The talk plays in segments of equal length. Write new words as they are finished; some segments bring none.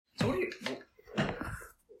what are you...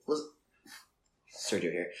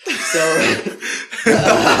 Sergio here. So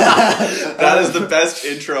that is the best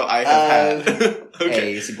intro I have had. Okay.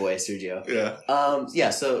 Hey, it's your boy Sergio. Yeah.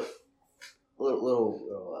 Yeah. So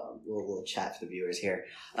little chat for the viewers here.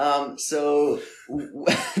 So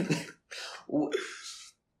what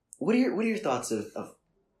are your thoughts of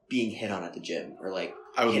being hit on at the gym, or like?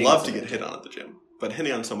 I would love to get hit on at the gym, but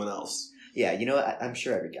hitting on someone else. Yeah, you know, I'm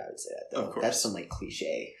sure every guy would say that, though. Of course. That's some, like,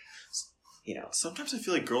 cliche, you know. Sometimes I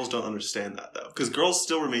feel like girls don't understand that, though. Because girls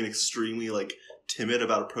still remain extremely, like, timid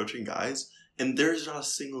about approaching guys. And there's not a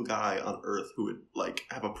single guy on earth who would, like,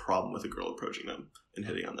 have a problem with a girl approaching them and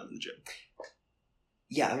hitting on them in the gym.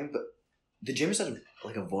 Yeah, I mean, but the gym is such a,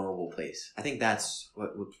 like, a vulnerable place. I think that's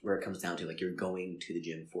where it comes down to. Like, you're going to the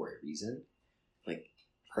gym for a reason. Like,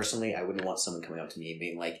 personally, I wouldn't want someone coming up to me and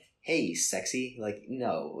being like, hey, sexy. Like,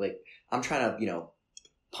 no. Like, I'm trying to, you know,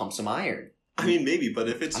 pump some iron. I mean, maybe, but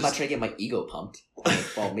if it's... I'm not trying to get my ego pumped.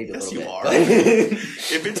 Well, maybe a yes, little you bit. are.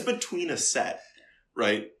 If it's between a set,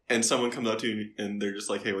 right, and someone comes up to you and they're just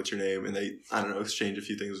like, hey, what's your name? And they, I don't know, exchange a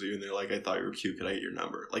few things with you and they're like, I thought you were cute. Could I get your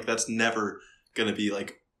number? Like, that's never going to be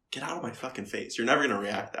like, get out of my fucking face. You're never going to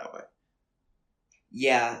react that way.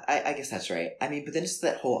 Yeah, I guess that's right. I mean, but then it's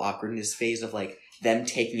that whole awkwardness phase of, like, them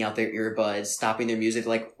taking out their earbuds, stopping their music,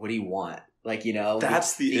 like, what do you want? Like, you know?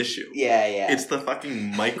 That's the issue. Yeah, yeah. It's the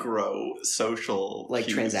fucking micro social like,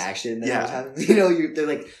 cues. transaction that Yeah. happens. You know, they're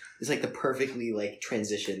like, it's like the perfectly, like,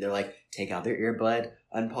 transition. They're like, take out their earbud,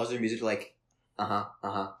 unpause their music, like, who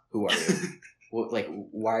are you? Like,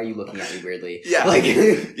 why are you looking at me weirdly? Yeah. Like,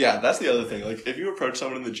 yeah, that's the other thing. Like, if you approach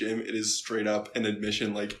someone in the gym, it is straight up an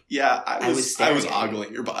admission, like, yeah, I was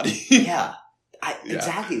ogling your body. Yeah.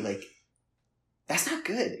 Exactly. Like, that's not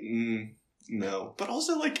good. No. But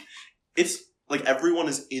also, like, it's, like, everyone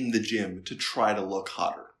is in the gym to try to look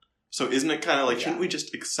hotter. So isn't it kind of like, shouldn't we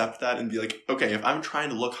just accept that and be like, okay, if I'm trying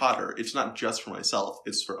to look hotter, it's not just for myself,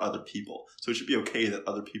 it's for other people. So it should be okay that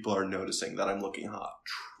other people are noticing that I'm looking hot.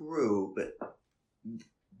 True, but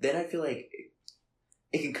then I feel like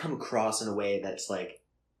it can come across in a way that's, like,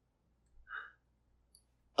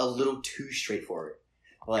 a little too straightforward.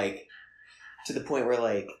 Like, to the point where,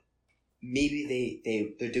 like,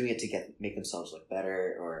 maybe they're doing it to make themselves look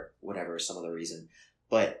better or whatever, some other reason,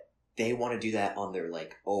 but they want to do that on their,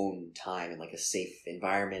 like, own time in, like, a safe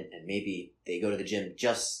environment, and maybe they go to the gym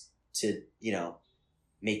just to, you know,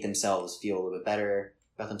 make themselves feel a little bit better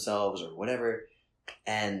about themselves or whatever,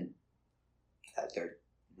 and they're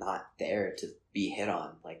not there to be hit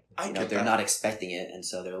on. Like, you know, they're not expecting it, and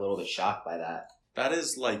so they're a little bit shocked by that. That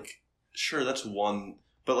is, like, sure, that's one...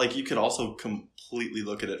 But, like, you could also completely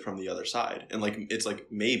look at it from the other side. And, like, it's like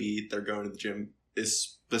maybe they're going to the gym is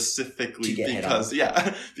specifically because,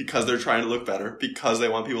 because they're trying to look better, because they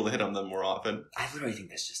want people to hit on them more often. I literally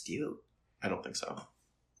think that's just you. I don't think so.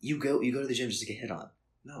 You go to the gym just to get hit on.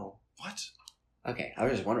 No. What? Okay, I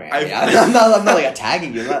was just wondering. I'm not like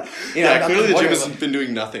attacking you. Clearly the gym has been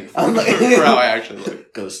doing nothing for how I actually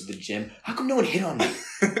look. Goes to the gym. How come no one hit on me?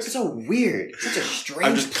 It's so weird. It's such a strange...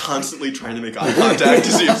 I'm just constantly trying to make eye contact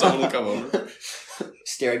to see if someone will come over.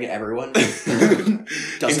 Staring at everyone.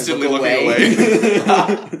 Instantly looking away.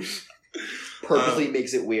 Purposely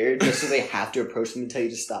makes it weird just so they have to approach them and tell you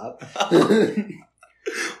to stop. And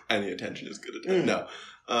the attention is good attention. No.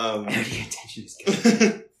 And the attention is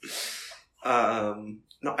good.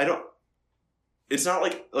 No, I don't. It's not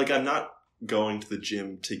like I'm not going to the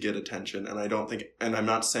gym to get attention, and I don't think, and I'm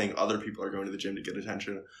not saying other people are going to the gym to get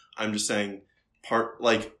attention. I'm just saying part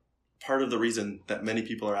of the reason that many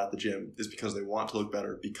people are at the gym is because they want to look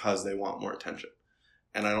better, because they want more attention.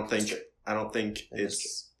 And I don't think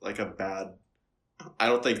it's like a bad. I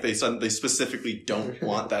don't think they specifically don't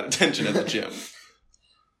want that attention at the gym.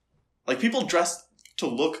 Like, people dress to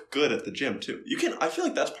look good at the gym too. I feel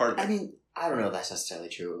like that's part of it. I mean, I don't know if that's necessarily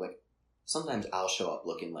true. Like, sometimes I'll show up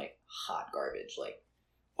looking like hot garbage, like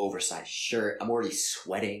oversized shirt. I'm already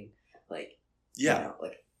sweating. Like, yeah, you know,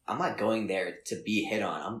 like, I'm not going there to be hit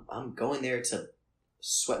on. I'm going there to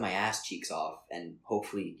sweat my ass cheeks off and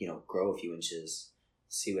hopefully, you know, grow a few inches.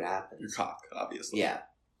 See what happens. Your cock, obviously. Yeah.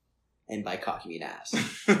 And by cock, you mean ass.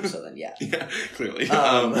 So then, yeah. Yeah, clearly.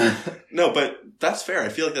 No, but that's fair. I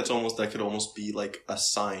feel like that could almost be like a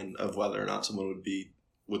sign of whether or not someone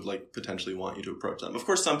would like potentially want you to approach them. Of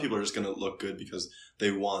course, some people are just going to look good because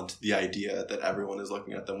they want the idea that everyone is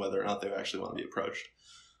looking at them, whether or not they actually want to be approached.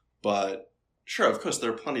 But sure, of course,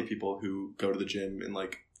 there are plenty of people who go to the gym in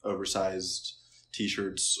like oversized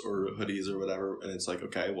t-shirts or hoodies or whatever, and it's like,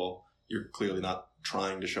 okay, well, you're clearly not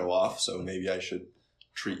trying to show off, so maybe I should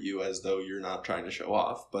treat you as though you're not trying to show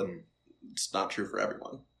off, but it's not true for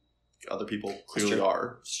everyone. other people clearly true.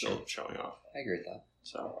 are still showing off. I agree with that.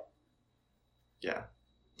 So, yeah.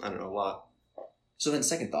 I don't know, a lot. So then,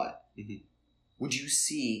 second thought. Mhm. Would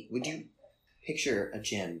you picture a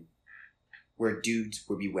gym where dudes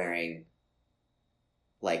would be wearing,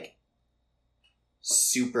 like,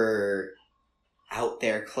 super out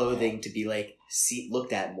there clothing to be, like,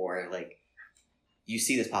 looked at more? Like, you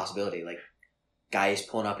see this possibility, like, guys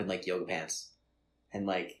pulling up in, like, yoga pants. And,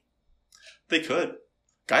 like... They could.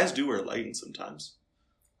 Guys do wear leggings sometimes.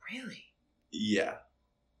 Really? Yeah.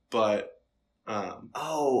 But,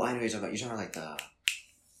 Oh, I know what you're talking about. You're talking about, like,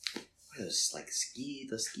 what are those, like,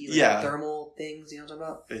 like, yeah. thermal things, you know what I'm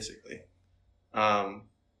talking about? Basically.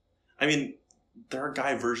 I mean, there are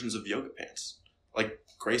guy versions of yoga pants. Like,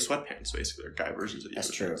 gray sweatpants, basically, are guy versions of yoga pants.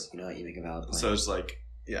 That's true. You know what? You make a valid point. So it's like,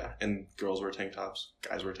 yeah, and girls wear tank tops,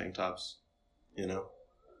 guys wear tank tops, you know?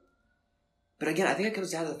 But again, I think it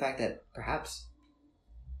comes down to the fact that perhaps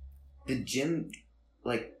the gym,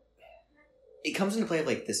 like, it comes into play of,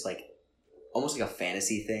 like, this, like, almost like a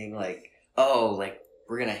fantasy thing. Like, oh, like,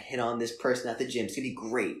 we're going to hit on this person at the gym. It's going to be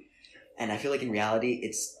great. And I feel like in reality,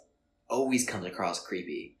 it's always comes across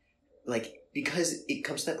creepy. Like, because it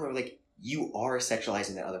comes to that point where, like, you are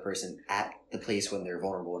sexualizing that other person at the place when they're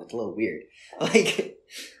vulnerable, and it's a little weird. Like...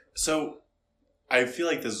 So, I feel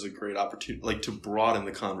like this is a great opportunity, like, to broaden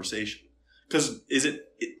the conversation. Because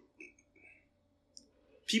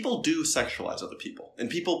people do sexualize other people, and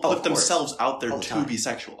people put themselves out there to be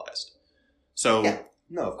sexualized. So, yeah,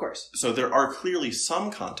 no, of course. So there are clearly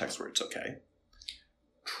some contexts where it's okay.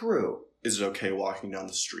 True. Is it okay walking down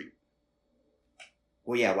the street?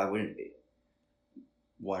 Well, yeah, why wouldn't it be?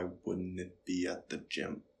 Why wouldn't it be at the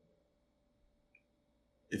gym?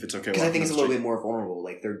 If it's okay, because I think it's a little bit more vulnerable.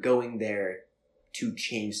 Like, they're going there to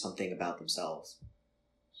change something about themselves.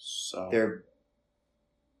 So they're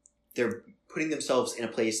putting themselves in a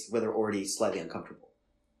place where they're already slightly uncomfortable.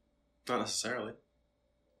 Not necessarily.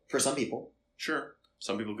 For some people. Sure.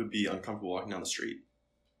 Some people could be uncomfortable walking down the street.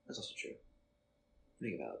 That's also true.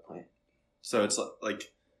 Think about the point. So it's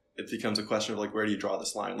like, it becomes a question of, like, where do you draw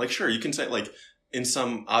this line? Like, sure, you can say, like, in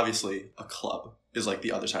some, obviously, a club is, like,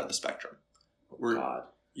 the other side of the spectrum. God.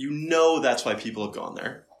 You know that's why people have gone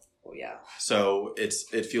there. Well, yeah. So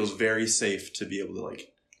it feels very safe to be able to,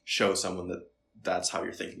 like, show someone that that's how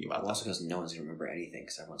you're thinking about it. Also because no one's going to remember anything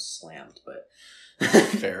because everyone's slammed, but...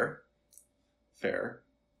 Fair.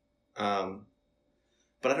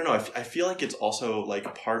 But I don't know. I feel like it's also,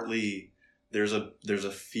 like, partly there's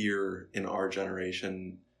a fear in our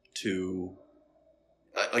generation to,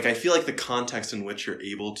 like, I feel like the context in which you're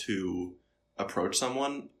able to approach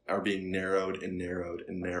someone are being narrowed and narrowed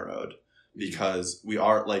and narrowed because we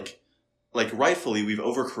are like rightfully we've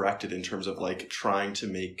overcorrected in terms of, like, trying to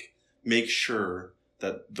make sure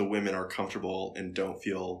that the women are comfortable and don't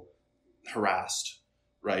feel harassed,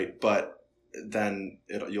 right? But then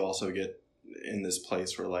you also get in this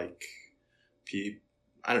place where, like,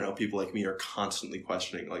 I don't know, people like me are constantly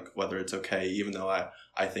questioning, like, whether it's okay, even though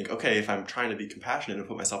I think, okay, if I'm trying to be compassionate and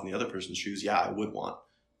put myself in the other person's shoes, yeah, I would want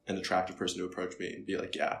an attractive person to approach me and be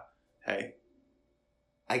like, yeah, hey.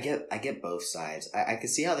 I get both sides. I can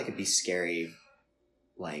see how they could be scary,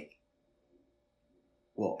 like,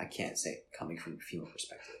 well, I can't say coming from a female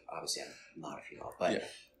perspective. Obviously, I'm not a female, but yeah.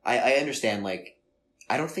 I understand, like,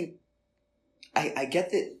 I don't think, I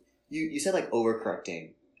get that you said, like,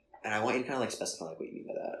 overcorrecting, and I want you to kind of, like, specify, like, what you mean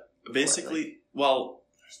by that. Basically, like, well,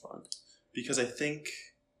 respond. Because I think,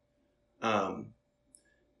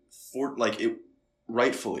 for, like, it,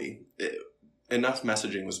 rightfully, enough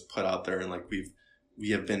messaging was put out there, and, like,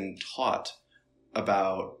 we have been taught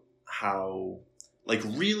about how, like,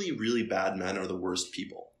 really, really bad men are the worst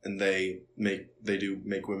people, and they do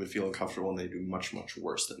make women feel uncomfortable, and they do much, much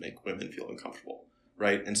worse than make women feel uncomfortable,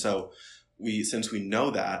 right? And so since we know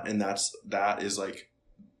that, and that is like,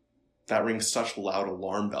 that rings such loud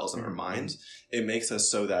alarm bells in our minds, it makes us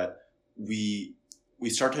so that we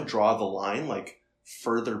start to draw the line, like,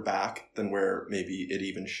 further back than where maybe it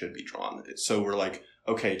even should be drawn. So we're like,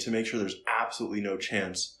 okay, to make sure there's absolutely no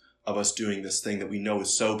chance of us doing this thing that we know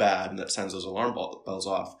is so bad and that sends those alarm bells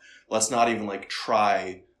off, let's not even, like,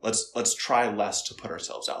 try, let's try less to put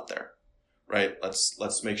ourselves out there, right?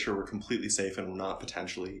 Let's make sure we're completely safe and we're not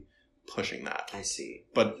potentially pushing that. I see.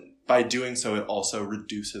 But by doing so, it also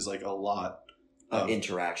reduces, like, a lot of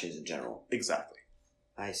interactions in general. Exactly.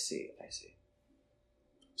 I see.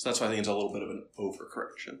 So that's why I think it's a little bit of an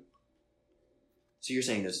overcorrection. So you're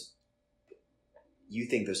saying you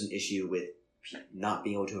think there's an issue with not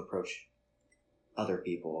being able to approach other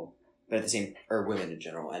people, but at the same, or women in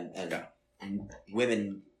general, and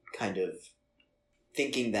women kind of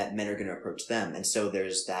thinking that men are going to approach them. And so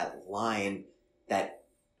there's that line that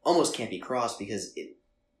almost can't be crossed because it,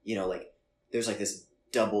 you know, like there's like this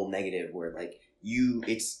double negative where like you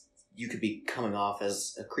could be coming off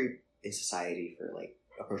as a creep in society for like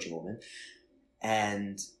approaching a woman,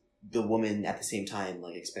 and the woman at the same time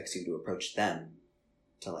like expects you to approach them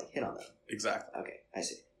to like hit on them. Exactly. Okay, I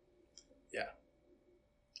see. Yeah.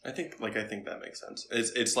 I think that makes sense.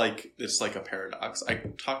 It's like a paradox. I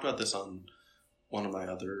talked about this on on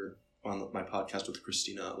my podcast with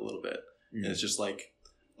Christina a little bit. Mm-hmm. And it's just like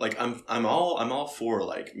I'm all for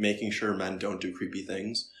like making sure men don't do creepy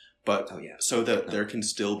things, but so that there can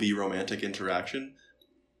still be romantic interaction,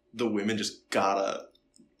 the women just gotta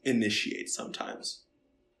initiate sometimes.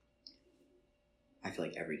 I feel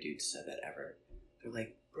like every dude said that ever. They're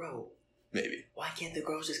like, bro, maybe. Why can't the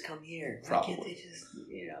girls just come here? Why Probably. can't they just,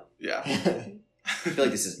 you know? Yeah. I feel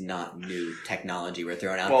like this is not new technology we're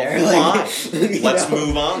throwing out well, there. Like, let's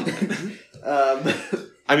move on.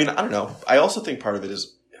 I mean, I don't know. I also think part of it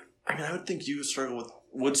is, I mean, I would think you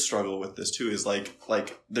would struggle with this too. Is like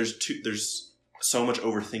there's so much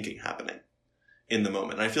overthinking happening in the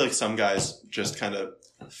moment. And I feel like some guys just kind of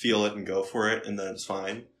feel it and go for it, and then it's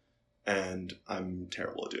fine. And I'm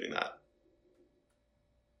terrible at doing that.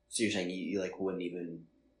 So you're saying you like wouldn't even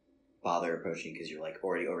bother approaching because you're like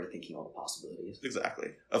already overthinking all the possibilities.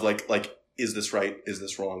 Exactly. Of like, is this right? Is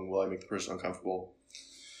this wrong? Will I make the person uncomfortable?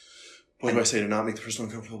 What do I say to not make the person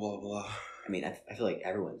uncomfortable? Blah, blah, blah. I mean, I feel like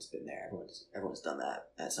everyone's been there. Everyone's done that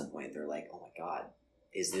at some point. They're like, oh my God,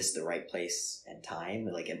 is this the right place and time?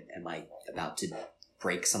 Like, am I about to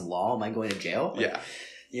break some law? Am I going to jail? Yeah.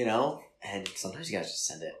 You know? And sometimes you gotta just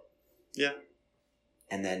send it. Yeah.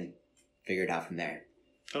 And then figure it out from there.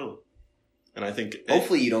 Totally. And I think...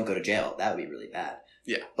 Hopefully you don't go to jail. That would be really bad.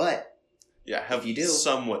 Yeah. But... Yeah, have if you do,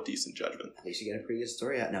 somewhat decent judgment. At least you get a pretty good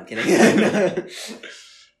story out. No, I'm kidding.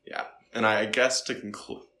 Yeah. And I guess to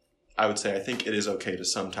conclude, I would say I think it is okay to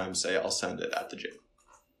sometimes say I'll send it at the gym.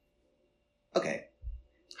 Okay.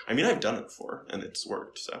 I mean, I've done it before, and it's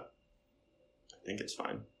worked, so I think it's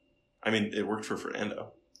fine. I mean, it worked for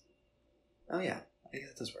Fernando. Oh, yeah. I think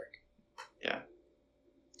that does work. Yeah.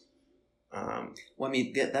 Well, I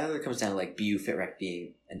mean, that other comes down to, like, BU FitRec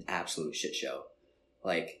being an absolute shit show.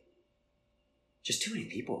 Like, just too many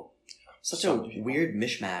people. Such a weird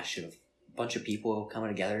mishmash of a bunch of people coming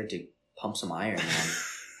together to pump some iron.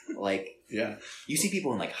 And, like, yeah. You see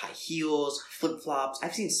people in, like, high heels, flip-flops.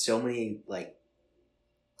 I've seen so many, like,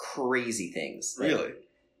 crazy things. Like, really?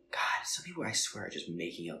 God, some people, I swear, are just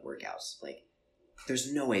making up workouts. Like,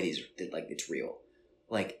 there's no way these are, like, it's real.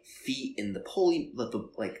 Like, feet in the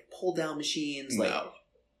pull-down machines. Like, no.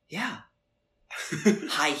 Yeah.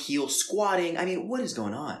 High heel squatting. I mean, what is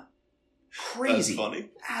going on? Crazy. That's funny.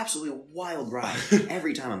 Absolutely wild ride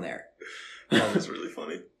every time I'm there. That was really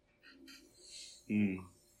funny.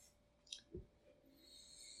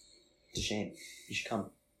 It's a shame. You should come.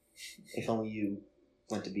 If only you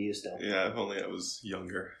went to BU still. Yeah, if only I was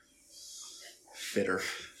younger. Fitter.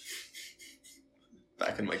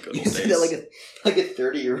 Back in my good old days. That like a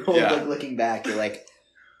 30-year-old, yeah. like looking back, you're like,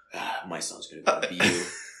 my son's gonna go to BU,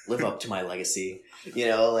 live up to my legacy, you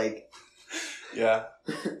know, like. Yeah.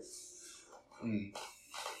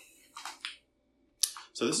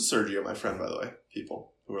 So this is Sergio, my friend, by the way,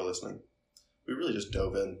 people who are listening. We really just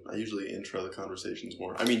dove in. I usually intro the conversations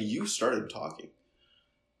more. I mean, you started talking.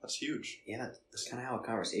 That's huge. Yeah, that's kind of how a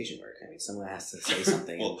conversation works. I mean, someone has to say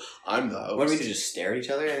something. Well, I'm the host. What do we do? Just stare at each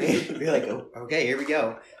other? I mean, be like, oh, okay, here we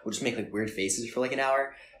go. We'll just make like weird faces for like an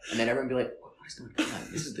hour, and then everyone be like, what is going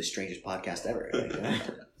on? This is the strangest podcast ever. Like,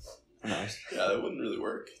 yeah, that wouldn't really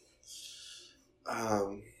work.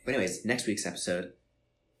 But anyways, next week's episode,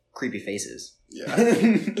 creepy faces. Yeah.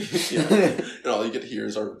 Yeah. And all you get to hear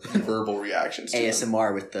is our verbal reactions to ASMR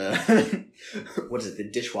them. with the, what is it, the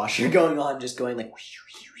dishwasher going on, just going like...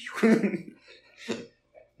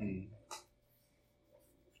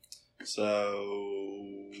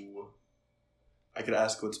 So, I could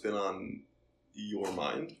ask what's been on your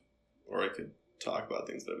mind, or I could talk about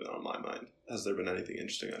things that have been on my mind. Has there been anything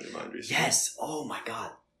interesting on your mind recently? Yes! Oh my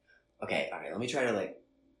god. Okay, let me try to like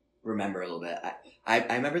remember a little bit.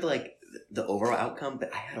 I remember the overall outcome,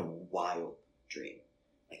 but I had a wild dream.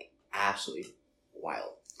 Like, absolutely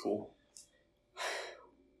wild. Cool.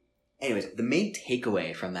 Anyways, the main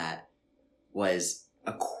takeaway from that was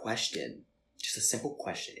a question. Just a simple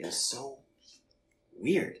question. It was so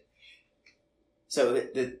weird. So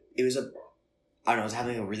it was I don't know, I was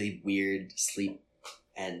having a really weird sleep,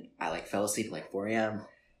 and I like fell asleep at like 4 a.m.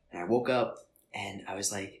 and I woke up and I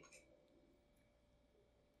was like,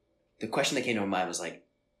 the question that came to my mind was like,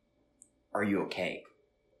 are you okay?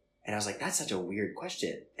 And I was like, that's such a weird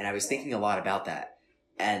question. And I was thinking a lot about that.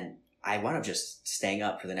 And I wound up just staying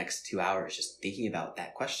up for the next 2 hours just thinking about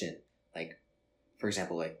that question. Like, for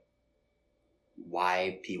example, like,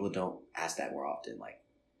 why people don't ask that more often. Like,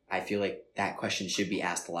 I feel like that question should be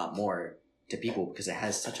asked a lot more to people because it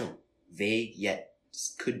has such a vague yet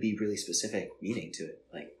could be really specific meaning to it.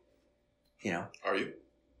 Like, you know. Are you?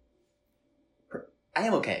 I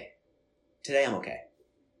am okay. Today I'm okay.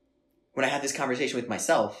 When I had this conversation with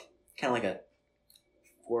myself, kind of like a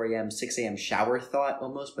 4 a.m., 6 a.m. shower thought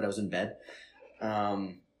almost, but I was in bed.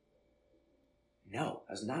 No, I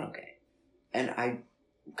was not okay. And I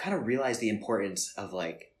kind of realized the importance of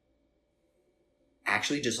like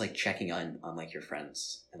actually just like checking on like your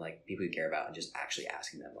friends and like people you care about and just actually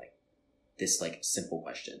asking them like this like simple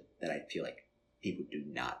question that I feel like people do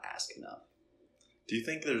not ask enough. Do you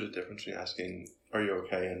think there's a difference between asking, are you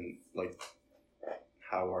okay, and like,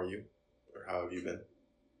 how are you? Or how have you been?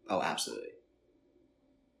 Oh, absolutely.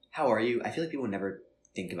 How are you? I feel like people never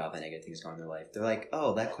think about the negative things going on in their life. They're like,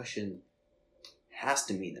 oh, that question has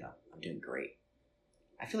to mean that I'm doing great.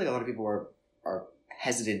 I feel like a lot of people are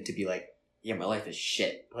hesitant to be like, yeah, my life is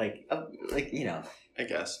shit. Like, you know. I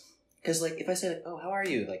guess. Because, like, if I say, like, oh, how are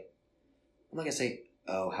you? Like, I'm not going to say,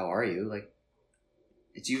 oh, how are you? Like,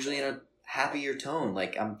 it's usually in a happier tone.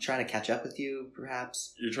 Like, I'm trying to catch up with you,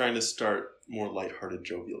 perhaps. You're trying to start more lighthearted,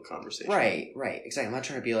 jovial conversation. Right. Exactly. I'm not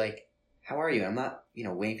trying to be like, how are you? I'm not,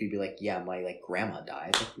 waiting for you to be like, yeah, my, like, grandma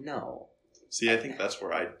died. Like, no. See, I think that's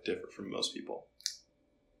where I differ from most people.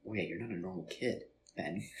 Oh, yeah, you're not a normal kid,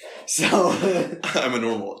 Ben. So. I'm a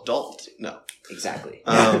normal adult. No. Exactly.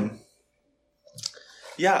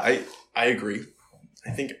 Yeah, I agree.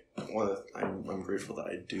 I think I'm grateful that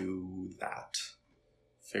I do that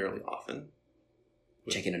fairly often.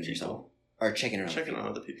 Checking on yourself. Or checking on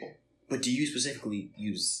other people. But do you specifically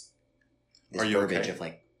use this verbiage of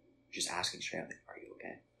like just asking straight up, like, are you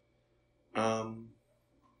okay?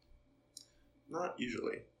 Not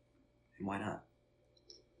usually. And why not?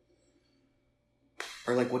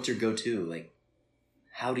 Or like what's your go-to? Like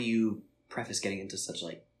how do you preface getting into such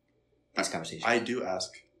like these conversations? I do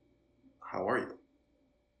ask, how are you?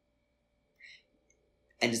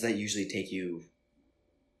 And does that usually take you,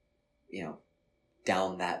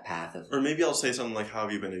 down that path of... Or maybe I'll say something like, how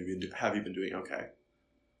have you been? Have you been doing okay?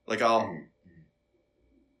 Like I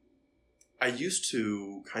used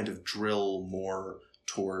to kind of drill more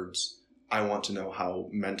towards, I want to know how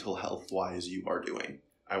mental health-wise you are doing.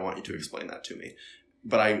 I want you to explain that to me.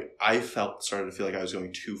 But I started to feel like I was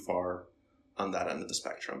going too far on that end of the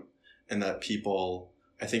spectrum. And that people,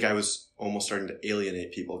 I think I was almost starting to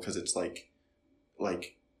alienate people because it's like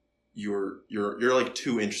you're like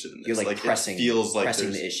too interested in this. You're like pressing, it feels like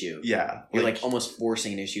pressing the issue. Yeah. You're like almost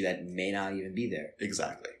forcing an issue that may not even be there.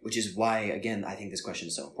 Exactly. Which is why, again, I think this question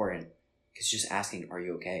is so important. Because just asking, are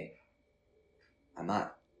you okay? I'm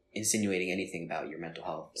not insinuating anything about your mental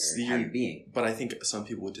health or how you're being. But I think some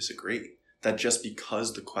people would disagree. That just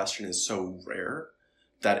because the question is so rare,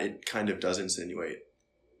 that it kind of does insinuate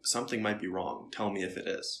something might be wrong. Tell me if it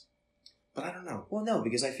is. But I don't know. Well, no,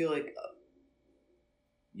 because I feel like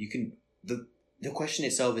you can... The question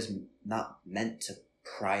itself is not meant to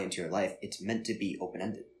pry into your life. It's meant to be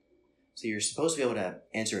open-ended. So you're supposed to be able to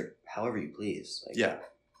answer it however you please. Like, yeah.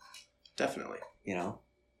 Definitely. I'm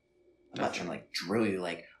not trying to like drill you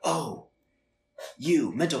like, oh,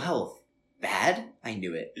 you, mental health, bad? I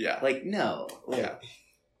knew it. Yeah. Like, no. Yeah.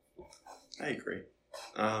 I agree.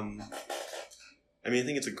 I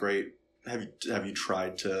think it's a great... Have you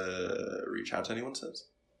tried to reach out to anyone since?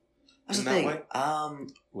 That's the thing. Way?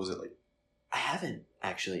 Was it like... I haven't,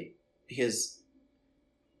 actually. Because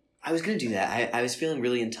I was going to do that. I was feeling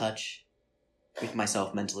really in touch with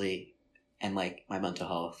myself mentally and, like, my mental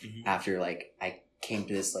health after, like, I came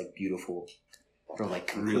to this, like, beautiful sort of, like,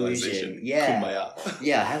 conclusion. Realization. Yeah. Kumbaya.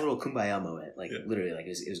 Yeah, I had a little kumbaya moment. Like, literally, like,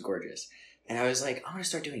 it was gorgeous. And I was like, I'm going to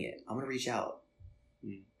start doing it. I'm going to reach out.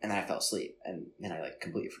 And then I fell asleep. And then I, like,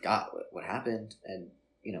 completely forgot what happened. And,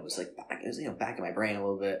 it was, like, back in my brain a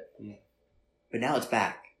little bit. But now it's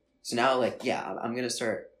back. So now, like, yeah, I'm going to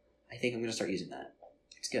start... I think I'm going to start using that.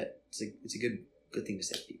 It's good. It's a good thing to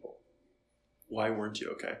say to people. Why weren't you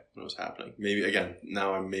okay when it was happening? Maybe, again,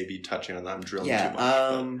 now I'm maybe touching on that. I'm drilling too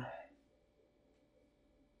much.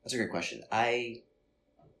 That's a great question. I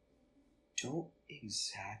don't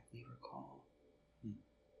exactly recall.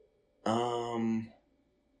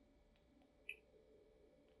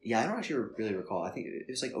 Yeah, I don't actually really recall. I think it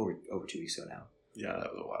was like over 2 weeks ago now. Yeah,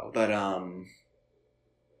 that was a while ago. But I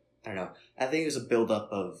don't know. I think it was a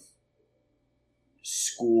buildup of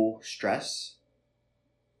school stress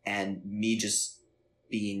and me just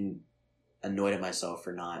being annoyed at myself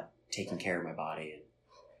for not taking care of my body and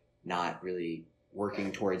not really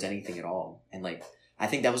working towards anything at all. And like, I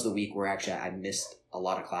think that was the week where actually I missed a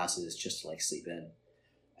lot of classes just to like sleep in.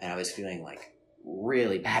 And I was feeling like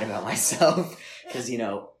really bad about myself because, you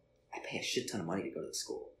know, I pay a shit ton of money to go to the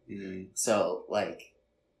school. Mm-hmm. So like,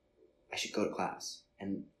 I should go to class.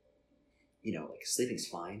 And, you know, like sleeping's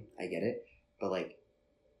fine. I get it. But like,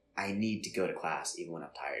 I need to go to class even when I'm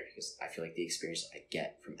tired because I feel like the experience I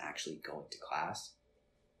get from actually going to class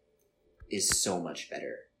is so much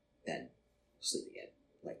better than sleeping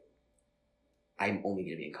in. Like, I'm only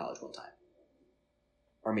going to be in college one time.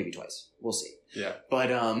 Or maybe twice. We'll see. Yeah.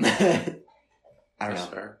 But, I don't That's know.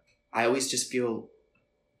 fair. I always just feel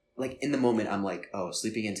like in the moment I'm like, oh,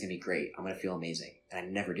 sleeping in's going to be great. I'm going to feel amazing. And I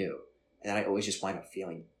never do. And then I always just wind up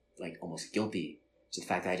feeling like almost guilty to the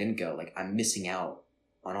fact that I didn't go. Like, I'm missing out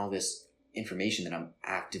on all this information that I'm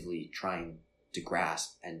actively trying to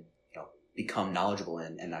grasp and, you know, become knowledgeable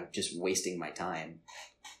in, and I'm just wasting my time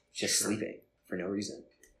just sleeping for no reason.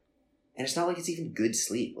 And it's not like it's even good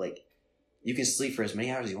sleep. Like, you can sleep for as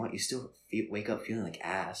many hours as you want. You still wake up feeling like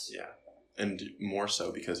ass. Yeah. And more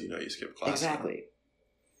so because you know you skipped class. Exactly.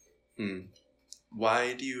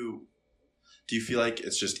 Why do you feel like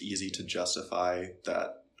it's just easy to justify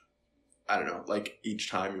that? I don't know, like each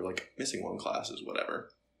time you're like missing one class is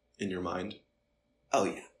whatever in your mind. Oh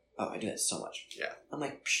yeah. Oh, I do that so much. Yeah. I'm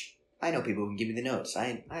like, psh, I know people who can give me the notes.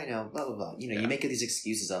 I know, blah, blah, blah. You know, Yeah. You make these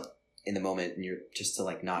excuses up in the moment and you're just to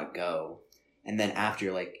like not go. And then after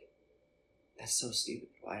you're like, that's so stupid.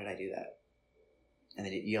 Why did I do that? And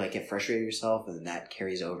then you like get frustrated with yourself and then that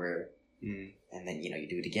carries over. Mm. And then, you know, you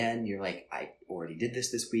do it again. You're like, I already did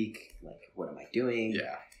this week. Like, what am I doing?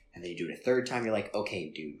 Yeah. And then you do it a third time. You're like, okay,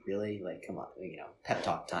 dude, really? Like, come on, you know, pep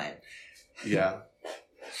talk time. Yeah.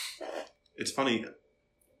 It's funny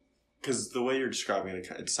because the way you're describing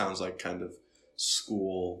it, it sounds like kind of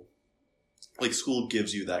school. Like school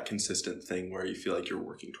gives you that consistent thing where you feel like you're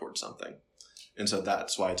working towards something. And so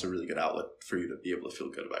that's why it's a really good outlet for you to be able to feel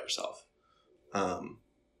good about yourself.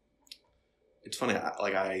 It's funny.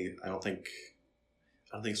 I don't think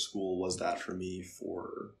school was that for me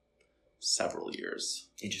for several years.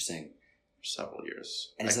 Interesting. Several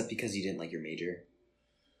years. And is that because you didn't like your major?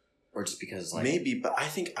 Or just because like... Maybe, but I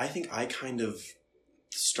think I kind of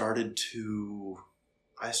started to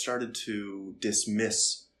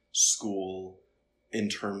dismiss school in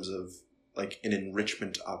terms of like an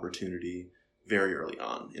enrichment opportunity very early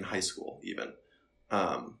on in high school even.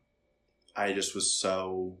 I just was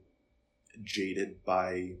so jaded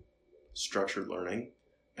by structured learning,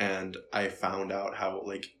 and I found out how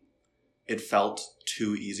like it felt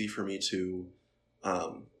too easy for me to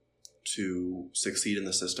succeed in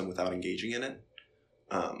the system without engaging in it.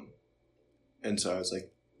 And so I was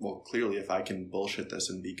like, well, clearly if I can bullshit this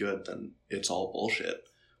and be good, then it's all bullshit,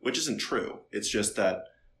 which isn't true. It's just that,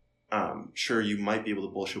 sure, you might be able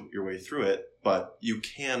to bullshit your way through it, but you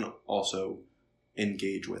can also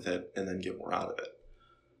engage with it and then get more out of it.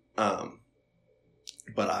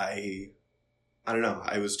 But I don't know.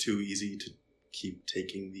 I was too easy to keep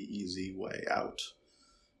taking the easy way out.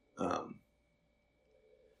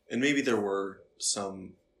 And maybe there were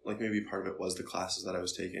some, like maybe part of it was the classes that I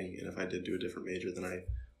was taking. And if I did do a different major, then I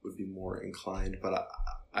would be more inclined. But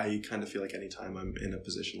I kind of feel like anytime I'm in a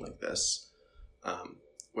position like this,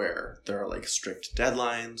 where there are like strict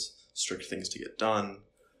deadlines, strict things to get done,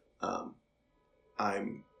 I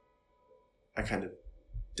kind of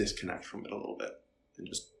disconnect from it a little bit and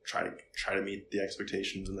just try to meet the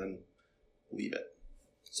expectations and then leave it.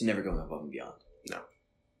 So never going above and beyond. No.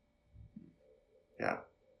 Yeah.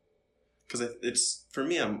 Because it's for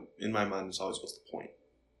me, in my mind, it's always what's the point.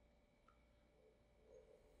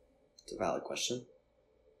 It's a valid question.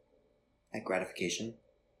 Like gratification,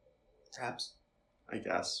 perhaps. I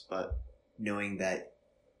guess, but knowing that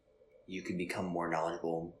you can become more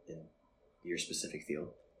knowledgeable in your specific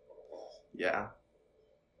field. Yeah.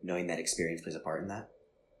 Knowing that experience plays a part in that.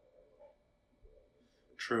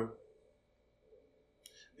 True.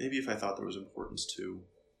 Maybe if I thought there was importance to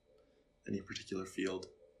any particular field,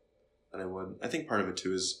 then I would. I think part of it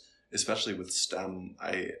too is, especially with STEM,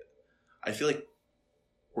 I feel like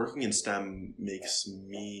working in STEM makes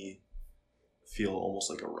me feel almost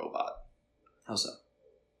like a robot. How so?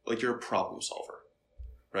 Like you're a problem solver,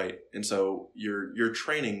 right? And so you're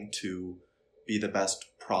training to be the best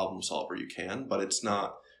problem solver you can, but it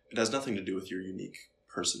has nothing to do with your unique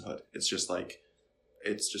personhood. It's just like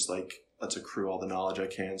let's accrue all the knowledge I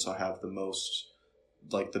can so I have the most,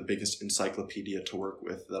 like the biggest encyclopedia to work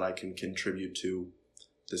with that I can contribute to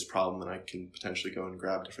this problem, and I can potentially go and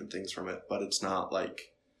grab different things from it. But it's not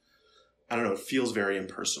like, I don't know, it feels very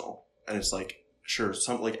impersonal. And it's like, sure,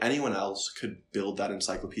 like anyone else could build that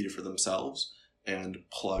encyclopedia for themselves and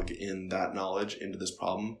plug in that knowledge into this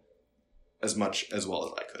problem as much as well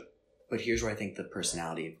as I could. But here's where I think the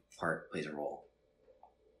personality part plays a role.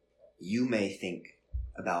 You may think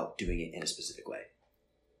about doing it in a specific way,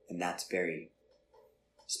 and that's very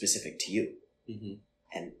specific to you. Mm-hmm.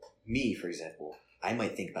 And me, for example, I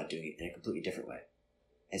might think about doing it in a completely different way.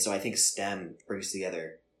 And so I think STEM brings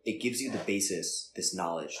together, it gives you the basis, this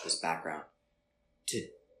knowledge, this background, to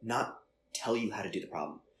not tell you how to do the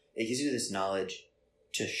problem. It gives you this knowledge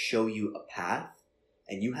to show you a path,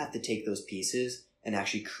 and you have to take those pieces and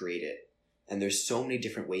actually create it. And there's so many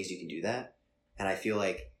different ways you can do that. And I feel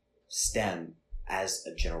like STEM, as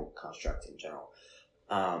a general construct in general,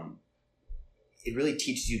 it really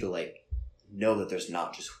teaches you to like know that there's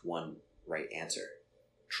not just one right answer.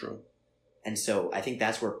 True. And so I think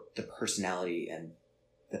that's where the personality and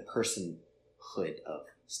the personhood of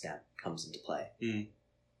STEM comes into play. Mm.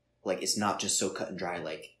 Like, it's not just so cut and dry.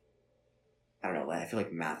 Like, I don't know. Like, I feel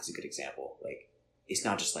like math is a good example. Like, it's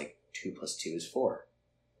not just like 2 + 2 is 4.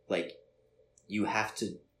 Like, you have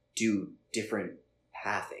to do different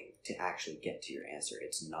pathing to actually get to your answer.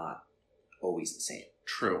 It's not always the same.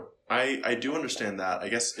 True. I do understand that. I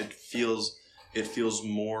guess it feels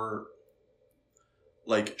more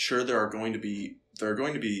like, sure, there are going to be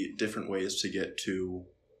different ways to get to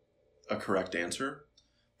a correct answer,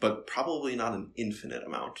 but probably not an infinite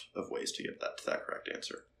amount of ways to get to that correct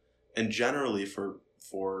answer. And generally for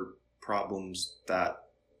problems that,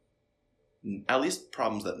 at least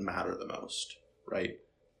problems that matter the most, right?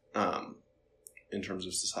 In terms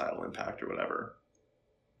of societal impact or whatever,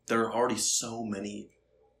 there are already so many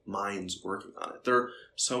minds working on it. There are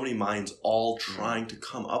so many minds all trying to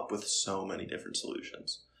come up with so many different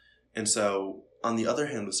solutions. And so, on the other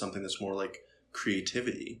hand, with something that's more like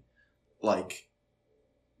creativity, like,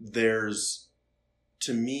 there's,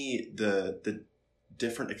 to me, the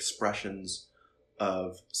different expressions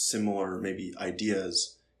of similar maybe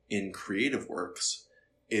ideas in creative works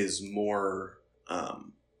is more, I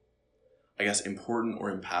guess, important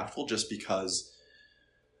or impactful, just because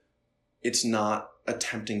it's not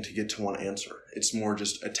attempting to get to one answer. It's more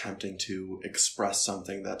just attempting to express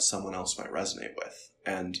something that someone else might resonate with.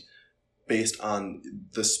 And based on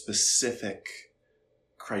the specific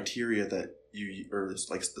criteria that you, or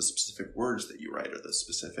like the specific words that you write, or the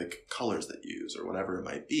specific colors that you use, or whatever it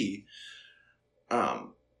might be,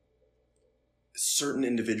 certain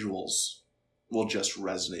individuals will just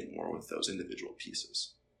resonate more with those individual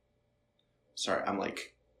pieces. Sorry,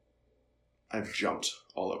 I've jumped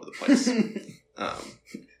all over the place.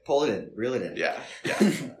 Pull it in, reel it in. Yeah.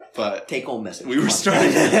 But take home message. We were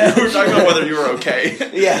talking about whether you were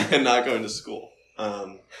okay. Yeah. And not going to school.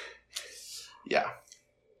 Yeah.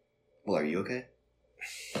 Well, are you okay?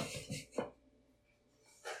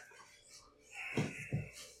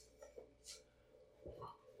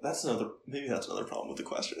 Maybe that's another problem with the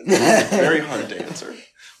question. It's very hard to answer.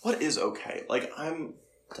 What is okay? Like,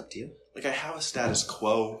 it's up to you. Like, I have a status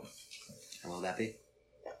quo. How will that be?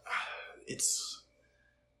 It's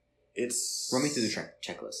run me through the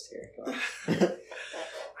checklist here.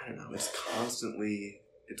 I don't know. It's constantly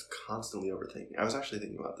overthinking. I was actually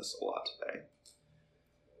thinking about this a lot today.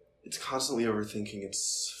 It's constantly overthinking.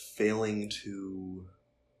 It's failing to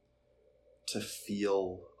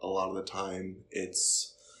feel a lot of the time.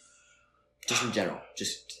 It's just in general,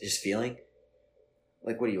 just feeling.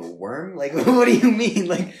 Like, what are you, a worm? Like, what do you mean?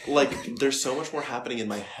 Like there's so much more happening in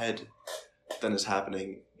my head than is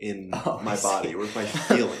happening in my body or with my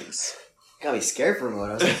feelings. Got me scared for a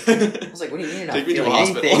moment. I was like, what do you mean? Take me to a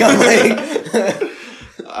hospital.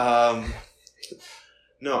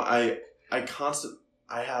 No, I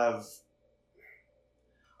have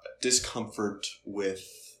discomfort with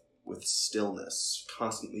stillness,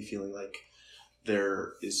 constantly feeling like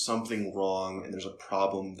there is something wrong and there's a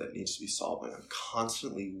problem that needs to be solved. And I'm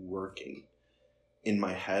constantly working in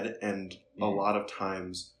my head, and a lot of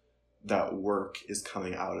times that work is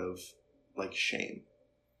coming out of like shame.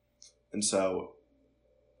 And so,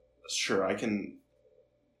 sure, I can,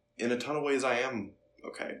 in a ton of ways I am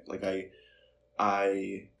okay. Like I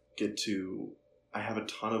have a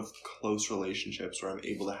ton of close relationships where I'm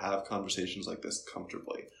able to have conversations like this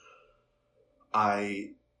comfortably.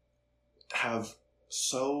 I have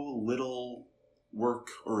so little work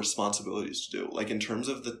or responsibilities to do. Like, in terms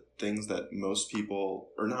of the things that most people,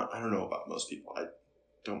 or not, I don't know about most people. I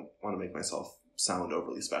don't want to make myself sound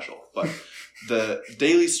overly special, but the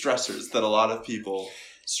daily stressors that a lot of people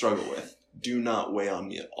struggle with do not weigh on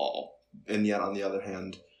me at all. And yet, on the other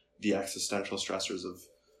hand, the existential stressors of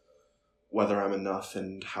whether I'm enough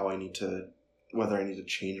and how I need to whether I need to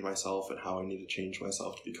change myself and how I need to change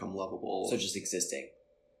myself to become lovable. So just existing.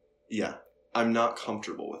 Yeah. I'm not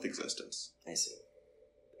comfortable with existence. I see.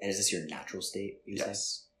 And is this your natural state, you say?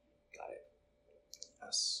 Yes. Got it.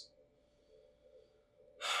 Yes.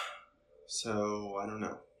 So, I don't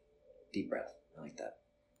know. Deep breath. I like that.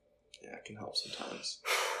 Yeah, it can help sometimes.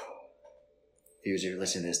 Viewers, if you're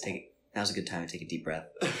listening to this, now's a good time to take a deep breath.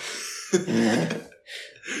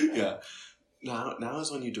 Yeah. Now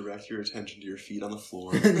is when you direct your attention to your feet on the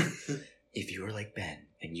floor. If you are like Ben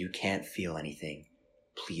and you can't feel anything,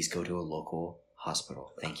 please go to a local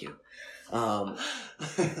hospital. Thank you.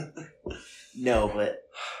 No, but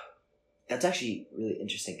that's actually really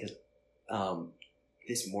interesting because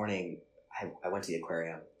this morning I went to the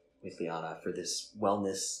aquarium with Liana for this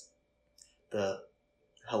wellness. The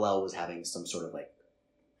Hillel was having some sort of like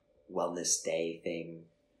wellness day thing,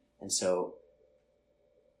 and so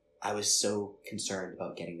I was so concerned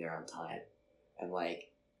about getting there on time, and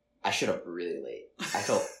like I showed up really late. I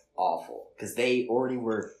felt awful because they already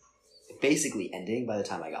were basically ending by the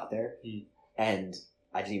time I got there, and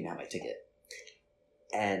I didn't even have my ticket,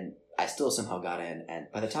 and I still somehow got in.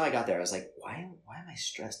 And by the time I got there, I was like, why am I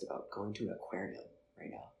stressed about going to an aquarium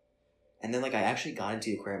right now? And then like I actually got into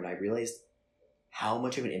the aquarium and I realized how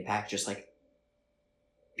much of an impact just like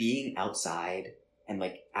being outside and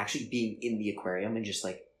like actually being in the aquarium and just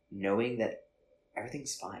like knowing that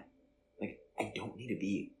everything's fine. Like I don't need to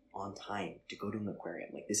be on time to go to an aquarium.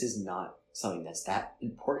 Like this is not something that's that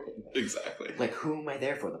important. Exactly. Like who am I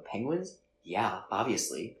there for? The penguins? Yeah,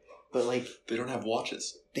 obviously. But like they don't have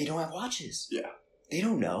watches. They don't have watches. Yeah. They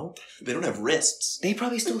don't know. They don't have wrists. They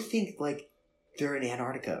probably still think like they're in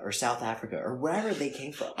Antarctica or South Africa or wherever they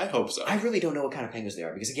came from. I hope so. I really don't know what kind of penguins they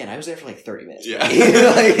are because again, I was there for like 30 minutes. Yeah.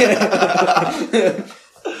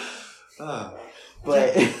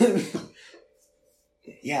 But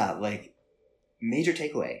yeah, like major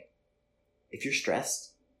takeaway. If you're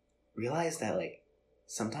stressed, realize that like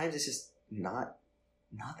sometimes it's just not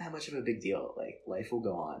that much of a big deal. Like life will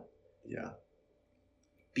go on. Yeah.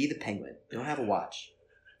 Be the penguin. Don't have a watch.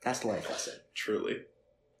 That's the life lesson. Truly.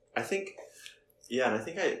 I think and I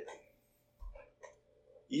think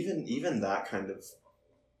even that kind of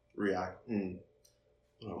I don't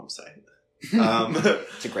know what I'm saying.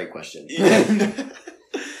 It's a great question.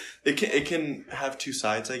 It can have two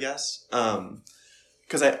sides, I guess.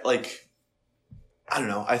 Because I don't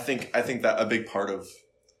know. I think that a big part of,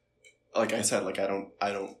 like I said, like I'm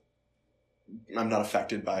not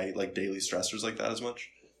affected by like daily stressors like that as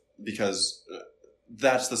much because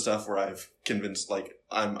that's the stuff where I've convinced like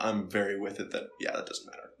I'm very with it that that doesn't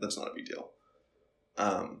matter. That's not a big deal.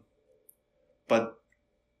 But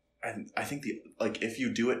I think if you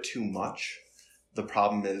do it too much, the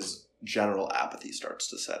problem is general apathy starts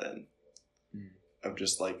to set in. Of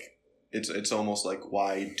just like it's almost like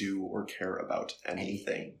why do or care about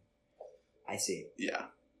anything. I see. Yeah.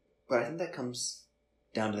 But I think that comes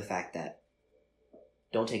down to the fact that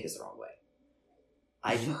don't take this the wrong way.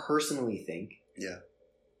 I personally think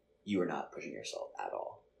you are not pushing yourself at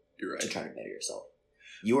all. You're right. To try to better yourself.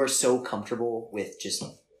 You are so comfortable with just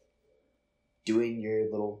doing your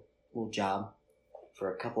little job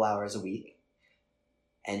for a couple hours a week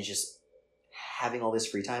and just having all this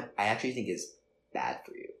free time, I actually think is bad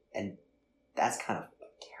for you. And that's kind of a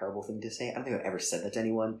terrible thing to say. I don't think I've ever said that to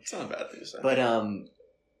anyone. It's not a bad thing to say. But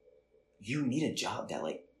you need a job that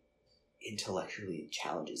like intellectually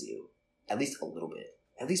challenges you. At least a little bit.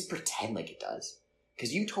 At least pretend like it does.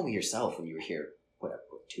 Because you told me yourself when you were here,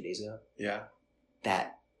 2 days ago? Yeah.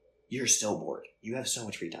 That you're so bored. You have so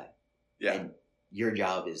much free time. Yeah. And your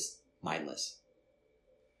job is mindless.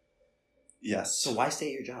 Yes. So why stay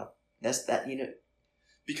at your job? That's that,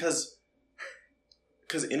 Because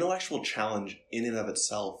intellectual challenge in and of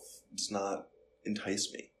itself does not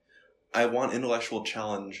entice me. I want intellectual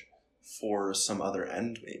challenge for some other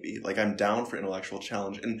end, maybe. Like, I'm down for intellectual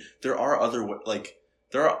challenge. And there are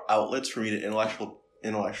there are outlets for me to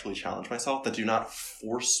intellectually challenge myself that do not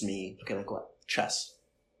force me. Okay, like what? Chess.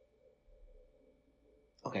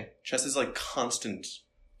 Okay. Chess is like constant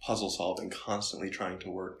puzzle solving, constantly trying to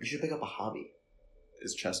work. You should pick up a hobby.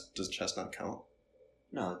 Does chess not count?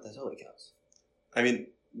 No, that totally counts. I mean,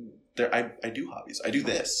 I do hobbies. I do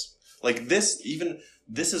this. Like this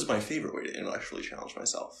is my favorite way to intellectually challenge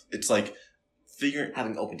myself. It's like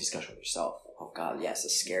having open discussion with yourself. Oh god, yes, the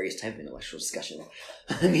scariest type of intellectual discussion.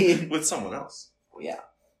 I mean, with someone else. Well, yeah,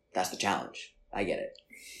 that's the challenge. I get it.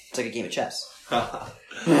 It's like a game of chess.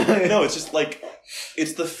 No, it's just like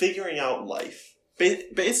it's the figuring out life.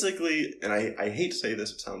 Basically, and I hate to say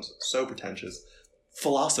this, it sounds so pretentious.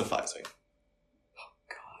 Philosophizing. Oh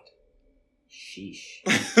god, Sheesh.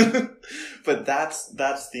 But that's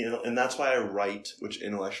that's why I write, which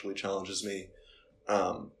intellectually challenges me.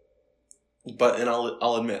 But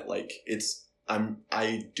I'll admit, like,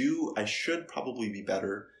 I should probably be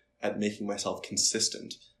better at making myself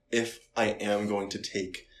consistent if I am going to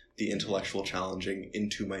take the intellectual challenging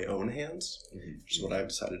into my own hands, which is what I've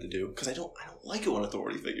decided to do. Because I don't like it when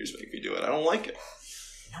authority figures make me do it. I don't like it.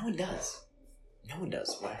 No one does. No one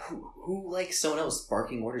does. Why? Who likes someone else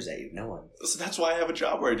barking orders at you? No one. So that's why I have a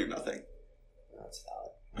job where I do nothing. No, that's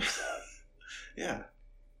valid. That's valid. Yeah.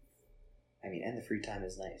 I mean, and the free time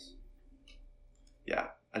is nice. Yeah.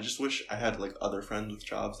 I just wish I had, like, other friends with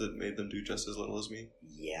jobs that made them do just as little as me.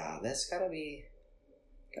 Yeah, that's gotta be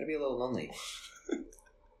a little lonely.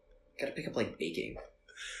 Gotta pick up, like, baking.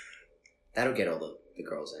 That'll get all the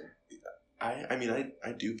girls in. I mean,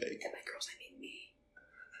 I do bake. And by girls, I mean me.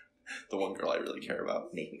 The one girl I really care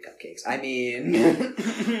about. Make me cupcakes. I mean...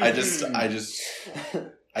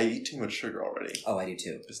 I eat too much sugar already. Oh, I do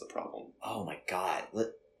too. Is the problem. Oh my god.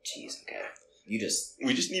 Jeez, okay.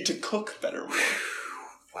 We just need to cook better.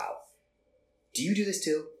 Wow. Do you do this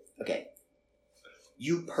too? Okay.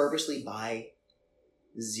 You purposely buy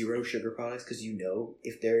 0 sugar products because you know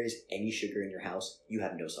if there is any sugar in your house, you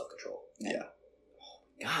have no self-control. Yeah. Oh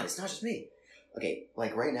God, it's not just me. Okay,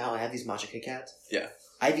 like right now I have these matcha Kit Kats. Yeah.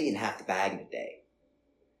 I've eaten half the bag in a day.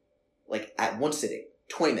 Like at one sitting.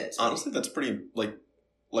 20 minutes. Honestly, that's pretty, like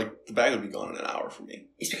the bag would be gone in an hour for me.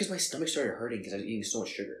 It's because my stomach started hurting because I was eating so much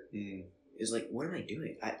sugar. Mm. It was like, what am I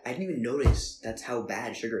doing? I didn't even notice that's how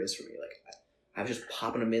bad sugar is for me. Like, I was just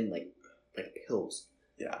popping them in like pills.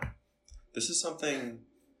 Yeah. This is something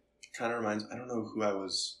kind of reminds, I don't know who I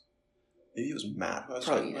was, maybe it was Matt who I was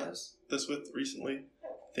talking about this with recently.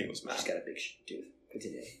 I think it was Matt. She's got a big tooth.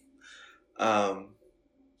 Continue.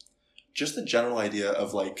 Just the general idea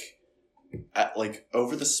of like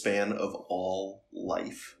over the span of all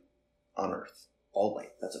life on Earth. All life.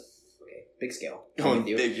 That's okay. Big scale. Going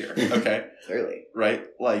big here. Okay. Clearly. Right?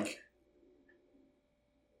 Like,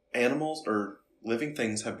 animals or living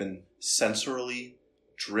things have been sensorily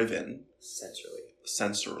driven.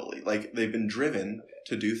 Sensorily. Like, they've been driven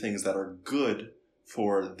to do things that are good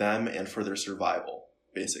for them and for their survival,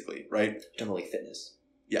 basically, right? Generally fitness.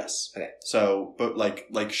 Yes. Okay. So, but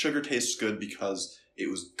like sugar tastes good because it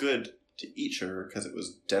was good to eat sugar because it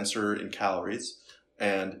was denser in calories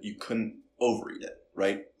and you couldn't overeat it,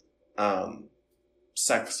 right?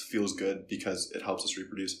 Sex feels good because it helps us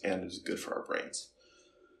reproduce and is good for our brains.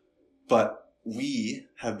 But we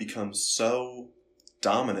have become so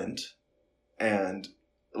dominant and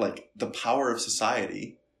like the power of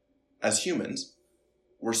society as humans,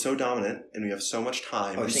 we're so dominant and we have so much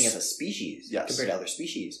time. Oh, you're saying as a species? Yes. Compared to other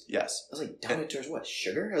species? Yes. I was like, dominant towards what?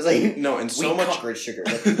 Sugar? I was like, no, and so much conquered sugar.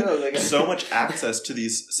 Like, so much access to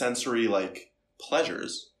these sensory like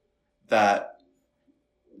pleasures that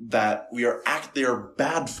they are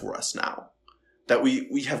bad for us now. That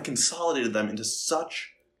we have consolidated them into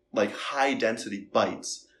such like high density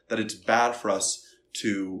bites that it's bad for us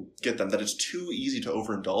to get them, that it's too easy to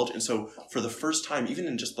overindulge. And so for the first time, even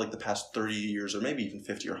in just like the past 30 years or maybe even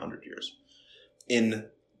 50 or 100 years, in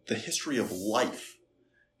the history of life,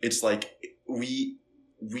 it's like we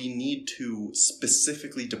need to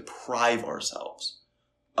specifically deprive ourselves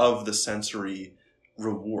of the sensory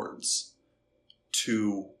rewards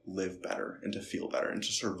to live better and to feel better and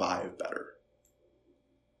to survive better.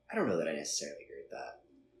 I don't know that I necessarily agree with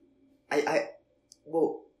that.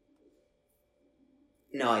 Well,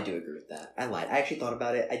 no, I do agree with that. I lied. I actually thought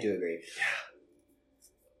about it. I do agree.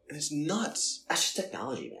 Yeah. And it's nuts. That's just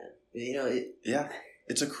technology, man. You know, yeah.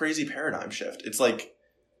 It's a crazy paradigm shift. It's like,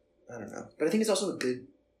 I don't know. But I think it's also a good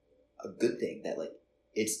thing that, like,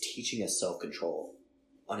 it's teaching us self-control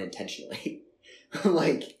unintentionally.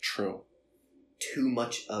 Like, true. Too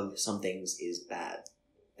much of some things is bad.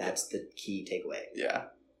 That's the key takeaway. Yeah.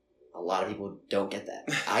 A lot of people don't get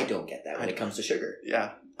that. I don't get that when it comes to sugar.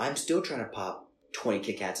 Yeah. I'm still trying to pop 20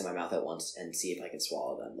 Kit Kats in my mouth at once and see if I can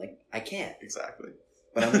swallow them. Like, I can't. Exactly.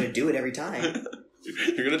 But I'm going to do it every time.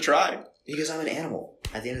 You're going to try. Because I'm an animal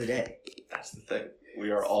at the end of the day. That's the thing.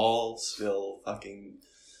 We are all still fucking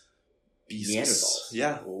beasts. Neanderthals.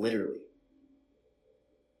 Yeah. Literally.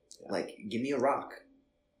 Yeah. Like, give me a rock.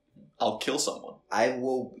 I'll kill someone. I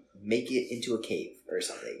will make it into a cave or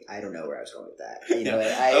something. I don't know where I was going with that. You know,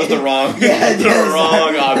 that was the wrong, the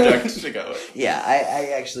wrong object to go with. Yeah,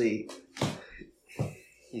 I actually...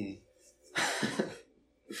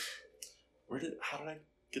 How did I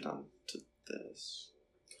get on to this?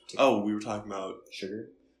 Oh, we were talking about sugar?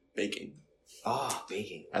 Baking.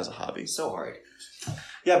 Baking. As a hobby. So hard.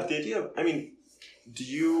 Yeah, but the idea of, I mean, do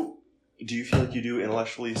you Do you feel like you do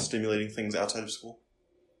intellectually stimulating things outside of school?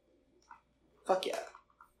 Fuck yeah.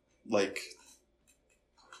 Like,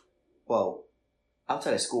 well,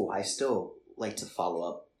 outside of school, I still like to follow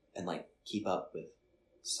up and like keep up with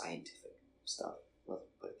scientific stuff. Let's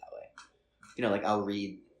put it that way. You know, like I'll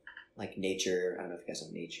read like Nature. I don't know if you guys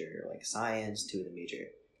know Nature or like Science, two of the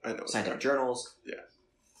major scientific journals. Yeah.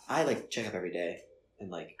 I like check up every day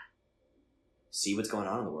and like see what's going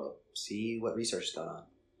on in the world, see what research is going on.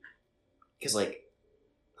 Because like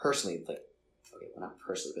personally, like okay, well not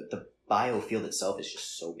personally, but the bio field itself is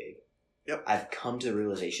just so big. Yep. I've come to the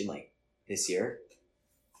realization like this year,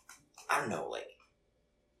 I don't know, like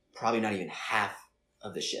probably not even half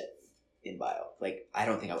of the shit in bio. Like I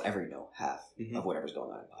don't think I'll ever know half of whatever's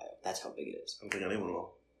going on in bio. That's how big it is. I don't think anyone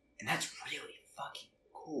will. And that's really fucking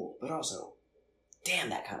cool. But also, damn,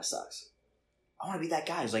 that kind of sucks. I want to be that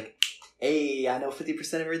guy who's like, hey, I know 50%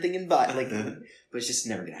 of everything in bio. Like, but it's just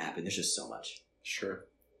never going to happen. There's just so much. Sure.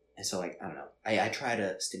 And so, like, I don't know. I try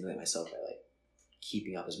to stimulate myself by, like,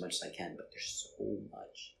 keeping up as much as I can, but there's so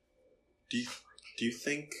much. Do you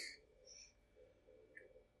think...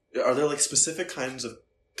 Are there, like, specific kinds of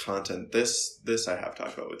content? This I have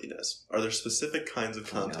talked about with you, Des. Are there specific kinds of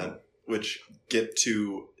content which get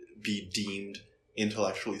to be deemed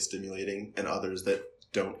intellectually stimulating and others that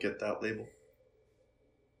don't get that label?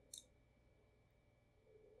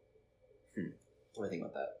 What do you think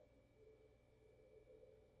about that?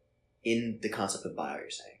 In the concept of bio, you're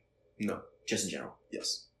saying? No. Just in general?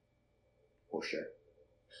 Yes. For sure.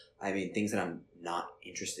 I mean, things that I'm not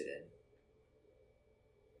interested in.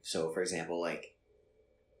 So, for example, like,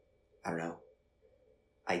 I don't know.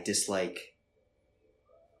 I dislike...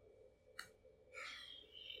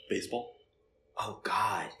 Baseball? Oh,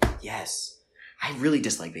 God. Yes. I really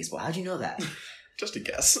dislike baseball. How'd you know that? Just a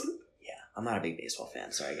guess. Yeah. I'm not a big baseball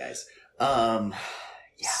fan. Sorry, guys.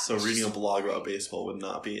 Yeah. So reading a blog about baseball would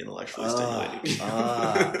not be intellectually stimulating.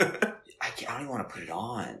 I don't even want to put it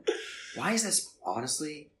on. Why is this,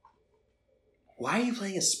 honestly, why are you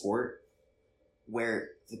playing a sport where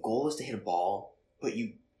the goal is to hit a ball, but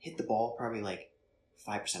you hit the ball probably like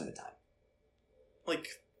 5% of the time? Like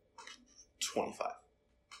 25.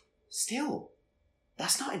 Still,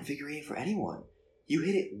 that's not invigorating for anyone. You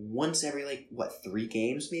hit it once every, like, what, 3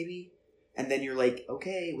 games maybe? And then you're like,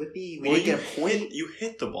 okay, whippy, we didn't get a point. You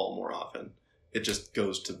hit the ball more often. It just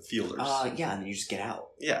goes to fielders. Yeah, and then you just get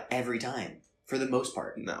out. Yeah. Every time. For the most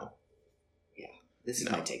part. No. Yeah. This is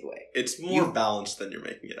my takeaway. It's more balanced than you're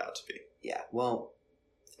making it out to be. Yeah. Well,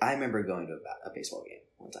 I remember going to a baseball game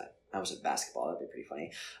one time. I was at basketball. That'd be pretty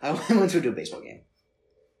funny. I went to a baseball game.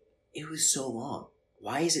 It was so long.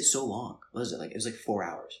 Why is it so long? What was it like? It was like 4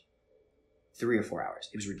 hours. 3 or 4 hours.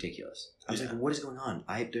 It was ridiculous. I was like, what is going on?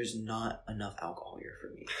 There's not enough alcohol here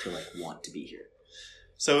for me to like want to be here.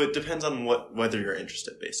 So it depends on whether you're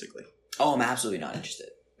interested, basically. Oh, I'm absolutely not interested.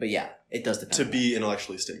 But yeah, it does depend. To be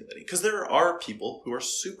intellectually stimulating. Because there are people who are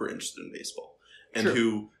super interested in baseball. And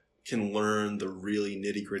who can learn the really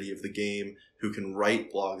nitty-gritty of the game, who can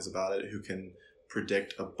write blogs about it, who can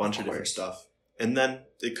predict a bunch of different stuff. And then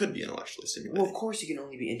it could be intellectually stimulating. Well, of course you can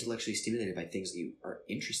only be intellectually stimulated by things that you are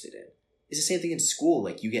interested in. It's the same thing in school.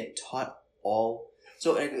 Like, you get taught all...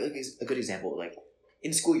 So, a good example, like,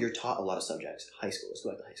 in school, you're taught a lot of subjects. High school. Let's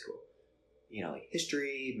go back to high school. You know, like,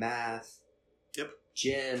 history, math... Yep.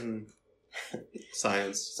 Gym...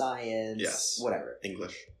 Science. Yes. Whatever.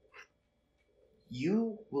 English.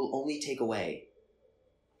 You will only take away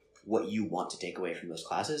what you want to take away from those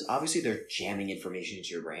classes. Obviously, they're jamming information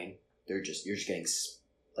into your brain. You're just getting...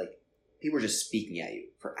 Like, people are just speaking at you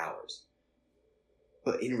for hours.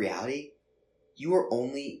 But in reality... You are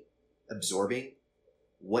only absorbing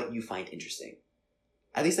what you find interesting.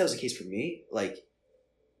 At least that was the case for me. Like,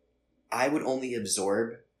 I would only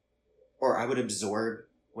absorb, or I would absorb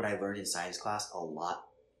what I learned in science class a lot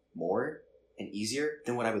more and easier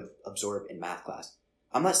than what I would absorb in math class.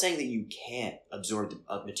 I'm not saying that you can't absorb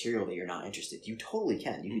a material that you're not interested in. You totally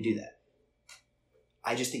can. You can do that.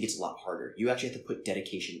 I just think it's a lot harder. You actually have to put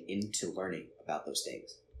dedication into learning about those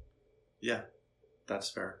things. Yeah, that's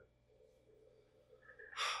fair.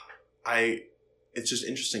 It's just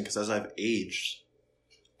interesting because as I've aged,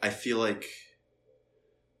 I feel like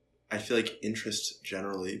interest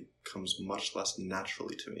generally comes much less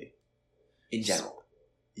naturally to me. In general?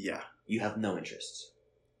 Yeah. You have no interests?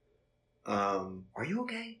 Are you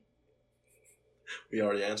okay? We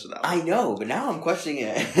already answered that one. I know, but now I'm questioning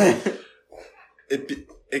it.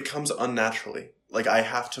 It comes unnaturally. Like, I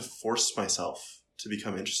have to force myself to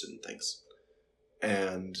become interested in things.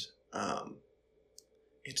 And,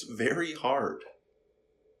 it's very hard.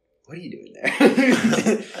 What are you doing there?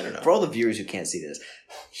 I don't know. For all the viewers who can't see this,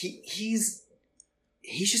 he's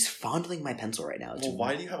just fondling my pencil right now. Well,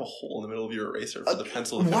 why do you have a hole in the middle of your eraser for the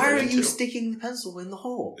pencil to fit Why right are you into? sticking the pencil in the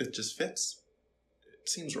hole? It just fits. It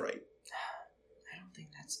seems right. I don't think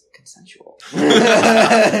that's consensual.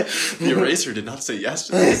 The eraser did not say yes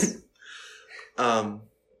to this.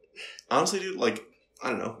 Honestly, dude, like,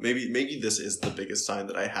 I don't know. Maybe this is the biggest sign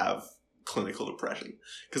that I have clinical depression.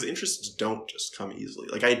 Because interests don't just come easily.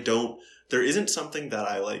 Like, there isn't something that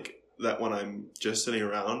I like, that when I'm just sitting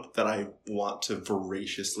around, that I want to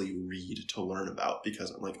voraciously read to learn about,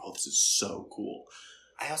 because I'm like, oh, this is so cool.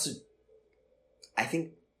 I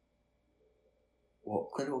think, well,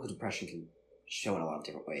 clinical depression can show in a lot of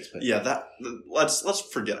different ways, but yeah, let's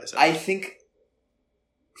forget I said I think,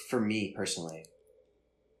 for me personally,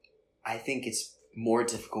 I think it's more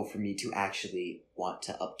difficult for me to actually want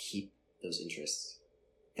to upkeep those interests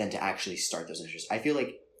than to actually start those interests. I feel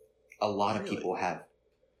like a lot of people have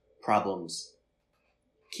problems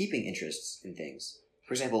keeping interests in things.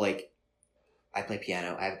 For example, like, I play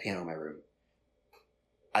piano. I have a piano in my room.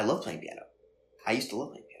 I love playing piano. I used to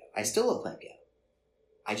love playing piano. I still love playing piano.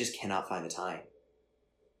 I just cannot find the time.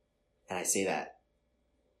 And I say that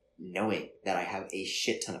knowing that I have a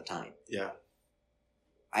shit ton of time. Yeah.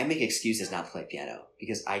 I make excuses not to play piano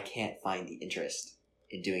because I can't find the interest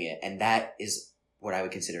in doing it. And that is what I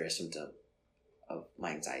would consider a symptom of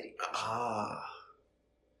my anxiety.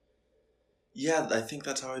 Yeah, I think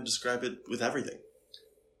that's how I describe it with everything.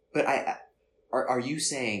 But are you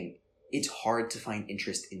saying it's hard to find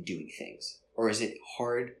interest in doing things? Or is it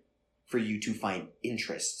hard for you to find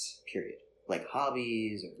interests, period? Like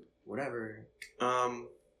hobbies or whatever?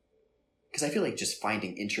 Because I feel like just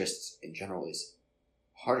finding interests in general is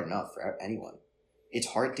hard enough for anyone. It's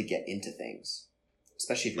hard to get into things.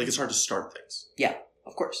 Especially if it's hard to start things. Yeah,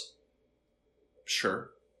 of course. Sure.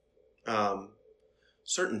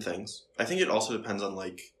 Certain things. I think it also depends on,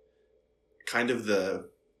 like, kind of the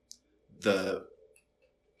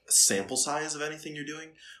sample size of anything you're doing.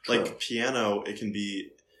 True. Like piano, it can be,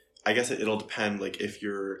 I guess it'll depend, like, if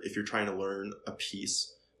you're trying to learn a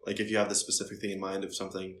piece, like if you have this specific thing in mind of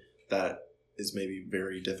something that is maybe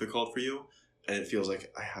very difficult for you, and it feels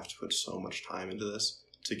like I have to put so much time into this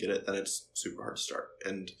to get it, then it's super hard to start.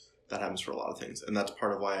 And that happens for a lot of things. And that's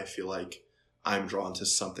part of why I feel like I'm drawn to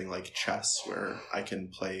something like chess, where I can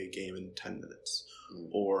play a game in 10 minutes,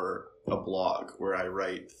 or a blog where I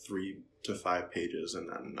write 3 to 5 pages and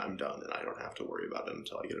then I'm done and I don't have to worry about it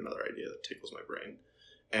until I get another idea that tickles my brain.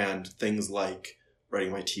 And things like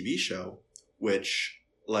writing my TV show, which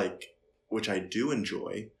I do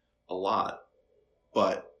enjoy a lot,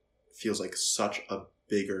 but feels like such a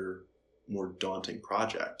bigger, more daunting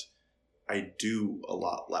project. I do a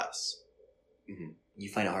lot less. Mm-hmm. You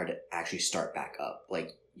find it hard to actually start back up.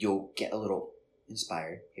 Like, you'll get a little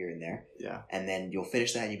inspired here and there. Yeah. And then you'll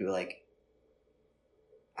finish that and you'll be like,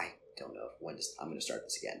 I don't know when I'm going to start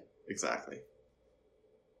this again. Exactly.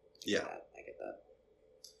 Yeah. I get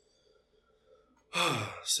that.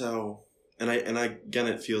 So, and again,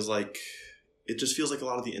 it just feels like a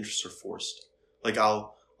lot of the interests are forced. Like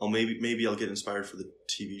I'll maybe I'll get inspired for the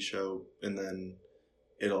TV show, and then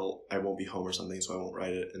I won't be home or something, so I won't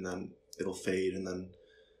write it, and then it'll fade, and then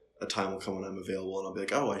a time will come when I'm available, and I'll be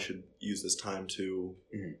like, oh, I should use this time to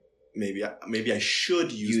maybe I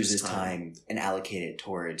should use this time and allocate it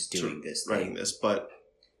towards doing this thing. Writing this, but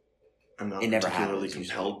I'm not particularly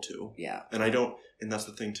compelled to. Yeah. And that's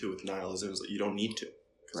the thing too with nihilism, is that you don't need to,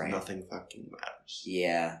 because nothing fucking matters.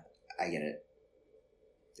 Yeah, I get it.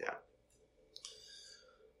 Yeah.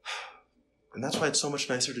 And that's why it's so much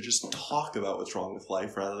nicer to just talk about what's wrong with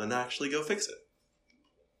life rather than actually go fix it.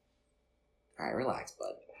 All right, relax,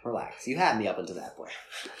 bud. Relax. You had me up until that point.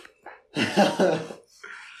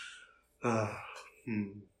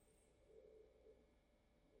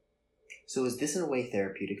 So is this in a way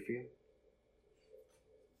therapeutic for you?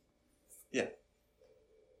 Yeah.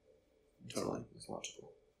 Totally. It's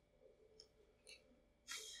logical.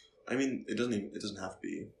 I mean, it doesn't have to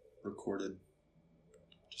be recorded.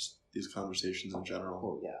 Just these conversations in general.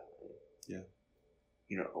 Oh, yeah. Yeah.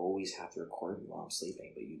 You don't always have to record me while I'm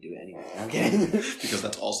sleeping, but you do it anyway. I'm kidding. Because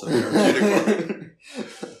that's also therapeutic.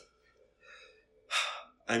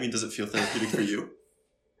 I mean, does it feel therapeutic for you?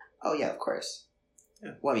 Oh, yeah, of course.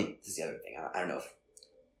 Yeah. Well, I mean, this is the other thing. I don't know if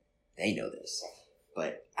they know this,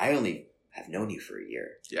 but I only have known you for a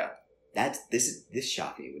year. Yeah. This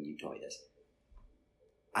shocked me when you told me this.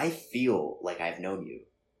 I feel like I've known you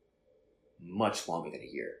much longer than a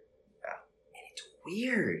year. Yeah. And it's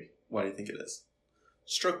weird. Why do you think it is?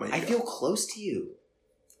 Stroke my ego. I feel close to you.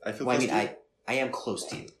 I feel close to you? I am close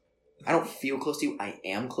to you. I don't feel close to you. I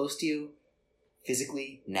am close to you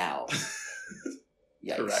physically now.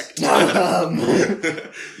 Yikes. Correct.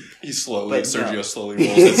 Sergio slowly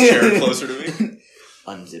rolls his chair closer to me.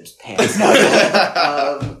 Unzips pants.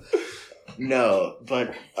 No,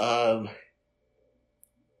 but I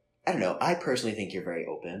don't know. I personally think you're very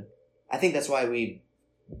open. I think that's why we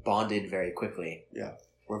bonded very quickly. Yeah.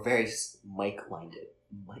 We're very Mike-minded.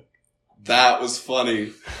 That was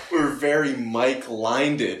funny. We're very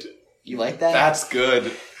Mike-minded. You like that? That's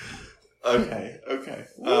good. Okay.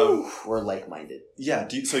 We're like-minded. Yeah.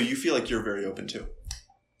 So you feel like you're very open too?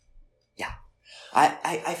 Yeah.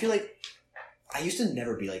 I feel like I used to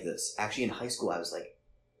never be like this. Actually, in high school, I was like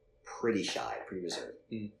pretty shy, pretty reserved.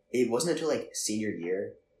 It wasn't until like senior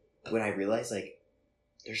year when I realized like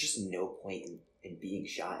there's just no point in being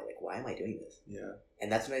shy. Like, why am I doing this? Yeah.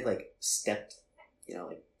 And that's when I like stepped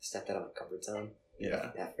out of my comfort zone.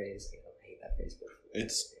 Yeah. That phrase. I hate that phrase, but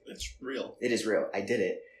it's real. It is real. I did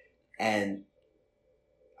it, and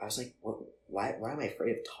I was like, why am I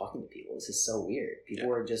afraid of talking to people? This is so weird.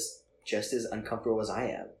 People are just as uncomfortable as I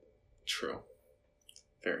am. True.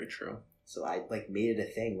 Very true. So I like made it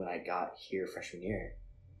a thing when I got here freshman year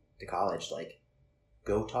to college. Like,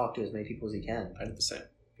 go talk to as many people as you can. I did the same.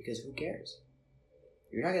 Because who cares?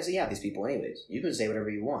 You're not gonna see half these people anyways. You can say whatever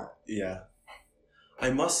you want. Yeah. I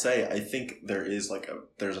must say, I think there's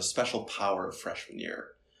a special power of freshman year.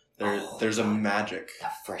 There's a magic.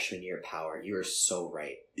 That freshman year power. You are so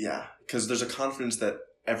right. Yeah, because there's a confidence that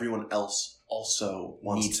everyone else also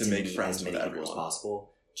wants to make friends with everyone. As possible.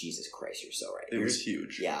 Jesus Christ, you're so right. It was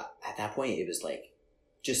huge. Yeah, at that point, it was like,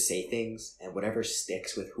 just say things, and whatever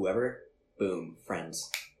sticks with whoever, boom, friends.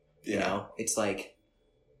 Yeah. You know? It's like,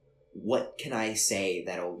 what can I say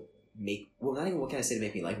that'll make... Well, not even what can I say to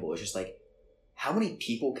make me likable. It's just like, how many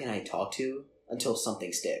people can I talk to until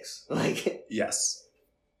something sticks? Like... Yes.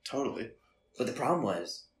 Totally. But the problem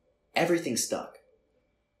was, everything stuck.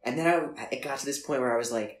 And then it got to this point where I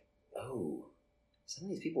was like, oh, some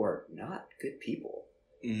of these people are not good people.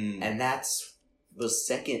 And that's the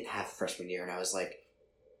second half of freshman year, and I was like,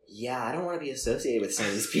 yeah, I don't want to be associated with some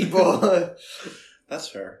of these people. That's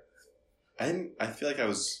fair. I feel like I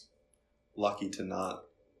was lucky to not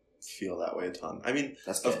feel that way a ton. I mean,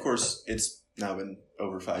 of course, it's now been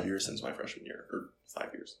over 5 years since my freshman year. Or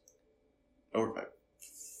 5 years. Over 5.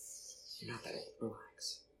 You're not that old.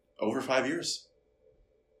 Relax. Over 5 years.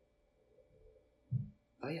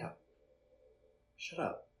 Oh, yeah. Shut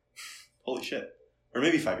up. Holy shit. Or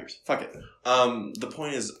maybe 5 years. Fuck it. The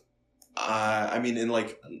point is, I mean,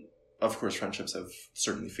 of course, friendships have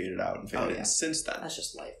certainly faded out and faded in since then. That's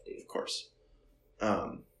just life, dude. Of course.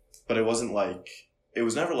 But it wasn't like, it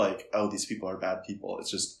was never like, oh, these people are bad people.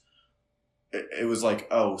 It's just, it was like,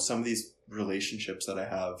 oh, some of these relationships that I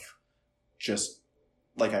have, just,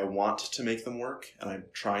 like, I want to make them work, and I'm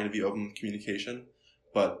trying to be open with communication,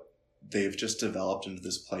 but they've just developed into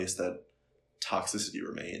this place that toxicity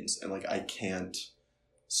remains, and, like, I can't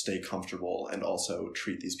stay comfortable and also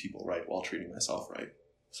treat these people right while treating myself right.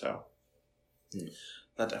 So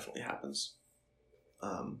that definitely happens.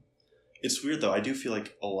 It's weird though. I do feel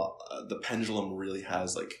like the pendulum really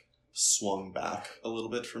has like swung back a little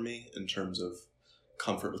bit for me in terms of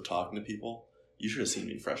comfort with talking to people. You should have seen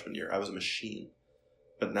me freshman year. I was a machine.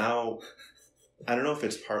 But now, I don't know if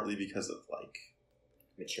it's partly because of like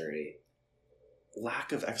maturity,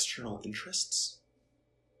 lack of external interests.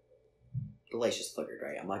 The lights just flickered,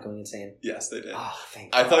 right? I'm not going insane? Yes, they did. Oh,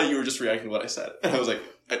 thank God. I thought you were just reacting to what I said. And I was like,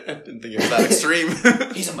 I didn't think it was that extreme.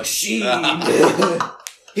 He's a machine.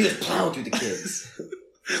 He was plowing through the kids.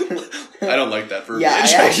 I don't like that verbiage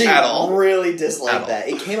at all. I really dislike that.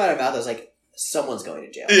 It came out of my mouth. I was like, someone's going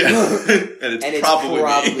to jail. Yeah. and it's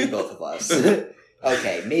probably both of us.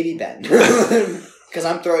 Okay, maybe Ben. Because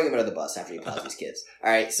I'm throwing him under the bus after he plows these kids.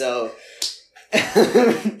 Alright, so...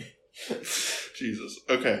 Jesus.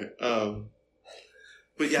 Okay.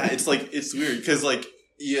 But yeah, it's like, it's weird because like,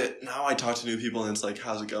 now I talk to new people and it's like,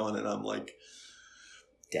 how's it going? And I'm like,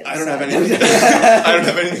 I don't have anything. I don't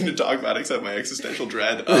have anything to talk about except my existential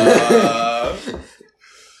dread. Yeah,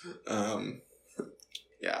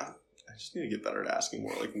 I just need to get better at asking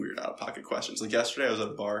more like weird out of pocket questions. Like yesterday, I was at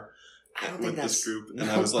a bar with this group, and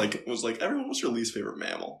I was like, everyone, what's your least favorite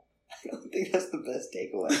mammal? I don't think that's the best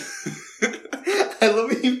takeaway. I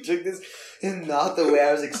love how you took this in not the way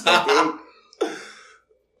I was expecting.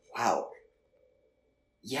 Wow.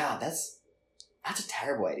 Yeah, that's a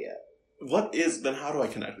terrible idea. Then how do I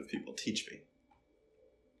connect with people? Teach me.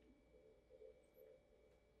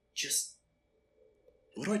 Just...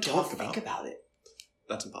 What do I talk about? Think about it.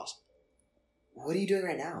 That's impossible. What are you doing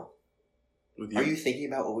right now? With you? Are you thinking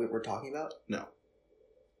about what we're talking about? No.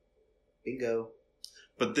 Bingo.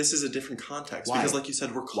 But this is a different context. Why? Because like you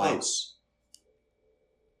said, we're close.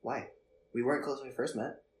 Why? We weren't close when we first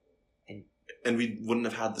met. And we wouldn't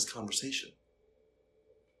have had this conversation.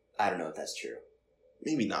 I don't know if that's true.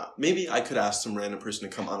 Maybe not. Maybe I could ask some random person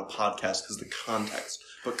to come on a podcast because of the context.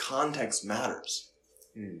 But context matters.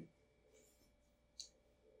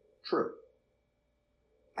 True.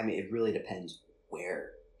 I mean, it really depends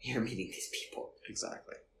where you're meeting these people.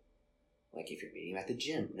 Exactly. Like if you're meeting them at the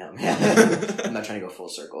gym. No. I'm not trying to go full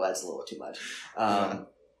circle. That's a little too much.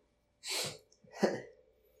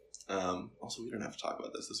 Also, we don't have to talk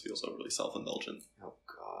about this. This feels overly self-indulgent. Oh,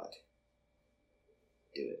 God.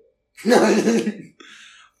 Do it.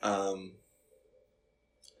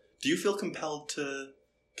 Do you feel compelled to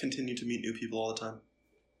continue to meet new people all the time?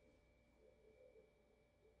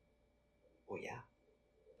 Well, yeah.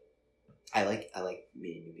 I like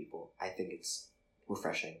meeting new people. I think it's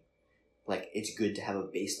refreshing. Like, it's good to have a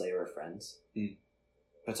base layer of friends.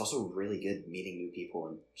 But it's also really good meeting new people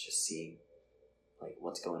and just seeing, like,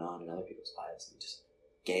 what's going on in other people's lives. And just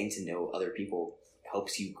getting to know other people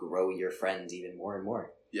helps you grow your friends even more and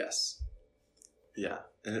more. Yes. Yeah.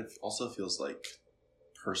 And it also feels like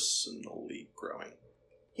personally growing.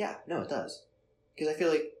 Yeah, no, it does. Because I feel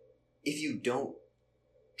like if you don't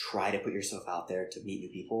try to put yourself out there to meet new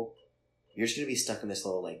people, you're just going to be stuck in this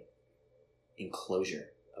little, like,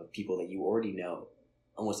 enclosure of people that you already know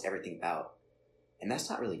almost everything about. And that's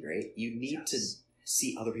not really great. You need to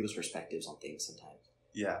see other people's perspectives on things sometimes.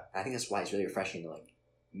 Yeah. And I think that's why it's really refreshing to, like,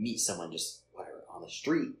 meet someone just, whatever, on the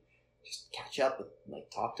street. Just catch up with, like,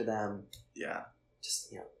 talk to them. Yeah.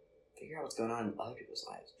 Just, figure out what's going on in other people's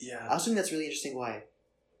lives. Yeah. I also think that's really interesting why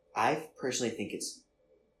I personally think it's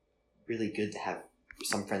really good to have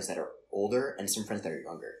some friends that are older and some friends that are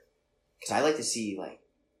younger. Because I like to see, like,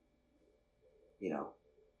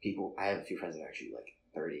 people. I have a few friends that are actually, like,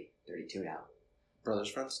 30, 32 now. Brothers'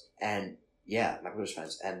 friends? And, yeah, my brother's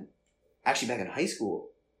friends. And actually, back in high school,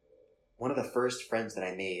 one of the first friends that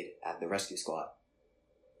I made at the rescue squad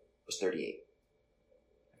was 38.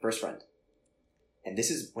 My first friend. And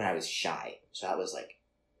this is when I was shy. So that was, like,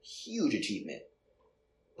 huge achievement.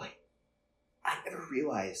 Like, I never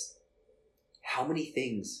realized how many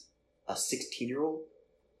things a 16-year-old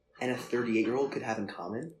and a 38-year-old could have in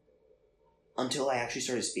common until I actually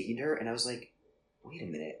started speaking to her, and I was like, wait a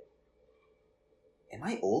minute. Am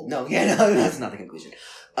I old? No, that's not the conclusion.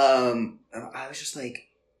 I was just like,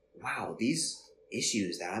 wow, these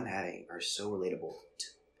issues that I'm having are so relatable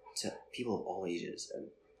to people of all ages. And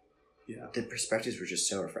yeah, the perspectives were just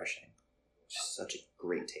so refreshing. Just such a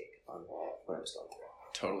great take on what I was going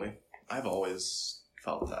through. Totally. I've always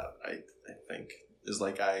felt that, I think. Is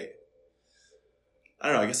like, I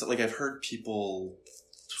don't know, I guess, like, I've heard people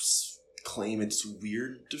claim it's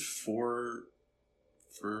weird for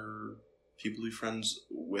people to be friends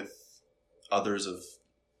with others of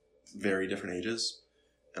very different ages,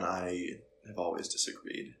 and I have always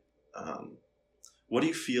disagreed. What do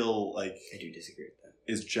you feel like I do disagree with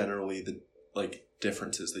that. Is generally the, like,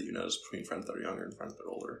 differences that you notice between friends that are younger and friends that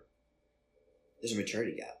are older? There's a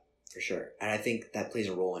maturity gap, for sure. And I think that plays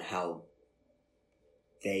a role in how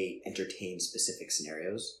they entertain specific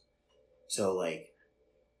scenarios. So, like,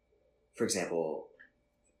 for example,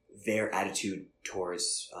 their attitude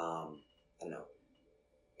towards,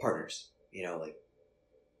 partners, like,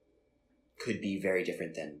 could be very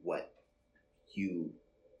different than what you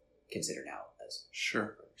consider now as sure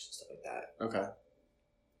partners and stuff like that. Okay.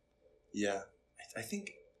 Yeah. I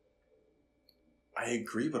think I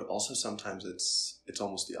agree, but also sometimes it's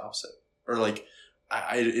almost the opposite. Or, like,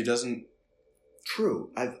 it doesn't...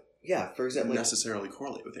 True. For example... necessarily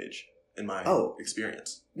correlate with age, in my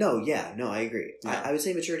experience. No, I agree. Yeah. I would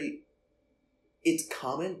say maturity, it's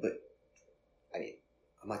common, but, I mean,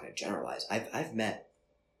 I'm not going to generalize.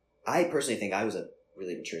 I personally think I was a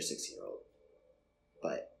really mature 16-year-old,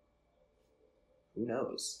 but who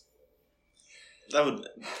knows? That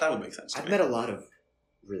would make sense to me. I've met a lot of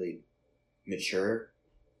really mature,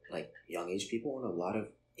 like, young age people and a lot of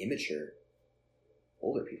immature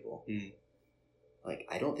older people. Like,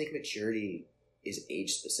 I don't think maturity is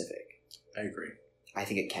age specific. I agree. I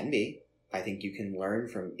think it can be. I think you can learn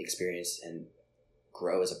from experience and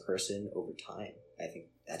grow as a person over time. I think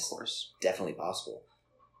that's, of course, definitely possible.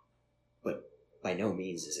 But by no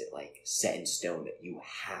means is it, like, set in stone that you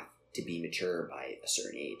have to be mature by a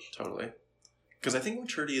certain age. Totally. Because I think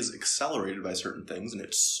maturity is accelerated by certain things and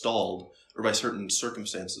it's stalled, or by certain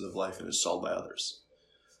circumstances of life and it's stalled by others.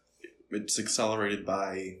 It's accelerated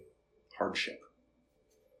by hardship,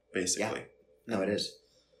 basically. Yeah. No, it is.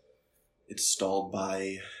 It's stalled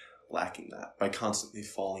by lacking that, by constantly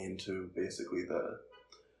falling into basically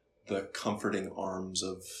the comforting arms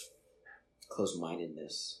of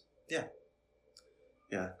closed-mindedness. Yeah,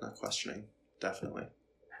 not questioning, definitely.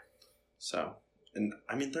 So, and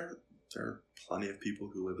I mean, there are plenty of people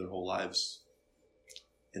who live their whole lives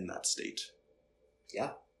in that state.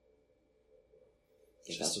 Yeah.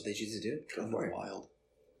 If that's what they choose to do, go kind for of it. Wild.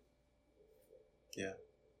 Yeah.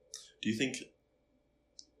 Do you think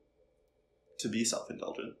to be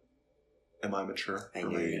self-indulgent, am I mature? I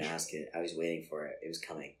knew you were going to ask it. I was waiting for it. It was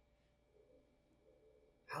coming.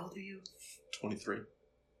 How old are you? 23.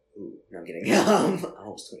 Ooh, no, I'm kidding. I'm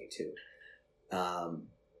almost 22.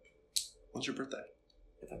 When's your birthday?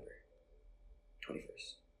 November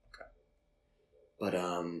 21st. Okay. But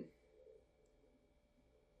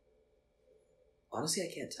honestly,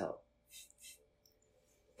 I can't tell,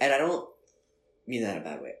 and I don't mean that in a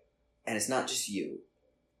bad way. And it's not just you,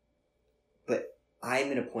 but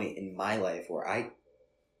I'm in a point in my life where I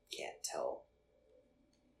can't tell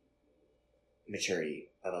maturity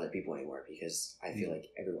of other people anymore because I feel like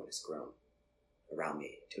everyone has grown around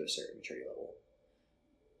me to a certain maturity level.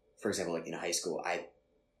 For example, like in high school, I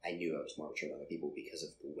knew I was more mature than other people because of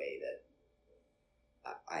the way that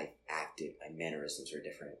I acted. My mannerisms were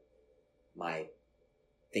different. My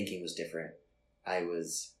thinking was different. I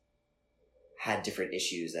had different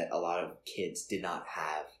issues that a lot of kids did not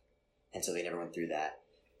have, and so they never went through that.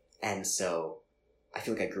 And so I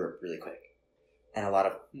feel like I grew up really quick. And a lot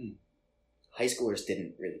of high schoolers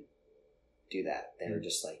didn't really do that. They were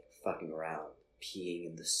just like fucking around, peeing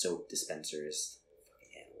in the soap dispensers.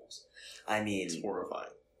 Fucking animals. I mean, it's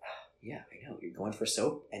horrifying. Yeah, I know. You're going for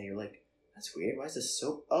soap, and you're like, that's weird. Why is this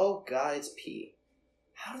soap? Oh, God, it's pee.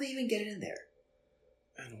 How do they even get it in there?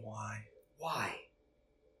 And why? Why?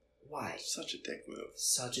 Such a dick move.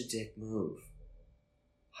 Such a dick move.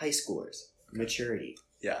 High schoolers. Maturity.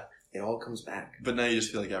 Yeah. It all comes back. But now you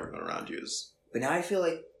just feel like everyone around you is... But now I feel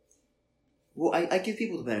like... Well, I give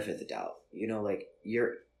people the benefit of the doubt. You know, like,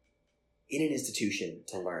 you're in an institution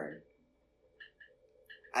to learn.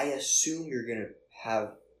 I assume you're going to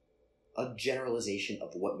have a generalization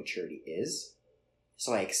of what maturity is.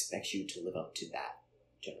 So I expect you to live up to that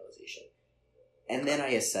generalization. And then I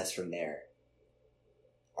assess from there.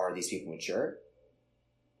 Are these people mature?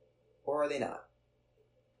 Or are they not?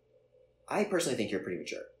 I personally think you're pretty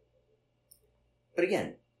mature. But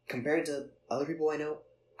again, compared to other people I know,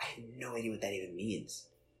 I have no idea what that even means.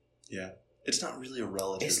 Yeah. It's not really a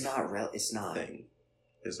relative It's not. thing,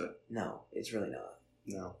 is it? No, it's really not.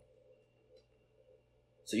 No.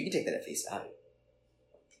 So you can take that at face value.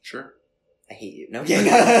 Sure. I hate you. No, I'm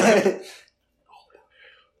kidding.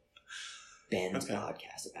 Ben's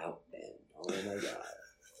podcast about Ben. Oh my god.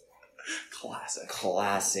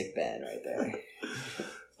 Classic Ben right there.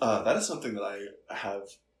 That is something that I have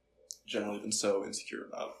generally been so insecure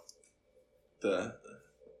about. The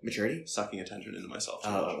maturity? Sucking attention into myself too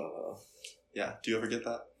much. Oh. Yeah. Do you ever get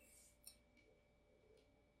that?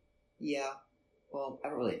 Yeah. Well, I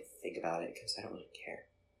don't really think about it because I don't really care.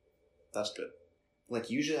 That's good. Like,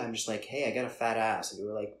 usually I'm just like, hey, I got a fat ass. And we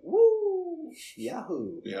were like, woo!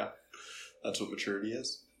 Yahoo! Yeah. That's what maturity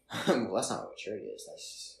is? Well, that's not what maturity is. That's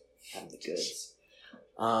just having the goods.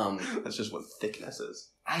 That's just what thickness is.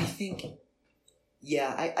 I think...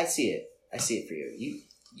 Yeah, I see it. I see it for you.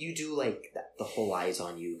 You do like the whole eyes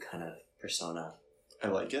on you kind of persona. I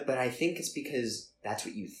like it. But I think it's because that's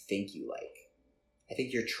what you think you like. I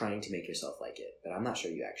think you're trying to make yourself like it, but I'm not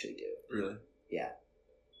sure you actually do. Really? Yeah.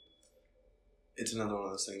 It's another one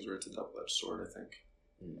of those things where it's a double-edged sword, I think.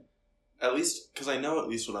 Mm. At least, because I know at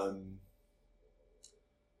least what I'm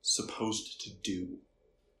supposed to do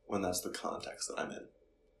when that's the context that I'm in.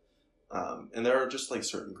 And there are just like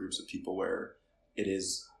certain groups of people where it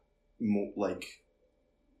is like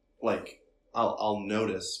I'll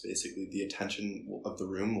notice basically the attention of the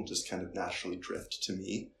room will just kind of naturally drift to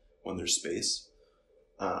me when there's space.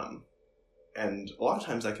 And a lot of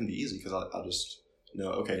times that can be easy because I'll just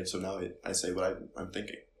know, okay, so now I say what I'm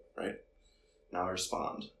thinking, right? Now I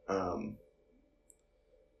respond.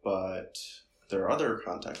 But there are other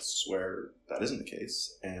contexts where that isn't the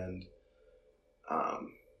case, and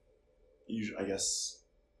usually, I guess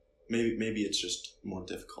maybe it's just more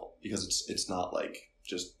difficult because it's not like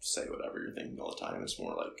just say whatever you're thinking all the time. It's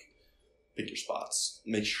more like pick your spots.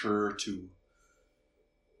 Make sure to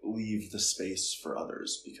leave the space for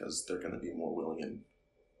others because they're going to be more willing and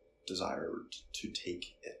desired to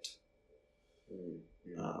take it.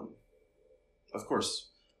 Mm-hmm. Of course,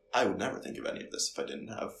 I would never think of any of this if I didn't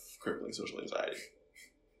have crippling social anxiety.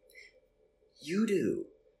 You do?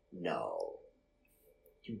 No.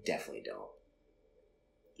 You definitely don't.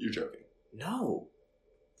 You're joking. No.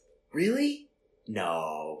 Really?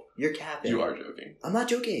 No. You're capping. You are joking. I'm not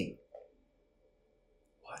joking.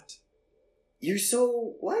 What? You're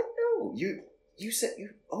so what? No, you said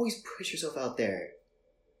you always push yourself out there.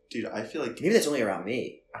 Dude, I feel like Maybe that's only around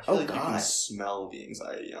me. I feel Oh like you can God. smell the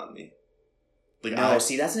anxiety on me. Like No,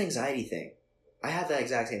 see, that's an anxiety thing. I have that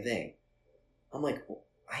exact same thing. I'm like, well,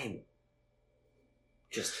 I am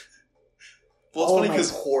just. Well, it's all funny my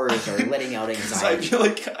because pores are letting out anxiety. I feel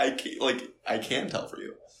like I can tell for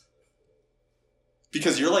you.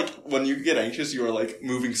 Because you're like, when you get anxious, you are like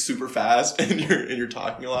moving super fast and you're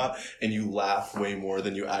talking a lot and you laugh way more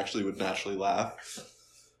than you actually would naturally laugh.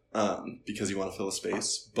 Because you want to fill a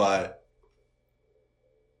space. But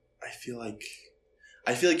I feel like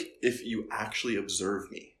if you actually observe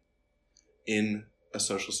me in a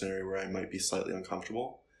social scenario where I might be slightly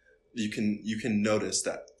uncomfortable, you can notice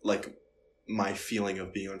that like my feeling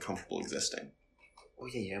of being uncomfortable existing. Oh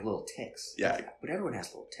yeah, you have little tics. Yeah. But everyone has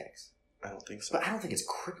little tics. I don't think so. But I don't think it's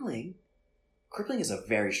crippling. Crippling is a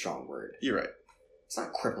very strong word. You're right. It's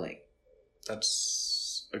not crippling.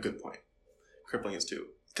 That's a good point. Crippling is too.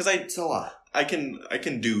 Because It's a lot. I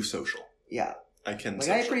can do social. Yeah. I can. Like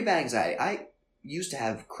I have pretty bad anxiety. I used to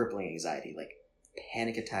have crippling anxiety, like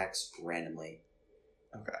panic attacks randomly.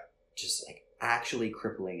 Okay. Just like actually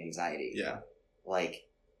crippling anxiety. Yeah. Like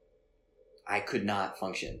I could not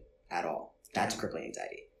function at all. That's Yeah. crippling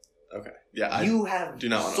anxiety. Okay. Yeah. You have do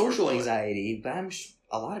not want to social overflow it. anxiety, but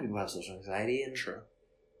a lot of people have social anxiety, and True.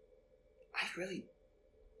 I really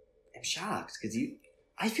am shocked because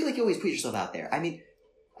I feel like you always put yourself out there. I mean,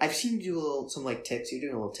 I've seen you do some like ticks. You're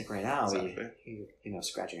doing a little tick right now. Exactly. You know,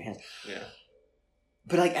 scratching your hands. Yeah.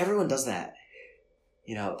 But like everyone does that.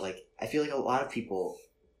 You know, like I feel like a lot of people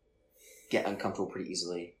get uncomfortable pretty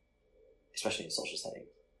easily, especially in a social setting.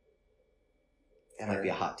 That might be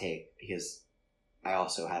a hot take because I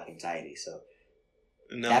also have anxiety, so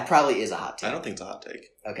No. that probably is a hot take. I don't think it's a hot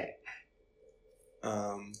take. Okay,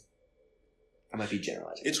 I might be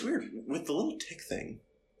generalizing. It's weird with the little tick thing.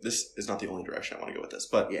 This is not the only direction I want to go with this,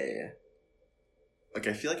 but Yeah. like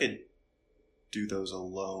I feel like I do those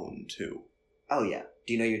alone too. Oh yeah.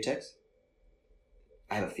 Do you know your ticks?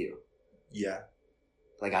 I have a few. Yeah.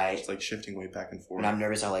 Like It's like shifting weight back and forth. when I'm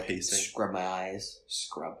nervous, I like pacing. scrub my eyes.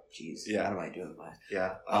 Jeez. Yeah. What am I doing with my eyes?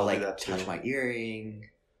 Yeah. I'll do like that too. touch my earring,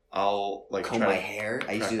 I'll like comb my hair.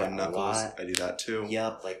 I used to do my that a knuckles. lot. I do that too.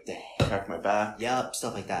 Yup, like the Crack my back. yup,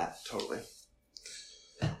 stuff like that. Totally.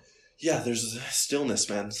 Yeah, there's stillness,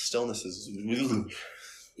 man. Stillness is.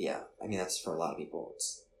 Yeah, I mean that's for a lot of people.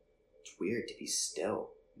 It's weird to be still.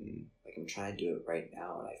 Mm. Like I'm trying to do it right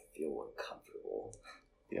now, and I feel uncomfortable.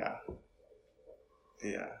 Yeah.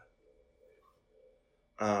 Yeah.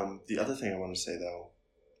 The other thing I want to say though,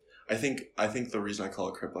 I think the reason I call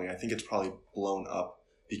it crippling, I think it's probably blown up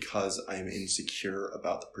because I am insecure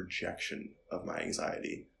about the projection of my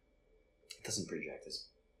anxiety. It doesn't project this.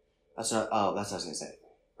 That's not. Oh, that's what I was gonna say.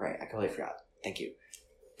 Right, I completely forgot. Thank you.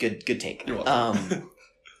 Good take. You're welcome.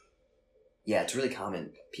 Yeah, it's really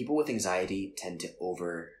common. People with anxiety tend to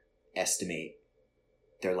overestimate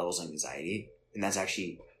their levels of anxiety, and that's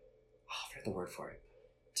actually, I forgot the word for it.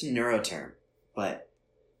 It's a neuro term, but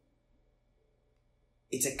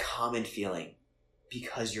it's a common feeling.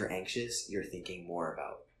 Because you're anxious, you're thinking more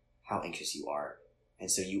about how anxious you are, and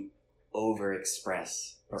so you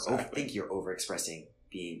overexpress or Exactly. think you're overexpressing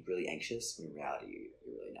being really anxious when in reality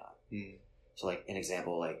you're really not. Mm. So like an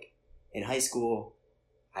example, like in high school,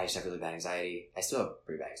 I used to have really bad anxiety. I still have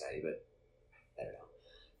pretty bad anxiety, but I don't know.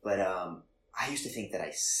 But I used to think that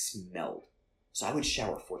I smelled. So I would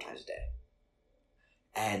shower 4 times a day.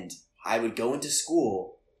 And I would go into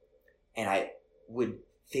school and I would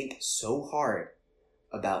think so hard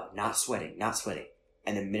about not sweating.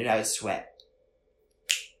 And the minute I would sweat,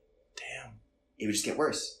 Damn. it would just get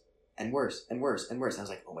worse and worse and worse and worse. And I was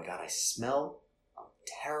like, oh my God, I smell. I'm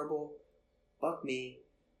terrible. Fuck me.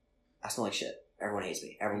 I smell like shit. Everyone hates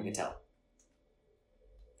me. Everyone can tell.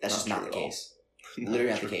 That's just not the case. Literally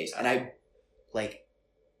not the case. And I, like,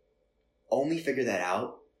 only figured that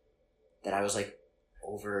out that I was, like,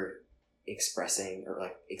 over expressing or,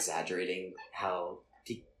 like, exaggerating how,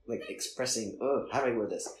 like, expressing, how do I word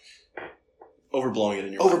this? Overblowing it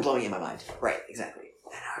in your mind. Overblowing it in my mind. Right, exactly.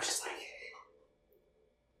 And I was just like,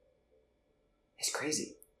 it's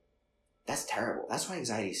crazy. That's terrible. That's why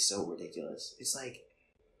anxiety is so ridiculous. It's like,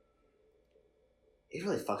 it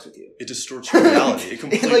really fucks with you. It distorts your reality. It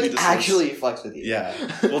completely it like distorts. actually fucks with you. Yeah.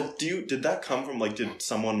 Well, did that come from like? Did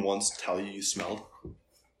someone once tell you smelled?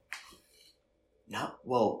 No.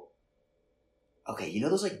 Well. Okay, you know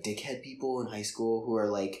those like dickhead people in high school who are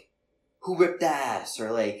like, who ripped ass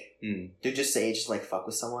or like they just say it just like fuck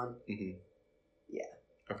with someone. Mm-hmm. Yeah.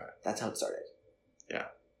 Okay. That's how it started. Yeah.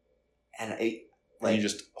 And I And you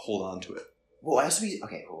just hold on to it. Well, I also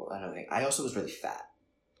another thing. I also was really fat.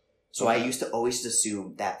 So I used to always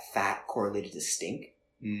assume that fat correlated to stink.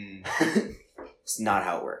 It's not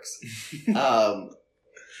how it works.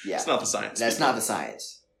 Yeah. It's not the science. That's not the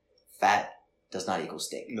science. Fat does not equal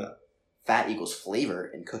stink. No. Fat equals flavor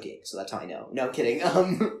in cooking, so that's how I know. No, I'm kidding.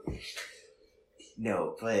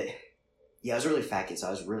 No, but yeah, I was a really fat kid, so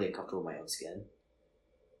I was really uncomfortable with my own skin.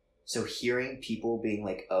 So hearing people being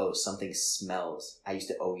like, "Oh, something smells," I used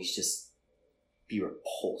to always just be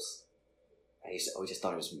repulsed. I used to always just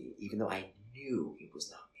thought it was me, even though I knew it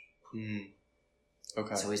was not me.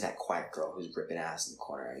 Okay. It's always that quiet girl who's ripping ass in the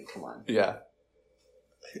corner. I mean, come on. Yeah.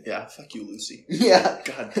 Yeah, fuck you, Lucy. Yeah.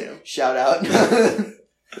 God damn. Shout out.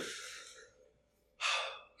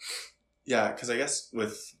 Yeah, because I guess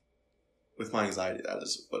with my anxiety, that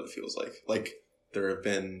is what it feels like. Like, there have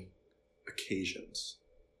been occasions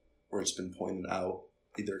where it's been pointed out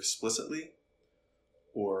either explicitly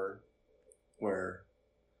or where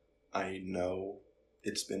I know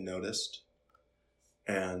it's been noticed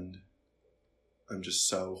and I'm just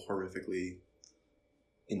so horrifically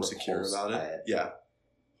insecure Repulsed about by it. it. Yeah.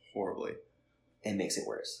 Horribly. It makes it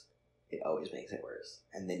worse. It always makes it worse.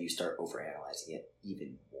 And then you start overanalyzing it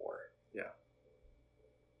even more. Yeah.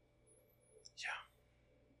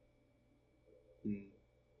 Yeah.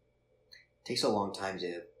 It takes a long time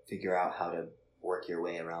to figure out how to work your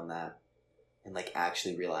way around that and like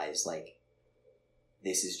actually realize like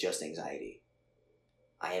this is just anxiety.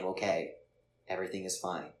 I am okay. Everything is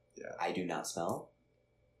fine. Yeah. I do not smell.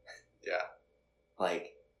 Yeah.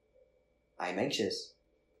 Like, I'm anxious,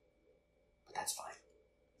 but that's fine.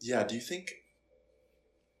 Yeah, do you think...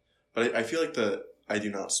 But I feel like the I do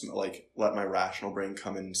not smell, like, let my rational brain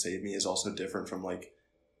come in and save me is also different from, like,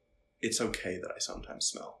 it's okay that I sometimes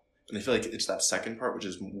smell. And I feel like it's that second part, which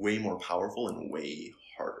is way more powerful and way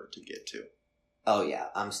harder to get to. Oh yeah,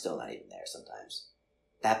 I'm still not even there sometimes.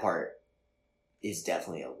 That part is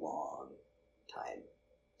definitely a long time.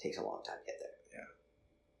 Takes a long time to get there.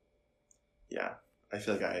 Yeah. I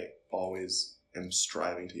feel like I always am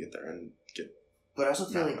striving to get there and get But I also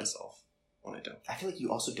feel mad like at myself when I don't. I feel like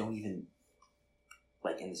you also don't even,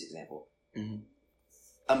 like in this example, Mm-hmm.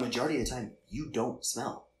 a majority of the time you don't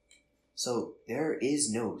smell. So there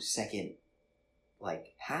is no second,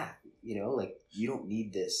 like, path, you know? Like, you don't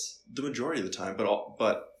need this. The majority of the time, but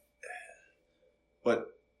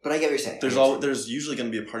But I get what you're saying. there's usually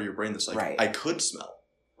going to be a part of your brain that's like, Right. I could smell.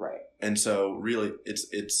 Right. And so really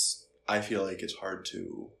it's I feel like it's hard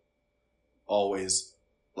to always,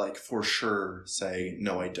 like, for sure say,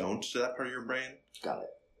 no, I don't to that part of your brain. Got it.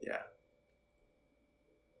 Yeah.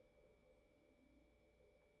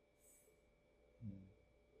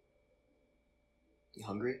 You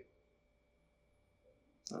hungry?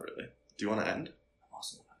 Not really. Do you want to end? I'm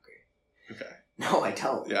also not hungry. Okay. No, I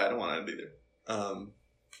don't. Yeah, I don't want to end either.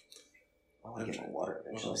 I want to get my water What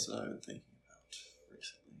eventually. else have I been thinking about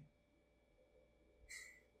recently?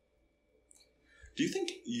 Do you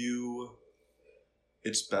think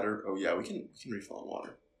it's better? Oh yeah, we can refill on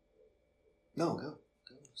water. No, go.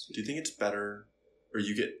 Speak. Do you think it's better, or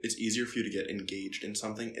it's easier for you to get engaged in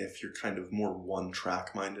something if you're kind of more one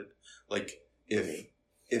track minded? Like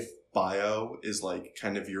if bio is like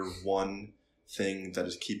kind of your one thing that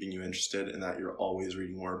is keeping you interested and that you're always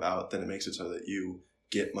reading more about, then it makes it so that you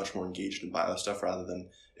get much more engaged in bio stuff rather than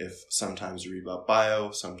if sometimes you read about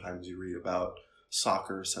bio, sometimes you read about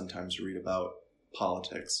soccer, sometimes you read about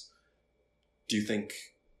politics. Do you think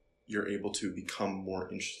you're able to become more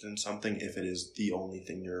interested in something if it is the only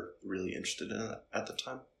thing you're really interested in at the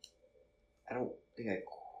time? I don't think I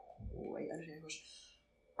quite understand the question.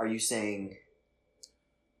 Are you saying...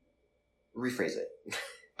 Rephrase it.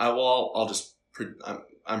 I'll just...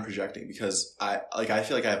 I'm projecting because I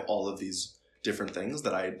feel like I have all of these different things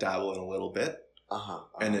that I dabble in a little bit.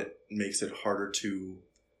 And it makes it harder to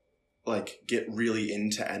like get really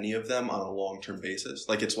into any of them on a long-term basis.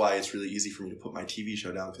 Like, it's why it's really easy for me to put my TV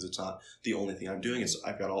show down because it's not the only thing I'm doing.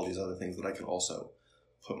 I've got all these other things that I could also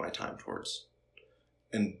put my time towards.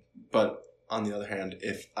 But on the other hand,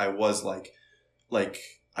 if I was like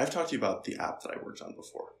I've talked to you about the app that I worked on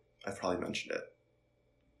before. I've probably mentioned it.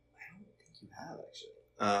 I don't think you have,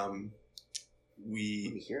 actually.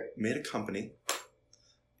 We hear it. made a company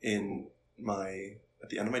at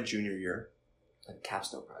the end of my junior year. A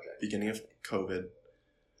capstone project. Beginning of COVID.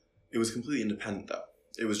 It was completely independent though.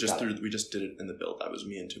 It was just we just did it in the build. That was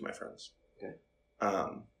me and two of my friends. Okay.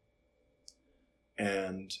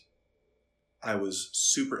 And I was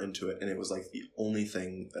super into it, and it was like the only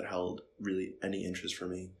thing that held really any interest for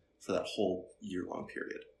me for that whole year-long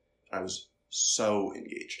period. I was so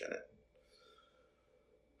engaged in it.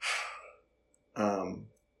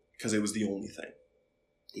 because it was the only thing.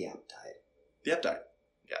 The app died. The app died.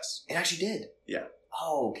 Yes. It actually did. Yeah.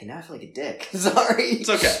 Oh, okay, now I feel like a dick. Sorry. It's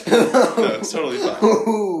okay. No, it's totally fine.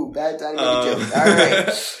 Ooh, bad time to make a joke.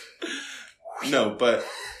 Alright. No, but,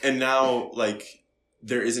 and now, like,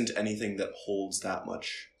 there isn't anything that holds that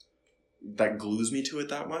much, that glues me to it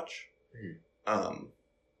that much. Mm-hmm.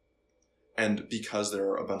 And because there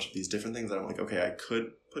are a bunch of these different things that I'm like, okay, I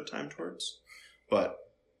could put time towards, but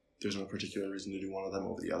there's no particular reason to do one of them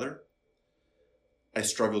over the other. I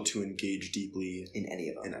struggle to engage deeply in any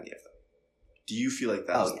of them. Do you feel like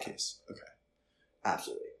that's the case? Okay.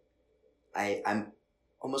 Absolutely. I'm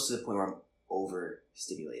almost to the point where I'm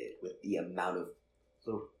overstimulated with the amount of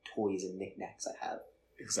little toys and knickknacks I have.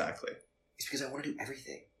 Exactly. It's because I want to do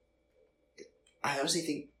everything. I honestly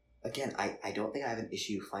think, again, I don't think I have an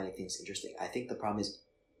issue finding things interesting. I think the problem is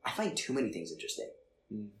I find too many things interesting.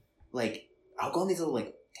 Like, I'll go on these little,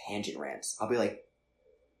 like, tangent rants. I'll be like,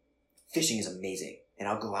 fishing is amazing. And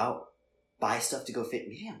I'll go out, buy stuff to go fit.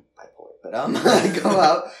 Maybe I'm bipolar, but I go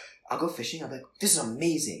out, I'll go fishing. I'll be like, this is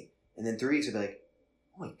amazing. And then 3 weeks I'll be like,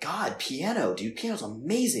 oh my god, piano, dude, piano's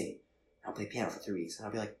amazing. And I'll play piano for 3 weeks. And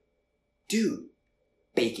I'll be like, dude,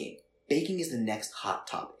 baking. Baking is the next hot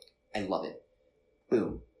topic. I love it.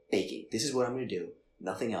 Boom, baking. This is what I'm going to do.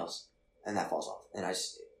 Nothing else. And that falls off. And I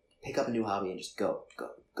just pick up a new hobby and just go.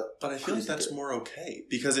 But I feel like that's more okay,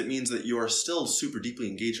 because it means that you are still super deeply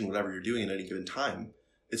engaged in whatever you're doing at any given time.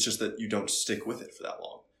 It's just that you don't stick with it for that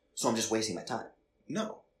long. So I'm just wasting my time.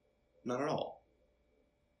 No, not at all.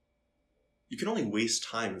 You can only waste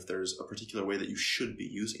time if there's a particular way that you should be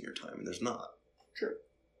using your time, and there's not. True.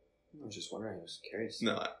 I was just wondering. I was curious.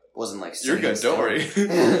 No. Wasn't like... You're good, don't worry.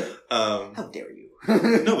 How dare you?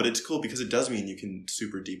 No, but it's cool because it does mean you can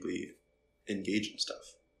super deeply engage in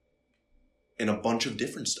stuff. In a bunch of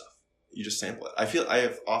different stuff. You just sample it. I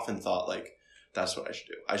have often thought, like, that's what I should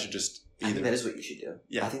do. I should just either... I think that is what you should do.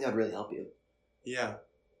 Yeah. I think that would really help you. Yeah.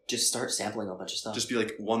 Just start sampling a bunch of stuff. Just be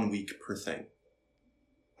like 1 week per thing.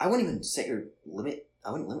 I wouldn't even set your limit.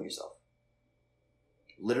 I wouldn't limit yourself.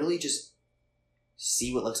 Literally just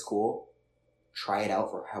see what looks cool. Try it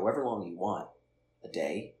out for however long you want. A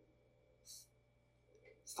day.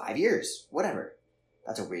 5 years. Whatever.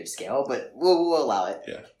 That's a weird scale, but we'll allow it.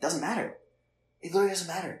 Yeah. Doesn't matter. It literally doesn't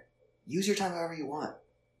matter. Use your time however you want.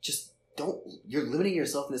 Just don't... You're limiting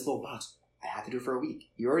yourself in this little box. I have to do it for a week.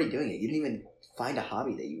 You're already doing it. You didn't even find a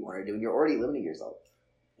hobby that you want to do, and you're already limiting yourself.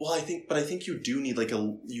 Well, I think you do need like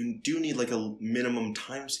a minimum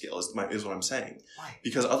time scale is what I'm saying. Why?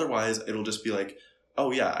 Because otherwise it'll just be like,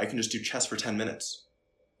 oh yeah, I can just do chess for 10 minutes.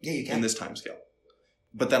 Yeah, you can. In this time scale.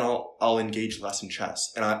 But then I'll engage less in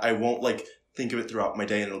chess, and I won't like think of it throughout my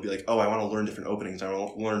day, and it'll be like, oh, I want to learn different openings, I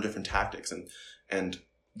want to learn different tactics and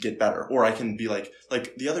get better. Or I can be like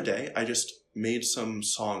the other day I just made some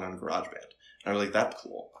song on GarageBand, and I was like, that's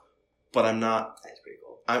cool. But I'm not... That's pretty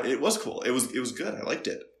cool. It was cool. It was good. I liked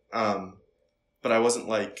it. But I wasn't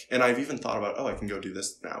like... And I've even thought about, I can go do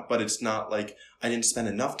this now. But it's not like I didn't spend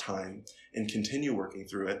enough time and continue working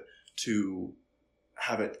through it to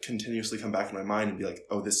have it continuously come back in my mind and be like,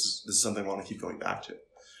 oh, this is something I want to keep going back to.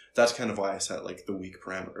 That's kind of why I set like the week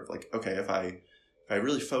parameter of like, okay, if I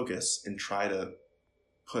really focus and try to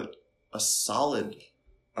put a solid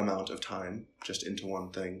amount of time just into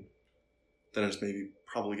one thing, then it's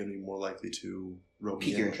probably going to be more likely to rope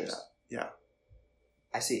pique me your in like interest. that. Yeah.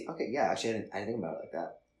 I see. Okay, yeah, actually I didn't think about it like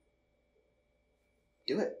that.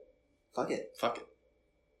 Do it. Fuck it.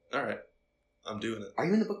 Alright. I'm doing it. Are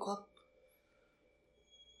you in the book club?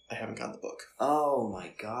 I haven't gotten the book. Oh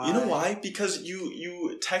my god. You know why? Because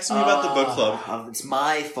you texted me about the book club. It's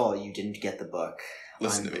my fault you didn't get the book.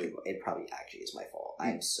 Listen to me. It probably actually is my fault.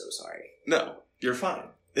 I'm so sorry. No, you're fine.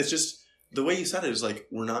 It's just, the way you said it is like,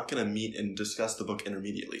 we're not going to meet and discuss the book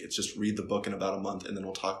intermediately. It's just read the book in about a month and then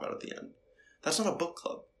we'll talk about it at the end. That's not a book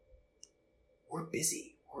club. We're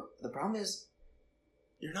busy. The problem is...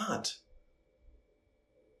 You're not.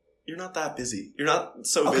 You're not that busy. You're not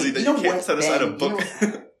so busy that you you can't set aside a book.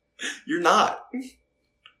 You're not.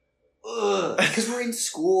 Because we're in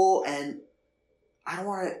school and I don't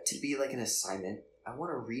want it to be like an assignment. I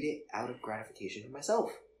want to read it out of gratification for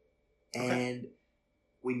myself. And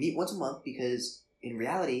we meet once a month because in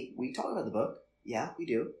reality, we talk about the book. Yeah, we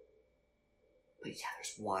do. But yeah,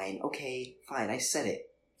 there's wine. Okay, fine, I said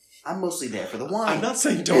it. I'm mostly there for the wine. I'm not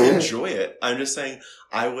saying don't enjoy it. I'm just saying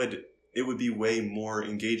it would be way more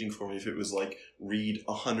engaging for me if it was like read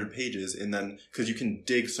 100 pages and then, because you can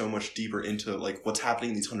dig so much deeper into like what's happening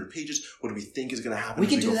in these 100 pages. What do we think is going to happen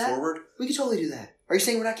as we go forward? We can totally do that. Are you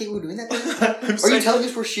saying we're not capable of doing that, Ben? Are you telling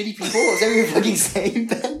us we're shitty people? Is that what you're fucking saying,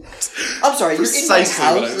 Ben? I'm sorry, you're in my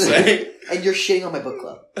house. What I'm saying. And you're shitting on my book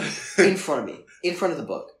club. In front of me. In front of the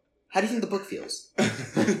book. How do you think the book feels?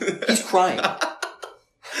 He's crying.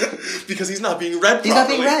 Because he's not being read properly. He's not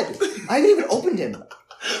being read. I haven't even opened him.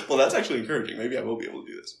 Well, that's actually encouraging. Maybe I will be able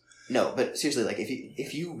to do this. No, but seriously, like,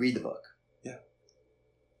 if you read the book. Yeah.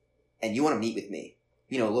 And you want to meet with me,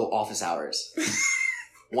 little office hours.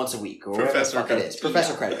 Once a week, or whatever the fuck it is.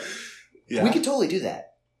 Professor credit. Yeah. We could totally do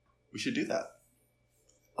that. We should do that.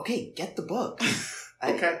 Okay, get the book.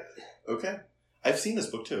 Okay. I've seen this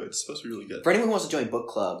book too. It's supposed to be really good. For anyone who wants to join book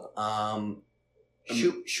club,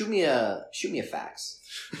 shoot me a fax.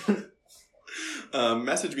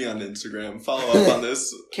 Message me on Instagram. Follow up on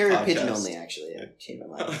this. Carrier pigeon only, actually. I changed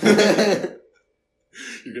my mind.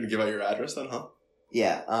 You're gonna give out your address then, huh?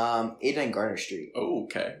 Yeah. 89 Garner Street. Oh,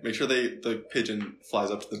 okay. Make sure the pigeon flies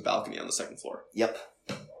up to the balcony on the second floor. Yep.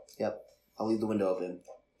 I'll leave the window open.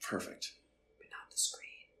 Perfect. But not the screen.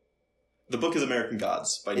 The book is American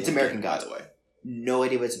Gods. It's American Gods. By the way. No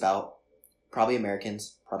idea what it's about. Probably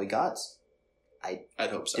Americans. Probably gods. I'd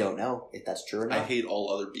hope so. Don't know if that's true or not. I hate all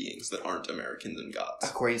other beings that aren't Americans and gods.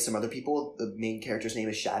 According to some other people, the main character's name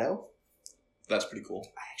is Shadow. That's pretty cool.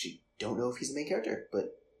 I actually don't know if he's the main character,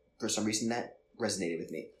 but for some reason that resonated with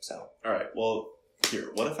me. So. All right. Well, here.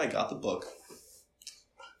 What if I got the book?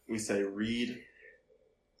 We say read.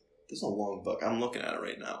 This is a long book. I'm looking at it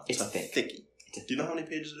right now. It's a thick. Thickie. Do you know how many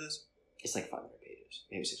pages it is? It's like 500 pages,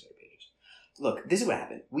 maybe 600 pages. Look, this is what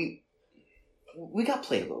happened. We got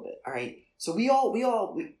played a little bit. All right. So we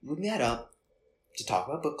met up to talk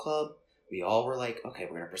about book club. We all were like, okay,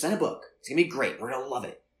 we're gonna present a book. It's gonna be great. We're gonna love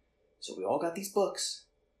it. So we all got these books.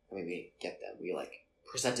 I mean, we didn't get them. We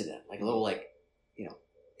presented them like a little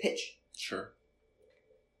pitch. Sure.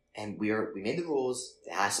 And we made the rules.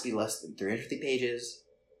 It has to be less than 350 pages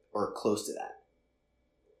or close to that.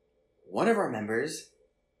 One of our members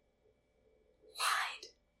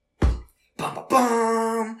lied. Bum, bum,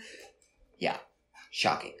 bum. Yeah.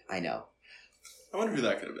 Shocking. I know. I wonder who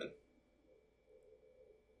that could have been.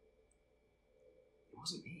 It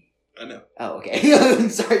wasn't me. I know. Oh, okay. I'm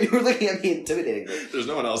sorry. You were looking at me intimidatingly. There's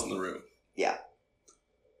no one else in the room. Yeah.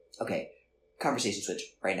 Okay. Conversation switch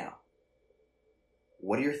right now.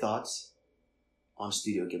 What are your thoughts on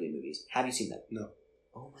Studio Ghibli movies? Have you seen them? No.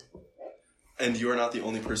 Oh my God. And you are not the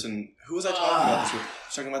only person. Who was I talking about this with? I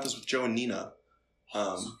was talking about this with Joe and Nina.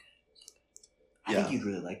 I think you'd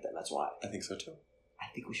really like them. That's why. I think so too.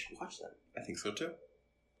 I think we should watch them. I think so too.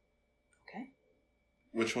 Okay.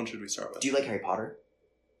 Which one should we start with? Do you like Harry Potter?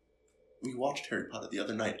 We watched Harry Potter the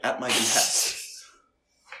other night at my behest.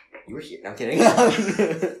 You were here. No, I'm kidding.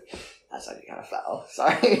 That's actually kind of foul.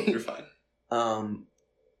 Sorry. You're fine.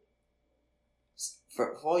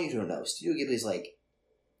 For all you don't know, Studio Ghibli is like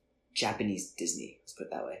Japanese Disney. Let's put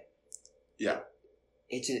it that way. Yeah.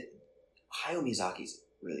 Hayao Miyazaki's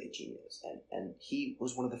really a genius, and he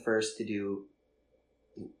was one of the first to do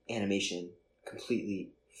animation,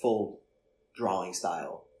 completely full drawing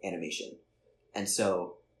style animation, and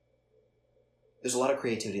so there's a lot of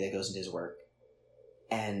creativity that goes into his work,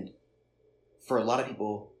 and for a lot of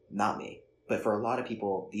people, not me, but for a lot of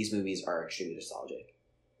people, these movies are extremely nostalgic,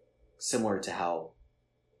 similar to how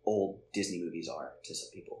old Disney movies are to some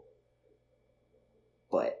people.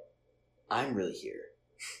 But I'm really here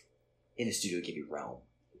in a Studio Ghibli realm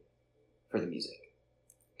for the music.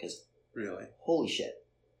 Because, really, holy shit.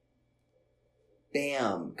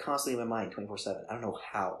 Bam! Constantly in my mind, 24/7. I don't know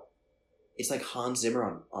how. It's like Hans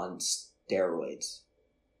Zimmer on steroids.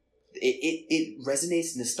 It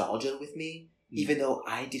resonates nostalgia with me, even though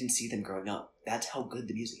I didn't see them growing up. That's how good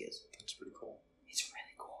the music is. That's pretty cool. It's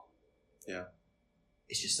really cool. Yeah.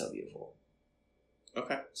 It's just so beautiful.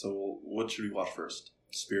 Okay, so what should we watch first?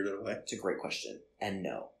 Spirited Away? It's a great question. And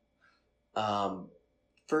no.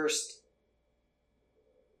 First,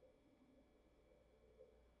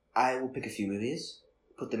 I will pick a few movies,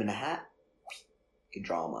 put them in a hat, you can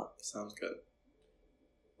draw them up. Sounds good.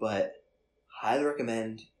 But highly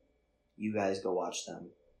recommend you guys go watch them.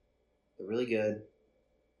 They're really good.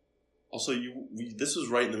 Also, this was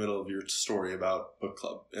right in the middle of your story about book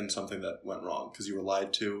club and something that went wrong because you were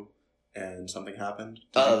lied to and something happened.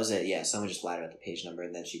 That was it. Yeah, someone just lied about the page number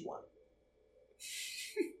and then she won.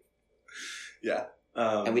 Yeah.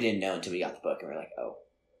 And we didn't know until we got the book and we were like, oh.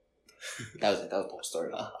 That was the whole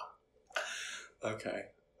story. Okay.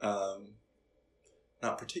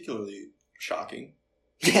 Not particularly shocking.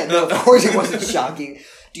 Yeah, no, of course it wasn't shocking.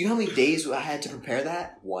 Do you know how many days I had to prepare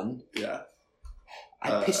that? 1. Yeah.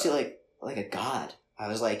 I pitched it like a god. I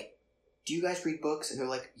was like, do you guys read books? And they're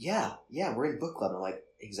like, yeah, we're in book club. And I'm like,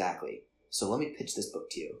 exactly. So let me pitch this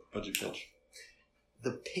book to you. What'd you pitch?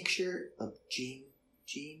 The picture of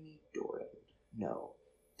Jamie Doran. No.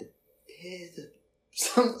 The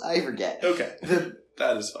I forget. Okay.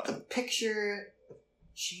 That is The fine. picture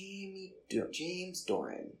of James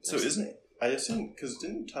Doran. So I assume, because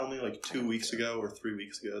didn't you tell me like 2 weeks ago or 3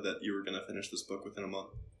 weeks ago that you were going to finish this book within a month?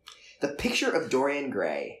 The Picture of Dorian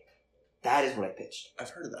Gray. That is what I pitched. I've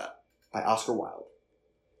heard of that. By Oscar Wilde.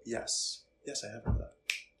 Yes. Yes, I have heard of that.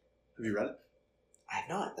 Have you read it? I have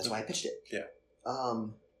not. That's why I pitched it. Yeah.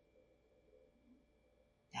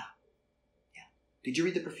 Yeah. Did you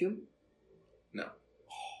read The Perfume? No.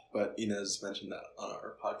 But Inez mentioned that on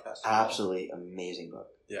our podcast. Absolutely amazing book.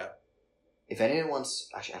 Yeah. If anyone wants...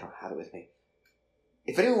 Actually, I don't have it with me.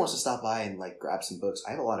 If anyone wants to stop by and like grab some books,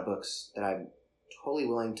 I have a lot of books that I'm totally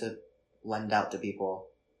willing to lend out to people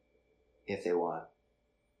if they want.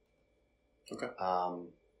 Okay.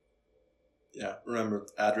 Yeah, remember,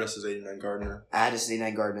 address is 89 Gardner. Address is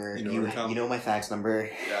 89 Gardner. You know my fax number.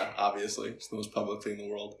 Yeah, obviously. It's the most public thing in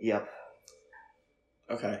the world. Yep.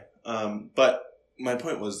 Okay. But my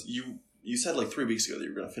point was, you said like 3 weeks ago that you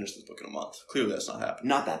were going to finish this book in a month. Clearly that's not happening.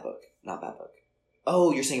 Not that book.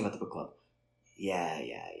 Oh, you're saying about the book club. Yeah,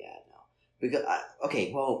 no. Because,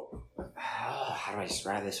 okay, well, how do I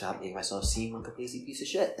describe this without making myself seem like a lazy piece of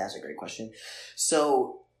shit? That's a great question.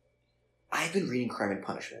 So, I've been reading Crime and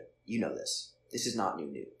Punishment. You know this. This is not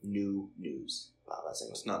new news. Wow, that's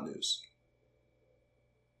It's not news.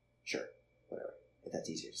 Sure, whatever. If that's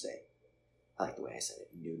easier to say. I like the way I said it.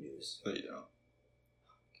 New news. No, you don't.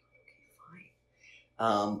 Okay,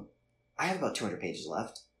 fine. I have about 200 pages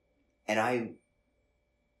left, and I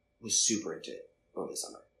was super into it over the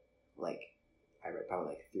summer. Like, I read probably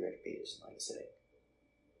like 300 pages in like a sitting.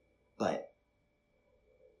 But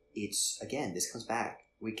it's, again, this comes back.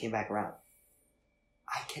 We came back around.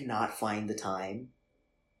 I cannot find the time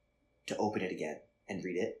to open it again and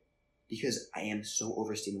read it because I am so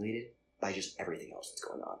overstimulated by just everything else that's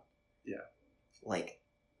going on. Yeah. Like,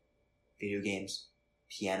 video games,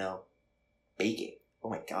 piano, baking. Oh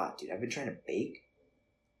my god, dude, I've been trying to bake.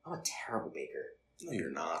 I'm a terrible baker. No,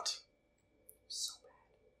 you're not. So bad.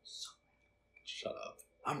 Shut up.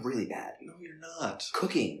 I'm really bad. No, you're not.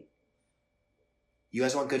 Cooking. You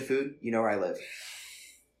guys want good food? You know where I live.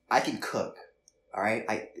 I can cook. Alright?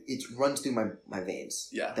 It runs through my veins.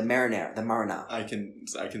 Yeah. The marinara. I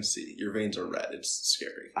can see. Your veins are red. It's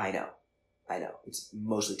scary. I know. It's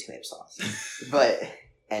mostly tomato sauce.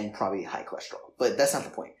 And probably high cholesterol. But that's not the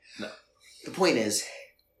point. No. The point is,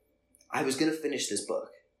 I was going to finish this book.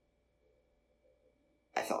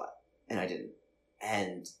 I thought. And I didn't.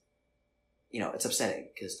 And, it's upsetting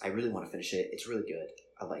because I really want to finish it. It's really good.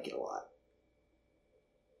 I like it a lot.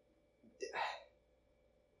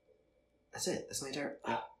 That's it. That's my entire...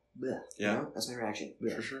 Bleh, yeah. That's my reaction.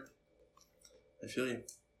 Bleh. For sure. I feel you.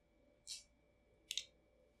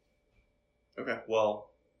 Okay,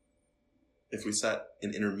 well, if we set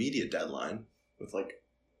an intermediate deadline with like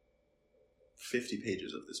 50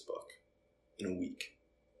 pages of this book in a week.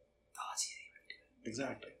 Oh, it's easy.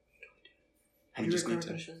 Exactly. Have you read Crime and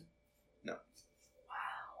Punishment? No. Wow.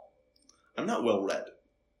 I'm not well read.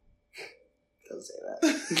 Don't say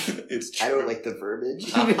that. It's true. I don't like the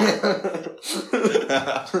verbiage.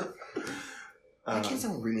 I can't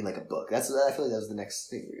sound reading like a book. I feel like that was the next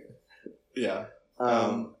thing. Yeah.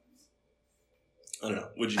 I don't know.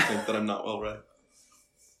 Would you think that I'm not well read?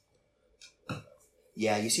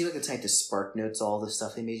 Yeah, you seem like the type to spark notes all the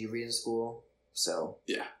stuff they made you read in school. So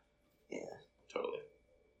yeah, totally.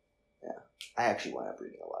 Yeah, I actually wound up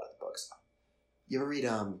reading a lot of the books. You ever read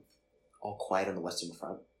All Quiet on the Western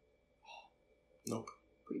Front? Nope.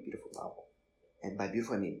 Pretty beautiful novel, and by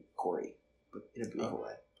beautiful I mean gory, but in a beautiful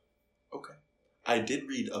way. Okay. I did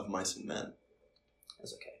read Of Mice and Men.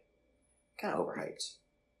 That's okay. Kind of overhyped.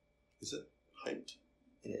 Is it hyped?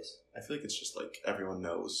 It is. I feel like it's just like everyone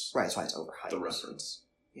knows. Right, that's why it's overhyped. The reference.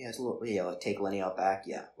 Yeah, it's a little. Yeah, like Take Lenny Out Back.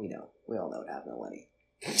 Yeah, we know. We all know what happened to Lenny.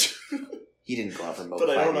 He didn't go out for Moat 5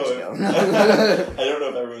 years ago. I don't know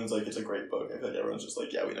if everyone's like, it's a great book. I feel like everyone's just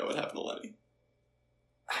like, yeah, we know what happened to Lenny.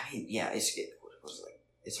 I mean, yeah,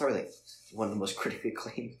 it's probably like one of the most critically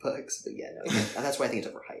acclaimed books, but yeah, no, and that's why I think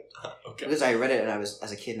it's overhyped. Okay. Because I read it and I was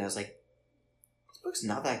as a kid and I was like, this book's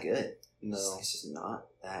not that good. No, it's just not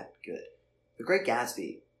that good. The Great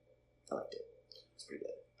Gatsby, I liked it. It's pretty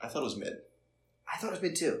good. I thought it was mid. I thought it was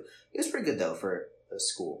mid too. It was pretty good though for a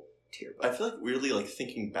school tier book. I feel like weirdly, like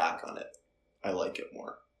thinking back on it, I like it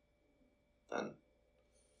more than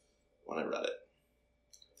when I read it.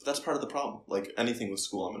 But that's part of the problem. Like anything with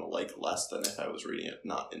school, I'm gonna like less than if I was reading it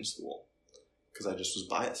not in school, because I just was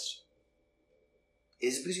biased.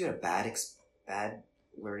 Is it because you had a bad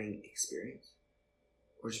learning experience,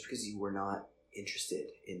 or just because you were not interested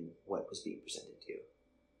in what was being presented to you?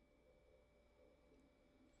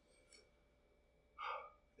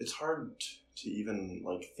 It's hard to even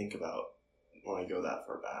like think about when I go that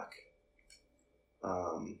far back.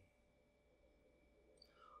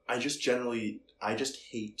 I just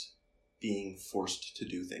hate being forced to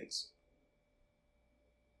do things.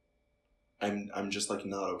 I'm just like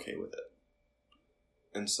not okay with it.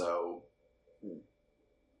 And so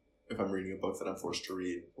if I'm reading a book that I'm forced to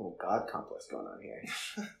read, God complex going on here.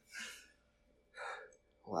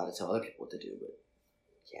 Allowed to tell other people what to do, but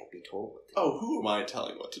can't be told what to do. Oh, who am I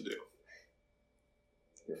telling what to do?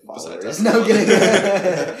 Your followers. Besides No, kidding.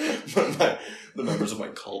 The members of my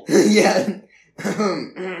cult. Yeah.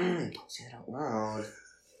 Don't say it out loud.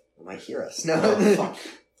 They might hear us. No. Oh, fuck.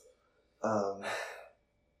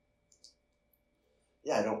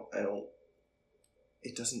 Yeah, I don't,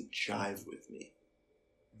 it doesn't jive with me.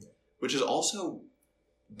 Which is also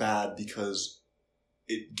bad because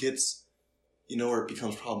it gets, where it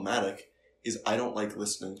becomes problematic is I don't like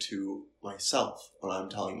listening to myself when I'm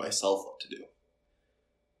telling myself what to do.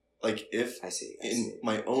 Like, if I see.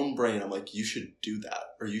 My own brain, I'm like, you should do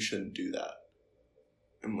that, or you shouldn't do that.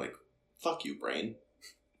 I'm like, fuck you, brain.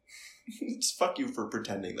 It's fuck you for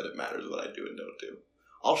pretending that it matters what I do and don't do.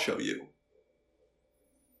 I'll show you.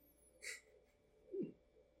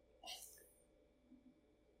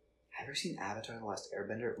 Have you ever seen Avatar: The Last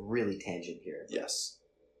Airbender? Really tangent here. Yes.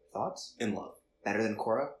 Thoughts? In love. Better than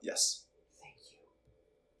Korra? Yes. Thank you.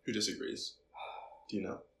 Who disagrees? Do you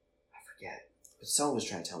know? I forget. But someone was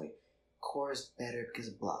trying to tell me, Korra's better because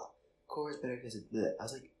of blah. Korra's better because of blah. I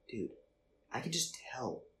was like, dude, I can just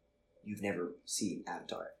tell you've never seen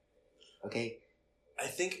Avatar. Okay? I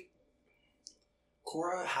think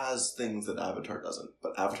Korra has things that Avatar doesn't,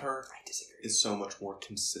 but Avatar I disagree. is so much more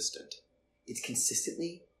consistent. It's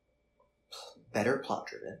consistently better plot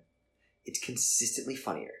driven. It's consistently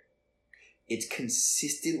funnier. It's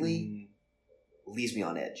consistently leaves me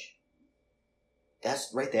on edge.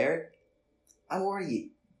 That's right there. I'm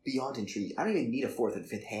already beyond intrigued. I don't even need a fourth and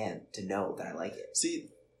fifth hand to know that I like it. See,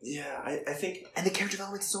 yeah, I think... And the character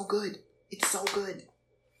development is so good. It's so good.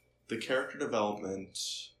 The character development...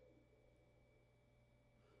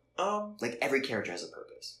 Like, every character has a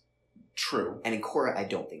purpose. True. And in Korra, I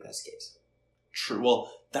don't think that's the case. True.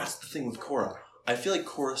 Well, that's the thing with Korra. I feel like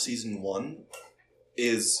Korra Season 1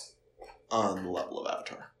 is on the level of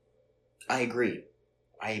Avatar. I agree.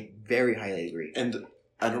 I very highly agree. And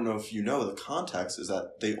I don't know if you know, the context is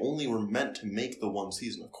that they only were meant to make the one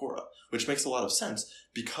season of Korra, which makes a lot of sense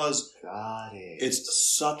because Got it.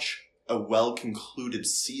 it's such a well-concluded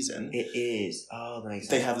season. It is. Oh, that makes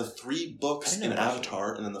sense. They have the 3 books in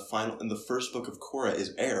Avatar, and then the first book of Korra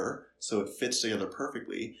is Air, so it fits together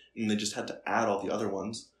perfectly, and they just had to add all the other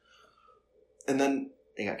ones. And then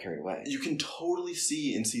they got carried away. You can totally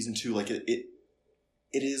see in season 2, like it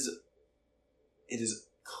is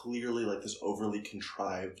clearly like this overly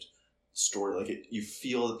contrived story. Like you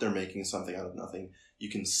feel that they're making something out of nothing. You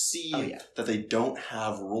can see that they don't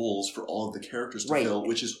have roles for all of the characters to fill,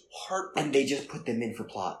 which is heartbreaking. And they just put them in for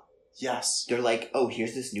plot. Yes. They're like, oh,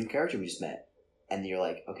 here's this new character we just met. And you're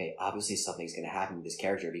like, okay, obviously something's going to happen with this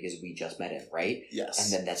character because we just met him, right? Yes.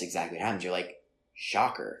 And then that's exactly what happens. You're like,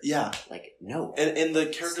 shocker. Yeah. Like, no. And the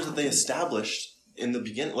characters that they established in the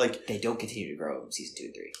beginning, like... They don't continue to grow in season 2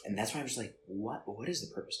 and 3. And that's why I'm just like, what is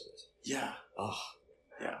the purpose of this? Yeah. Oh.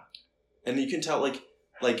 Yeah. And you can tell, like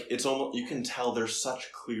it's almost, you can tell they're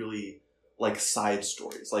such clearly, like, side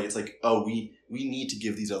stories. Like, it's like, oh, we need to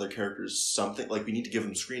give these other characters something, like, we need to give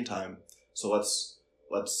them screen time, so let's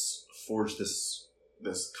forge this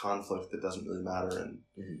conflict that doesn't really matter,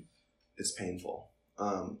 and it's painful.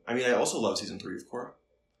 I mean, I also love season 3 of Korra,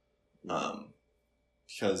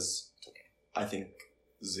 because I think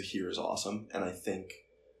Zahir is awesome, and I think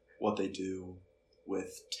what they do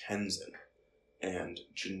with Tenzin and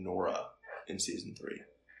Jinora in season 3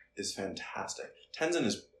 is fantastic. Tenzin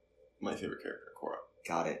is my favorite character in Korra.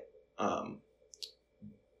 Got it.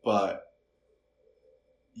 But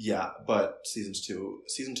season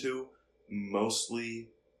 2 mostly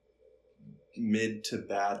mid to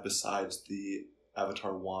bad besides the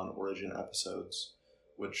Avatar 1 origin episodes,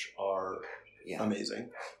 which are amazing.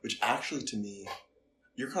 Which actually, to me,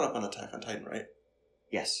 you're caught up on Attack on Titan, right?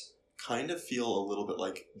 Yes. Kind of feel a little bit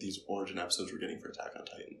like these origin episodes we're getting for Attack on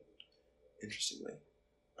Titan. Interestingly.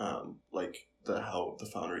 Like how the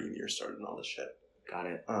founder Ymir started and all this shit. Got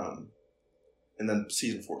it. And then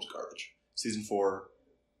season 4 is garbage. Season 4,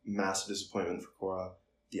 massive disappointment for Korra.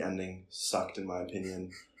 The ending sucked, in my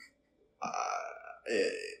opinion.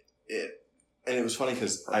 And it was funny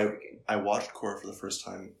because I watched Korra for the first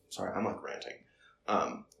time. Sorry, I'm like ranting.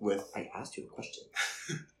 I asked you a question.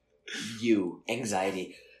 You,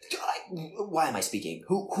 anxiety. I Why am I speaking?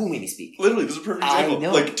 Who made me speak? Literally, this is a perfect I example.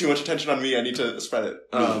 know. Like, too much attention on me, I need to spread it.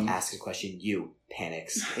 Me asks a question, you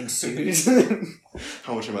panics, ensues.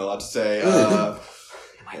 How much am I allowed to say? Am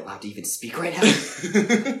I allowed to even speak right now?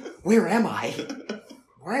 Where am I?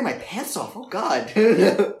 Why are my pants off? Oh God.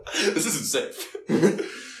 This isn't safe.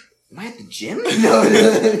 Am I at the gym?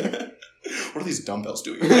 No. What are these dumbbells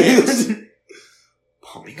doing in my hands?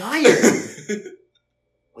 Pumping iron.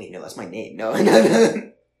 Wait, no, that's my name. No.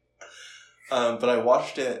 But I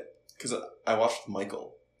watched it because I watched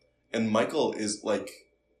Michael, and Michael is like,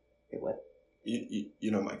 Wait, what?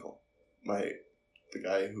 You know Michael, the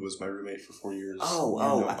guy who was my roommate for 4 years.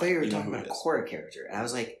 Oh, I thought you were know talking who about it a is. Korra character, and I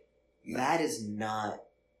was like, that is not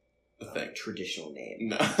A thing. traditional name.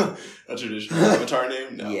 No, a traditional Avatar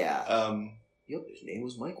name. No. Yeah. Yep, his name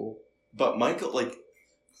was Michael. But Michael, like,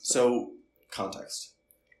 so context.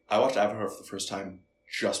 I watched Avatar for the first time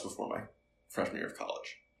just before my freshman year of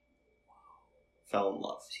college. Fell in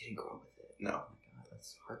love. So you didn't grow up with it? No. Oh my God,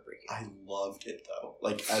 that's heartbreaking. I loved it though.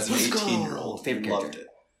 Like as an Let's go. 18-year-old, Favorite loved character? it.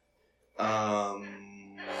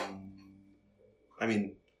 I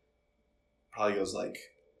mean, probably goes like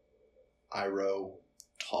Iroh,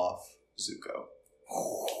 Toph, Zuko.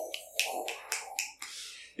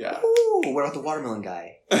 Yeah. Ooh, what about the watermelon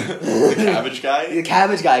guy? The cabbage guy. The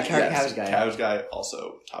cabbage guy. Yes, Cabbage guy. Cabbage guy,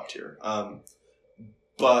 also top tier.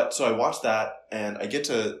 But so I watched that, and I get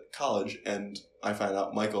to college, and I find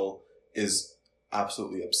out Michael is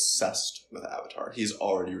absolutely obsessed with Avatar. He's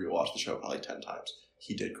already rewatched the show probably 10 times.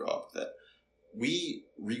 He did grow up with it. We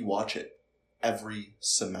rewatch it every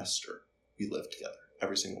semester. We live together,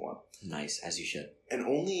 every single one. Nice, as you should. And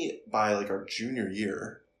only by like our junior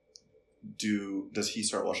year does he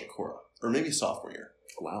start watching Korra, or maybe sophomore year.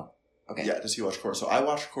 Wow. Okay. Yeah, does he watch Korra? So I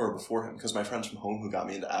watched Korra before him because my friends from home who got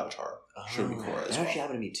me into Avatar showed me Korra as That well. actually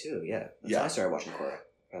happened to me too. Yeah. That's Yeah. when I started watching Korra. Right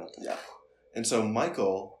about that. Yeah. And so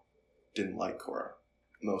Michael didn't like Korra,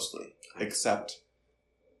 mostly. Except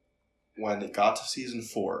when it got to season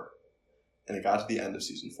 4, and it got to the end of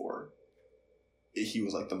season 4, he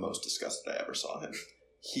was like the most disgusted I ever saw him.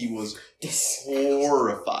 He was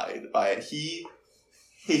horrified by it. He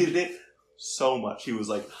hated it so much. He was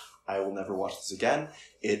like, I will never watch this again.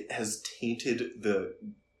 It has tainted the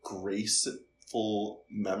graceful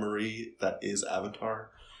memory that is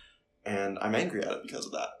Avatar. And I'm angry at it because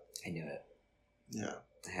of that. I knew it. Yeah.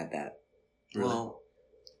 I had that. Really? Well,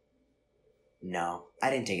 no, I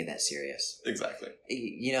didn't take it that serious. Exactly.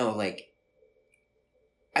 You know, like,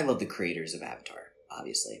 I love the creators of Avatar,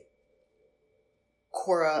 obviously.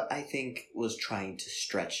 Korra, I think, was trying to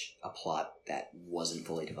stretch a plot that wasn't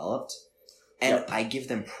fully developed. And Yep. I give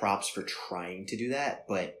them props for trying to do that,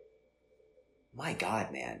 but my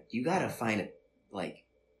God, man, you gotta find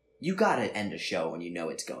you gotta end a show when you know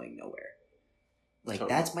it's going nowhere. Like,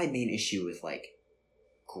 Totally. that's my main issue with, like,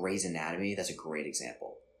 Grey's Anatomy. That's a great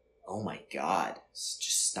example. Oh my God.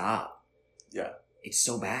 Just stop. Yeah. It's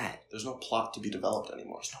so bad. There's no plot to be developed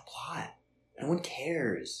anymore. There's no plot. No one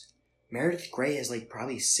cares. Meredith Grey is, like,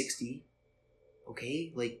 probably 60.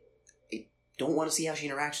 Okay? Like, I don't want to see how she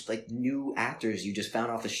interacts with, like, new actors you just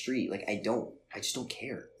found off the street. Like, I just don't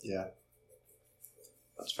care. Yeah.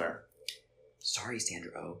 That's fair. Sorry,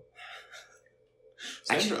 Sandra Oh.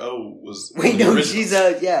 Sandra Oh was... Wait, the no, original. she's,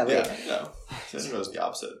 yeah, wait. Yeah, no. Sandra Oh's the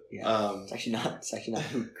opposite. Yeah. It's actually not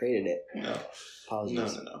who created it. No. Apologies.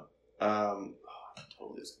 No. I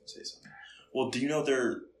totally was going to say something. Well, do you know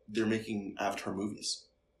they're making Avatar movies?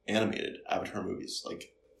 Animated Avatar movies.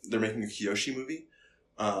 Like, they're making a Kyoshi movie.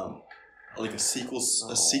 Like a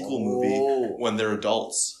sequel movie when they're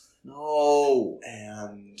adults. No.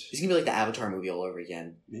 And It's gonna be like the Avatar movie all over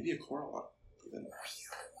again. maybe a Korra one. Even.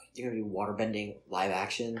 You're gonna do waterbending live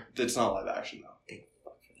action. It's not live action, though. Big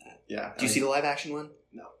fuck for that. Yeah. Do you see the live action one?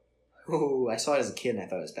 No. Oh, I saw it as a kid and I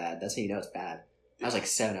thought it was bad. That's how you know it's bad. I was like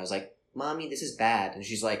 7. I was like, Mommy, this is bad. And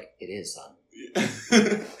she's like, it is, son.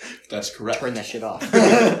 That's correct. Turn that shit off.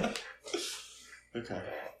 Okay. It's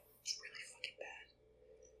really fucking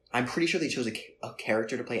bad. I'm pretty sure they chose a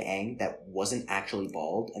character to play Aang that wasn't actually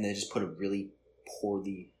bald, and then just put a really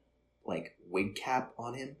poorly, like, wig cap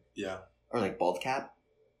on him. Yeah. Or, like, bald cap.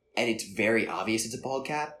 And it's very obvious it's a bald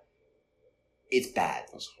cap. It's bad.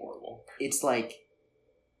 That's horrible. It's, like,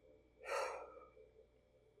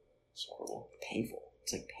 It's horrible. painful.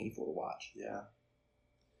 It's, like, painful to watch. Yeah.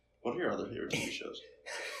 What are your other favorite TV shows?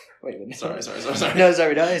 Wait a minute. Sorry. No,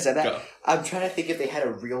 sorry, no, I said that. Go. I'm trying to think if they had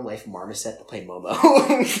a real life marmoset to play Momo.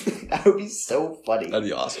 That would be so funny. That'd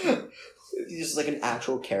be awesome. He's just like an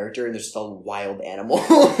actual character and there's just a wild animal.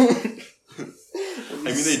 I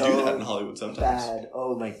mean, they do that in Hollywood sometimes. Bad.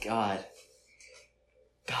 Oh my God.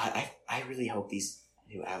 God, I really hope these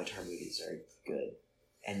new Avatar movies are good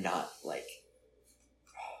and not like.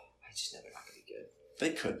 I just know they're not going to be good.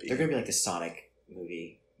 They could be. They're going to be like the Sonic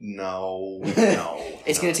movie. No.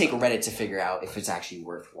 It's going to take Reddit to figure out if it's actually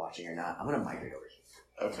worth watching or not. I'm going to migrate over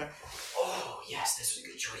here. Okay. Oh, yes, this was a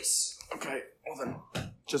good choice. Okay, well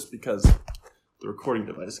then, just because the recording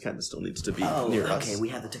device kind of still needs to be near us. Okay, we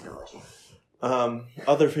have the technology.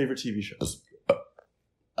 Other favorite TV shows?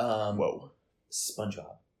 Whoa.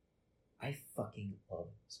 SpongeBob. I fucking love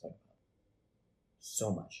SpongeBob.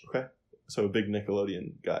 So much. Okay. So a big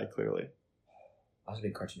Nickelodeon guy, clearly. I was a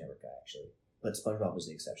big Cartoon Network guy, actually. But SpongeBob was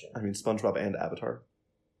the exception. I mean, SpongeBob and Avatar.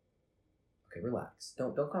 Okay, relax.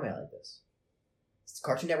 Don't call me out like this.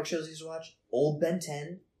 Cartoon Network shows I used to watch. Old Ben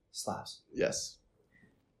 10 slaps. Yes.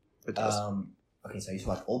 It does. Okay, so I used to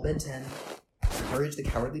watch Old Ben 10, Courage the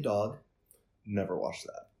Cowardly Dog. Never watched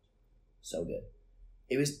that. So good.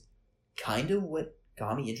 It was kind of what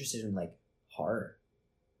got me interested in, like, horror.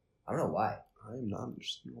 I don't know why. I'm not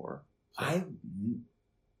interested in horror. So. I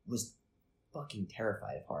was fucking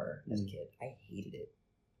terrified of horror as a kid. I hated it.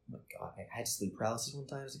 Oh my god. I had sleep paralysis one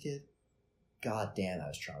time as a kid. God damn, I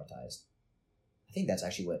was traumatized. I think that's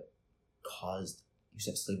actually what caused you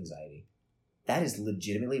said sleep anxiety. That is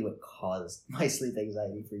legitimately what caused my sleep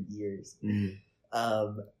anxiety for years.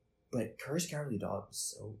 Mm-hmm. But Courage the Cowardly Dog was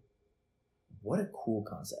so... What a cool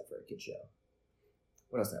concept for a kid show.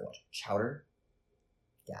 What else did I watch? Chowder.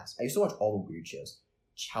 Gas. I used to watch all the weird shows.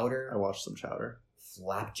 Chowder. I watched some Chowder.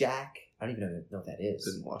 Flapjack. I don't even know what that is.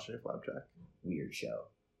 Didn't watch any Flapjack. Weird show.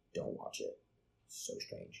 Don't watch it. So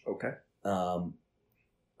strange. Okay.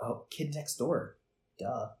 Kid Next Door.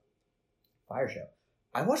 Duh. Fire show.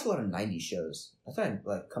 I watched a lot of 90s shows. That's why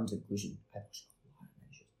I come to the conclusion. I watched a lot of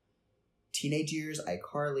 90s shows. Teenage Years,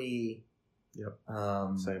 iCarly. Yep.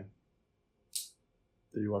 Same.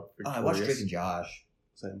 Did you watch Victorious? I watched Drake and Josh.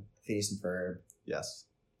 Same. Phineas and Ferb. Yes.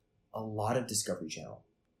 A lot of Discovery Channel.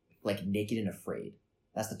 Like Naked and Afraid.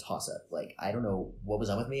 That's the toss-up. Like, I don't know what was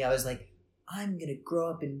up with me. I was like, I'm going to grow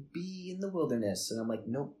up and be in the wilderness. And I'm like,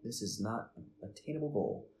 nope, this is not an attainable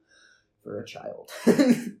goal for a child.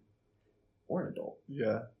 Or an adult.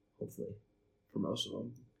 Yeah. Hopefully. For most of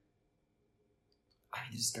them. I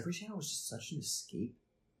mean, the Discovery Channel was just such an escape.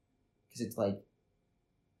 Because it's like,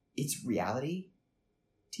 it's reality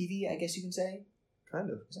TV, I guess you can say. Kind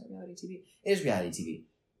of. Is that reality TV? It is reality TV.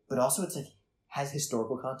 But also it's like, has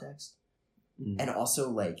historical context. Mm. And also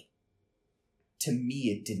like, to me,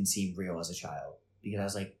 it didn't seem real as a child. Because I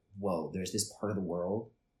was like, whoa, there's this part of the world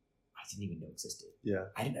I didn't even know existed. Yeah.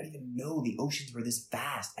 I did not even know the oceans were this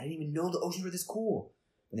vast. I didn't even know the oceans were this cool.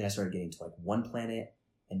 And then I started getting to like One Planet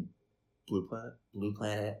and Blue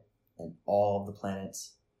Planet, and all of the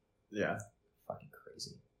planets. Yeah. Fucking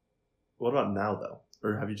crazy. What about now, though?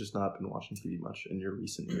 Or have you just not been watching TV much in your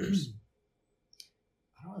recent years?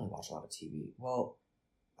 I don't really watch a lot of TV. Well,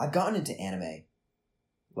 I've gotten into anime.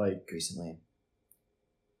 Like? Recently.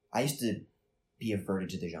 I used to be averted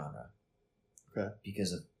to the genre. Okay.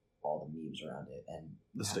 Because of all the memes around it and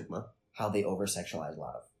the stigma. How they over-sexualize a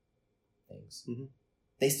lot of things. Mm-hmm.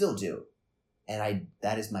 They still do. And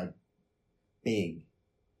that is my big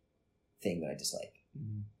thing that I dislike.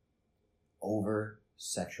 Mm-hmm.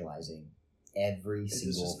 Over-sexualizing every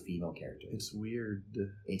single female character. It's weird.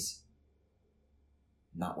 It's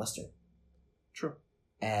not Western. True.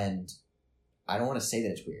 And I don't want to say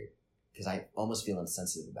that it's weird because I almost feel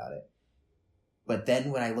insensitive about it. But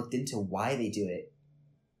then when I looked into why they do it,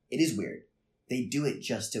 it is weird. They do it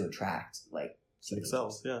just to attract, like... Sex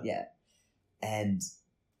sells, yeah. Yeah. And,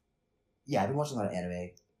 yeah, I've been watching a lot of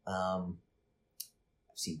anime.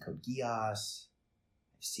 I've seen Code Geass.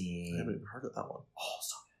 I haven't even heard of that one. Oh,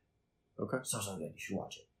 so good. Okay. So good. You should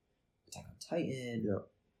watch it. Attack on Titan. Yep.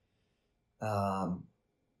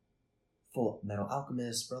 Full Metal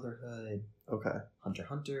Alchemist, Brotherhood. Okay. Hunter x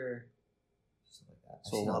Hunter. Stuff like that.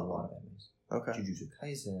 So I've seen a lot of animes. Okay. Jujutsu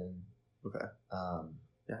Kaisen. Okay.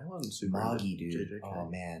 Yeah, I wasn't super Magi, dude. JJK. Oh,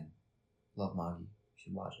 man. Love Magi. You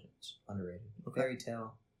should watch it. It's underrated. Okay. Fairy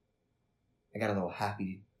Tail. I got a little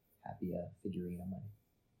happy figurine on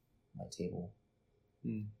my table.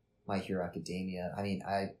 My Hero Academia. I mean,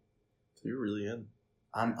 So you're really in.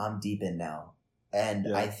 I'm deep in now. And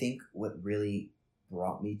yeah. I think what really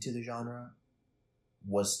brought me to the genre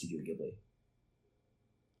was Studio Ghibli.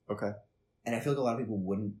 Okay. And I feel like a lot of people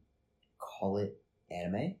wouldn't call it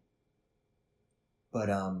anime. But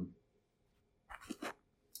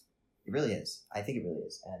it really is. I think it really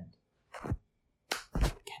is. And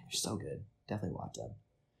again, they're so good. Definitely watch them.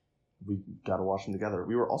 We gotta watch them together.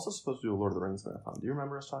 We were also supposed to do a Lord of the Rings marathon. Do you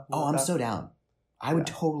remember us talking about that? I'm so down. I would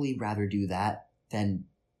totally rather do that than...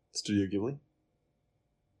 Studio Ghibli?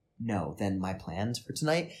 know than my plans for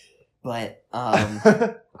tonight. But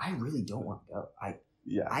I really don't want to go.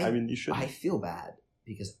 I mean, you should. I feel bad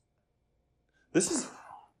because this is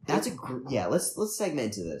that's let's segment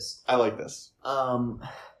into this. I like this.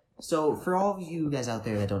 So for all of you guys out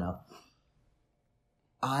there that don't know,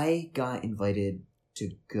 I got invited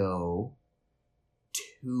to go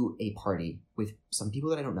to a party with some people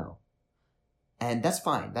that I don't know. And that's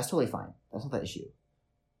fine. That's totally fine. That's not the issue.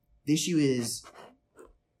 The issue is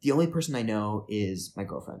the only person I know is my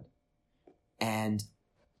girlfriend. And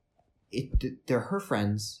they're her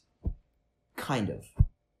friends, kind of.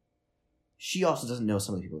 She also doesn't know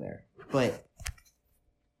some of the people there. But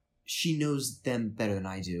she knows them better than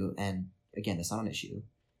I do. And again, that's not an issue.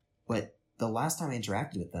 But the last time I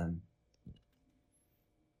interacted with them,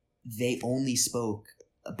 they only spoke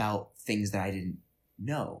about things that I didn't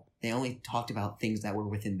know. They only talked about things that were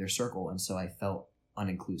within their circle, and so I felt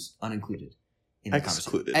unincluded in the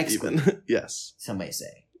Excluded, conversation. even. Yes. Some may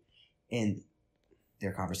say. In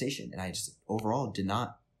their conversation. And I just overall did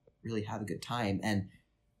not really have a good time. And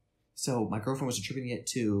so my girlfriend was attributing it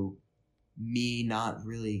to me not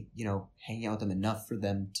really, hanging out with them enough for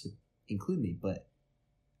them to include me. But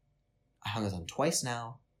I hung out with them twice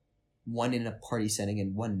now. One in a party setting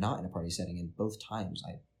and one not in a party setting. And both times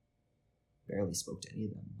I barely spoke to any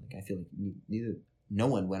of them. Like, I feel like no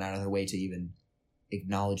one went out of their way to even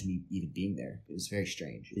acknowledge me even being there. It was very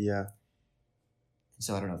strange. Yeah.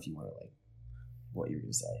 So I don't know if you want to, what you were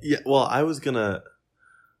going to say. Yeah, well, I was going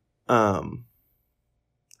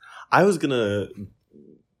to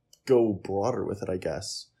go broader with it, I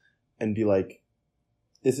guess, and be like,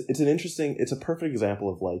 it's a perfect example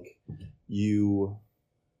of, you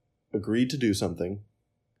agreed to do something,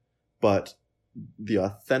 but the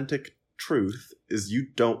authentic truth is you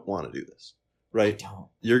don't want to do this, right? I don't.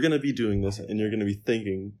 You're going to be doing this, and you're going to be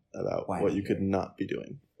thinking about what you could not be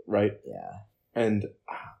doing, right? Yeah. And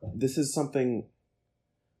this is something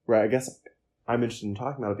where I guess I'm interested in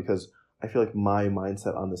talking about it because I feel like my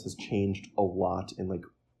mindset on this has changed a lot in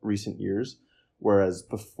recent years. Whereas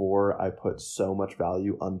before I put so much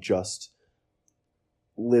value on just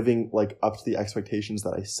living up to the expectations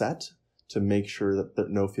that I set to make sure that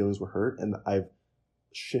no feelings were hurt. And I've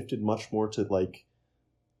shifted much more to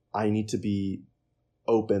I need to be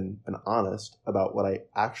open and honest about what I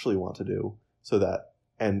actually want to do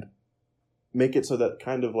and make it so that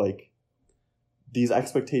kind of these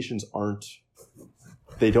expectations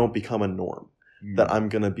they don't become a norm. That I'm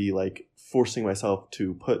going to be forcing myself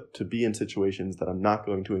to be in situations that I'm not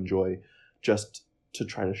going to enjoy just to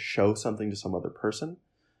try to show something to some other person.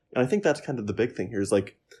 And I think that's kind of the big thing here is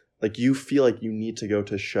you feel like you need to go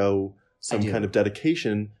to show some kind of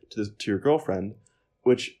dedication to your girlfriend,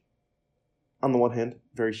 which on the one hand,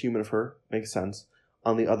 very human of her, makes sense.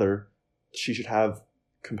 On the other, she should have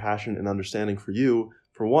compassion and understanding for you,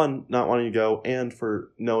 for one, not wanting to go, and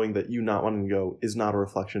for knowing that you not wanting to go is not a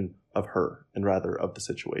reflection of her and rather of the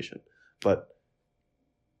situation. But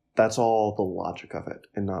that's all the logic of it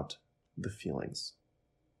and not the feelings.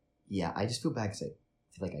 Yeah, I just feel bad because I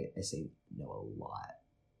feel like I say no a lot.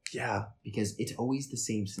 Yeah. Because it's always the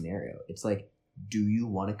same scenario. It's do you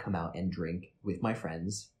want to come out and drink with my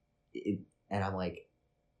friends? And I'm like,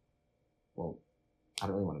 well, I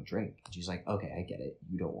don't really want to drink. And she's like, okay, I get it.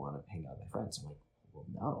 You don't want to hang out with my friends. I'm like, well,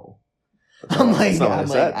 no.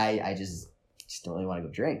 I just don't really want to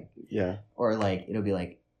go drink. Yeah. Or it'll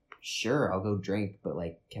be sure, I'll go drink, but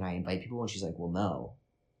can I invite people? And she's like, well, no.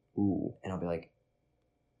 Ooh. And I'll be like,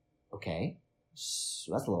 okay,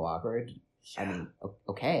 so that's a little awkward. Yeah. I mean,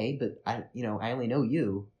 okay, but I only know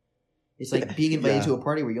you. It's like being invited to a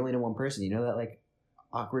party where you only know one person. You know that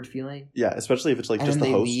awkward feeling? Yeah, especially if it's and just the host.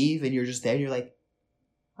 And host. they leave and you're just there and you're like,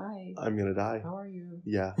 hi. I'm going to die. How are you?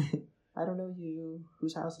 Yeah. I don't know you.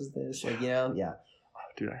 Whose house is this? Yeah.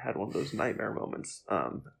 Dude, I had one of those nightmare moments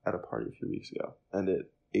at a party a few weeks ago, and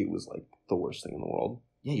it was the worst thing in the world.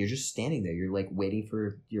 Yeah, you're just standing there. You're waiting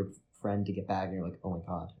for your friend to get back, and you're like, oh my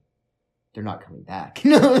god, they're not coming back.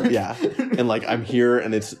 Yeah, and I'm here,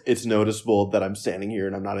 and it's noticeable that I'm standing here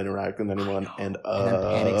and I'm not interacting with anyone, and then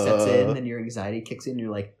panic sets in, and your anxiety kicks in. And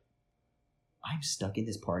you're like, I'm stuck in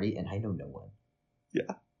this party, and I know no one.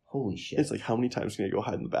 Yeah. Holy shit! It's how many times can I go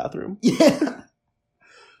hide in the bathroom? Yeah.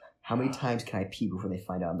 How many times can I pee before they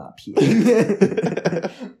find out I'm not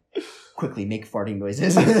peeing? Quickly, make farting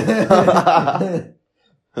noises. Goes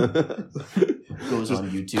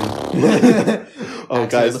on YouTube. Oh,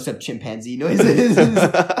 guys. Looks up chimpanzee noises.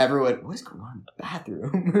 Everyone, what's going on in the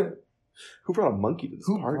bathroom? Who brought a monkey to this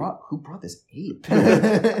party? Who brought this ape?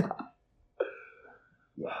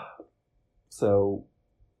 So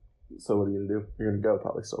what are you going to do? You're going to go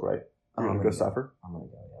probably still, right? You're I'm gonna go suffer? I'm gonna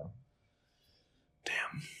go, yeah.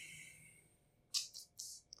 Damn.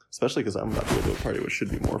 Especially because I'm about to go to a party, which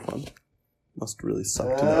should be more fun. Must really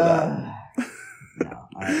suck to know that.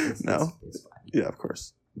 No. It's fine. Yeah, of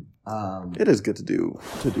course. It is good to do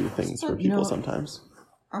things for people sometimes.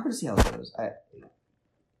 I'm gonna see how it goes.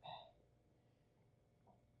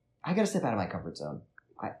 I gotta step out of my comfort zone.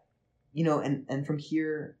 And from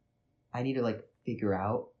here, I need to like figure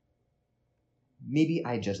out. Maybe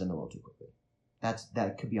I judge them a little too quickly.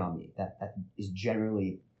 That could be on me. That is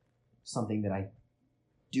generally something that I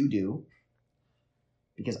do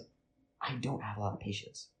because I don't have a lot of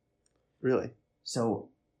patience. Really? So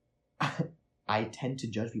I tend to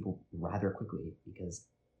judge people rather quickly because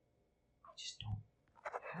I just don't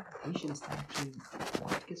have patience to actually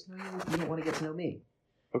want to get to know you if you don't want to get to know me.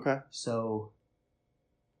 Okay. So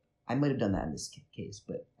I might have done that in this case,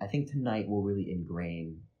 but I think tonight will really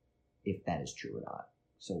ingrain if that is true or not.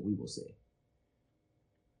 So we will see.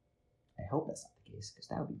 I hope that's not the case because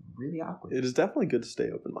that would be really awkward. It is definitely good to stay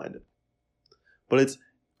open-minded. But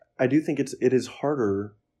I do think it is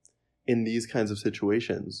harder in these kinds of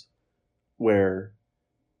situations where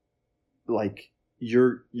like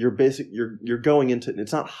you're going into,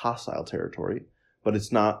 it's not hostile territory, but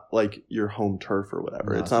it's not like your home turf or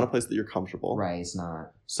whatever. No, it's not a place that you're comfortable. Right, it's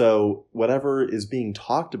not. So whatever is being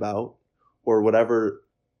talked about or whatever,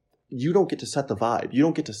 you don't get to set the vibe. You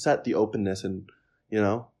don't get to set the openness and,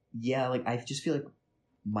 Yeah, like I just feel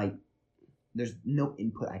like there's no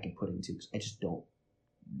input I can put into because I just don't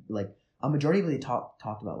like a majority of what they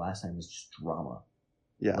talked about last time was just drama.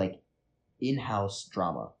 Yeah. Like in-house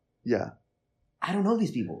drama. Yeah. I don't know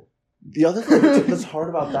these people. The other thing that's hard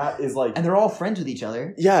about that is like... And they're all friends with each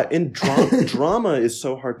other. Yeah, and drama is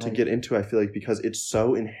so hard to get into, I feel like, because it's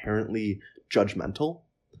so inherently judgmental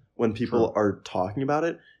when people are talking about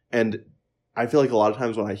it. And I feel like a lot of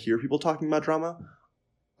times when I hear people talking about drama,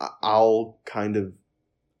 I'll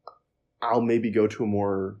maybe go to a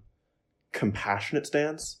more compassionate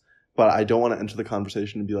stance, but I don't want to enter the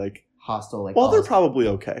conversation and be like... Hostile, like... Well, they're probably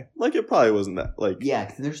okay. Like, it probably wasn't that, like... Yeah,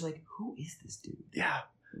 because they're just like, who is this dude? Yeah.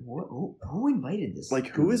 Who invited this? Like,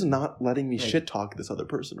 who is not letting me shit talk this other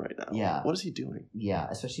person right now? Yeah. What is he doing? Yeah,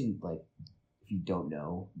 especially, like, if you don't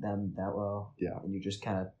know them that well. Yeah. And you're just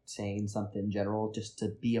kind of saying something general just to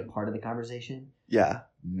be a part of the conversation. Yeah.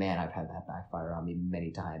 Man, I've had that backfire on me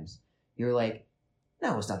many times. You're like,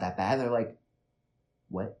 no, it's not that bad. And they're like,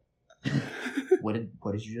 what? What did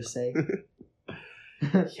you just say?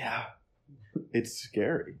 Yeah. It's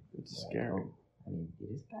scary. It's scary. I mean,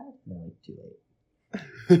 it is bad. And they're like, too late.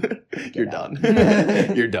 You're done.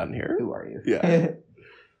 You're done here. Who are you? Yeah.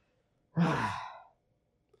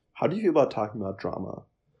 How do you feel about talking about drama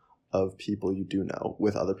of people you do know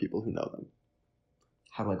with other people who know them?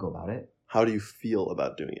 How do I go about it? How do you feel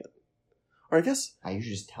about doing it? Or I guess... I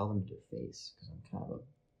usually just tell them to their face because I'm kind of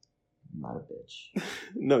not a bitch.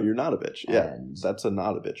 No, you're not a bitch. Yeah, and that's a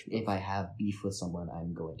not a bitch move. If I have beef with someone,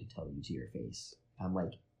 I'm going to tell you to your face. I'm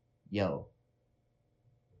like, yo,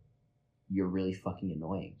 you're really fucking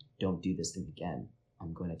annoying. Don't do this thing again.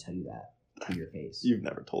 I'm going to tell you that to your face. You've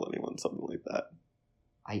never told anyone something like that.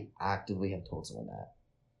 I actively have told someone that.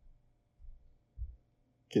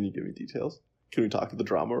 Can you give me details? Can we talk of the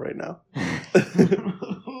drama right now?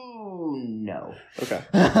 No. Okay.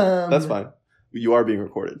 That's fine. You are being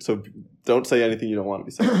recorded, so don't say anything you don't want to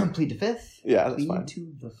be saying. Plead to fifth? Yeah, that's fine. Plead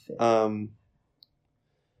to the fifth.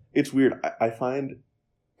 It's weird. I find...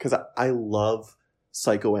 Because I love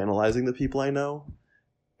psychoanalyzing the people I know,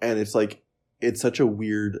 and it's like... It's such a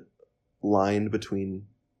weird line between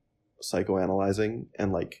psychoanalyzing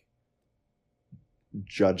and, like,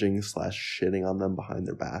 judging / shitting on them behind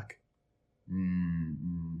their back.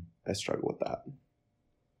 Mm-hmm. I struggle with that.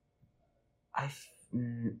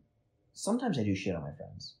 Sometimes I do shit on my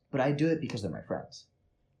friends, but I do it because they're my friends.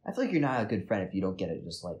 I feel like you're not a good friend if you don't get it,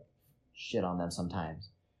 just like shit on them sometimes.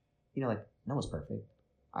 Like, no one's perfect.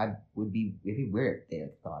 It'd be weird if they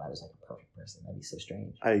thought I was like a perfect person. That'd be so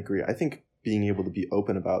strange. I agree. I think being able to be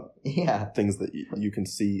open about things that you can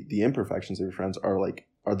see, the imperfections of your friends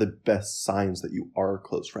are the best signs that you are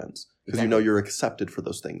close friends. Because you know you're accepted for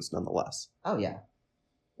those things nonetheless. Oh, yeah.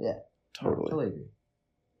 Yeah. Totally. Totally agree.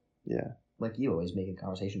 Yeah. Like you always make a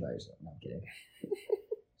conversation about yourself. No, I'm kidding.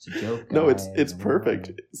 It's a joke. No, it's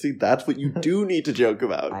perfect. See, that's what you do need to joke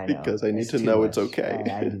about. I know. Because I need to know it's okay.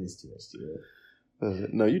 I do this too much to it.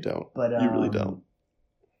 No, you don't. But you really don't.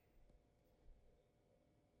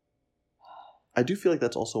 I do feel like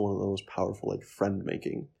that's also one of the most powerful, like,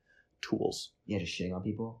 friend-making tools. Yeah, just shitting on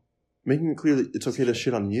people? Making it clear that it's okay to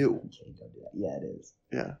shit on you. Okay, don't do that. Yeah, it is.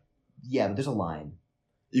 Yeah. Yeah, but there's a line.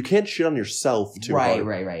 you can't shit on yourself too hard.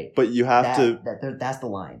 Right. But you have to. That's the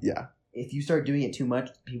line. Yeah. If you start doing it too much,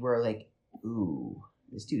 people are like, "Ooh,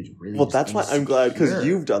 this dude's really." Well, that's why I'm glad because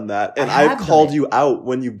you've done that, and I've I've called you out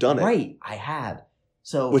when you've done it. Right, I have.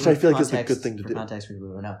 So, which I feel like is a good thing to do. For context, for people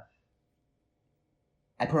who don't know,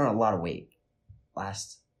 I put on a lot of weight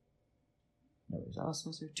was that last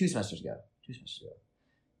semester? 2 semesters ago.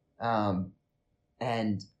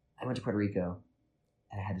 And I went to Puerto Rico,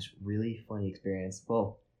 and I had this really funny experience.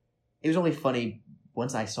 Well, it was only funny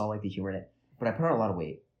once I saw like the humor in it. But I put on a lot of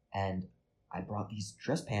weight, and I brought these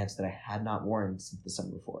dress pants that I had not worn since the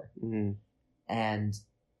summer before. Mm-hmm. And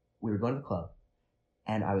we were going to the club,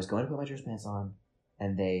 and I was going to put my dress pants on,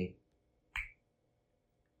 and they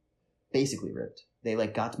basically ripped. They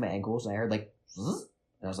like got to my ankles, and I heard like, zzz,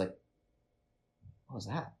 and I was like, what was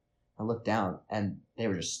that? I looked down, and they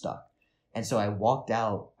were just stuck. And so I walked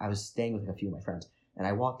out. I was staying with a few of my friends, and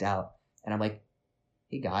I walked out, and I'm like,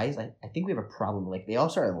 hey guys, I think we have a problem. Like, they all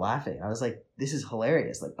started laughing. I was like, this is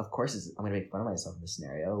hilarious. Like, of course I'm going to make fun of myself in this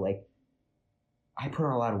scenario. Like, I put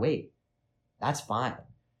on a lot of weight. That's fine.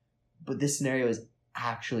 But this scenario is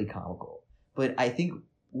actually comical. But I think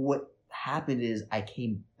what happened is I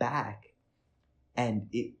came back, and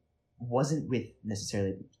it wasn't with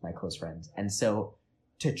necessarily my close friends. And so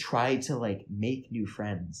to try to, like, make new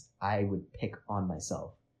friends, I would pick on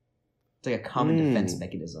myself. It's like a common defense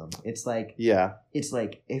mechanism. It's like,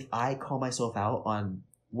 if I call myself out on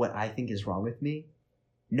what I think is wrong with me,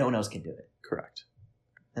 no one else can do it. Correct.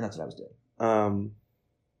 And that's what I was doing.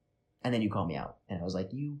 And then you call me out, and I was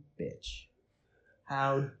like, you bitch.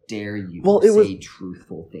 How dare you say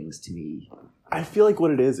truthful things to me? I feel like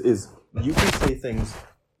what it is you can say things,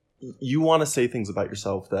 you want to say things about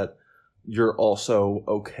yourself that you're also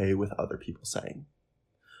okay with other people saying.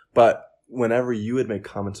 But whenever you would make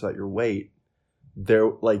comments about your weight, there,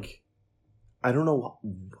 like, I don't know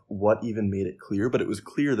what even made it clear, but it was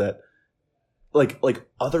clear that, like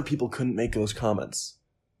other people couldn't make those comments.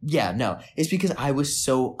 Yeah, no. It's because I was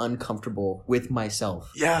so uncomfortable with myself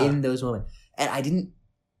in those moments. And I didn't,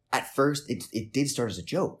 at first, it did start as a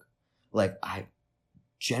joke. Like, I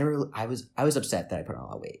was upset that I put on a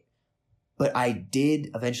lot of weight. But I did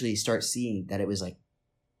eventually start seeing that it was, like,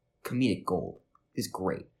 comedic gold. It's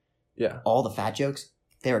great. Yeah. All the fat jokes,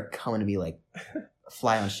 they were coming to me like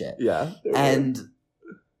fly on shit. Yeah. And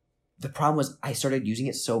the problem was I started using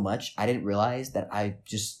it so much, I didn't realize that I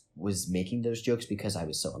just was making those jokes because I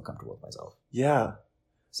was so uncomfortable with myself. Yeah.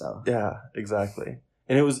 So. Yeah, exactly.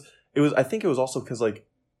 And it was, I think it was also because like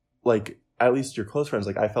at least your close friends,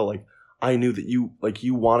 like I felt like I knew that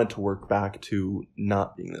you wanted to work back to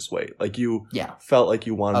not being this way. Like you felt like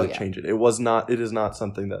you wanted to change it. It is not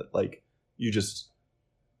something that like you just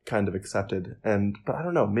kind of accepted. But I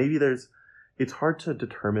don't know, maybe it's hard to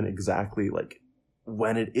determine exactly like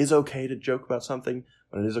when it is okay to joke about something,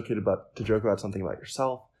 when it is okay to joke about something about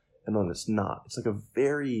yourself, and when it's not. It's like a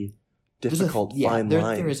very difficult fine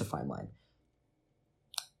line. There is a fine line.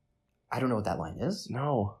 I don't know what that line is.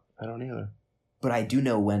 No, I don't either. But I do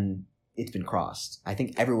know when it's been crossed. I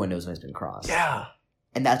think everyone knows when it's been crossed. Yeah.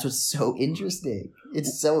 And that's what's so interesting.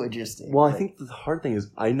 It's so interesting. Well, I think the hard thing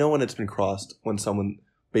is I know when it's been crossed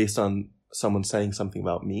based on someone saying something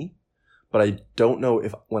about me, but I don't know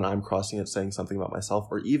if when I'm crossing it saying something about myself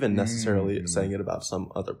or even necessarily saying it about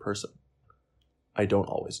some other person. I don't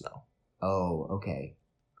always know. Oh, okay.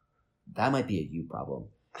 That might be a you problem.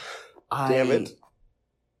 Damn it. I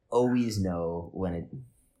always know when it...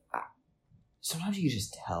 Sometimes you can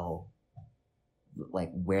just tell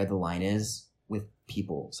like where the line is with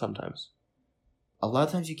people. Sometimes. A lot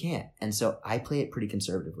of times you can't. And so I play it pretty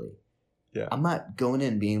conservatively. Yeah. I'm not going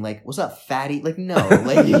in being like, what's up, fatty? Like, no.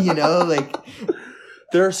 Like, you know, like...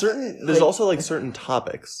 There's also like certain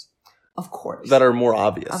topics. Of course. That are more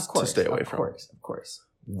obvious to stay away from. Of course.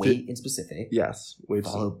 Weight in specific. Yes. Weight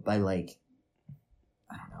followed by like,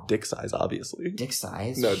 I don't know. Dick size, obviously. Dick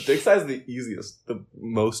size? No, dick size is the easiest, the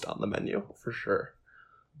most on the menu, for sure.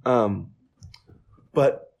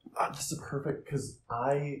 But this is perfect because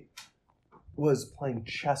I was playing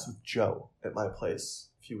chess with Joe at my place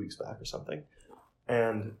a few weeks back or something.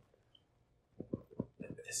 And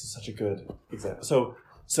this is such a good example.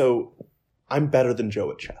 So I'm better than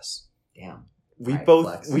Joe at chess. Damn. We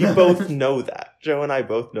both know that. Joe and I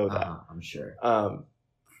both know that. I'm sure.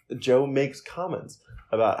 Joe makes comments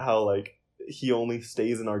about how like he only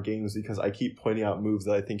stays in our games because I keep pointing out moves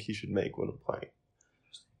that I think he should make when I'm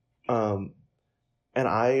playing. And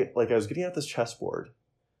I was getting at this chessboard,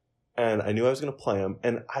 and I knew I was going to play him,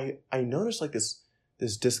 and I noticed like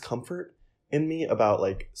this discomfort in me about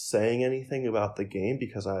like saying anything about the game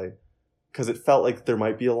because I because it felt like there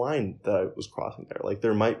might be a line that I was crossing there. Like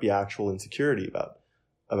there might be actual insecurity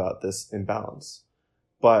about this imbalance.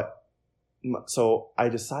 But so I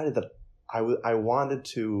decided that I wanted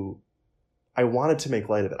to make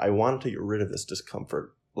light of it. I wanted to get rid of this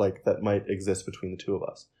discomfort like that might exist between the two of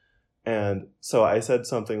us. And so I said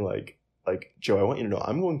something like, Joe, I want you to know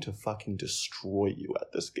I'm going to fucking destroy you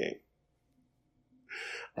at this game.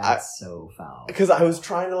 That's so foul. Because I was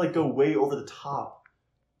trying to like go way over the top.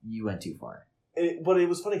 You went too far. But it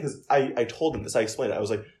was funny because I told him this. I explained it. I was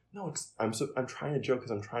like, no, I'm trying to joke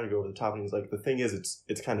because I'm trying to go over the top. And he's like, the thing is,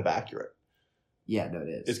 it's kind of accurate. Yeah, no, it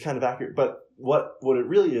is. It's kind of accurate. But what it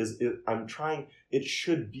really is I'm trying to make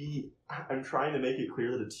it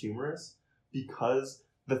clear that it's humorous because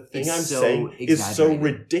the thing I'm saying is so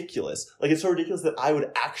ridiculous. Like, it's so ridiculous that I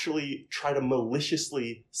would actually try to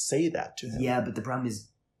maliciously say that to him. Yeah, but the problem is,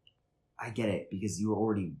 I get it because you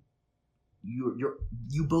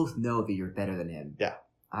both know that you're better than him. Yeah.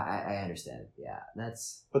 I understand. Yeah,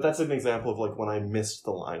 But that's an example of like when I missed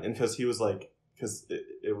the line, and because he was like, because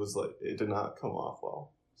it was like it did not come off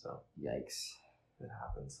well. So yikes. It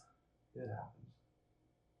happens.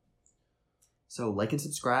 So like and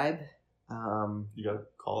subscribe. You gotta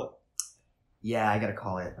call it. Yeah, I gotta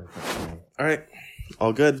call it. Unfortunately. All right,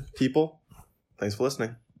 all good, people. Thanks for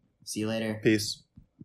listening. See you later. Peace.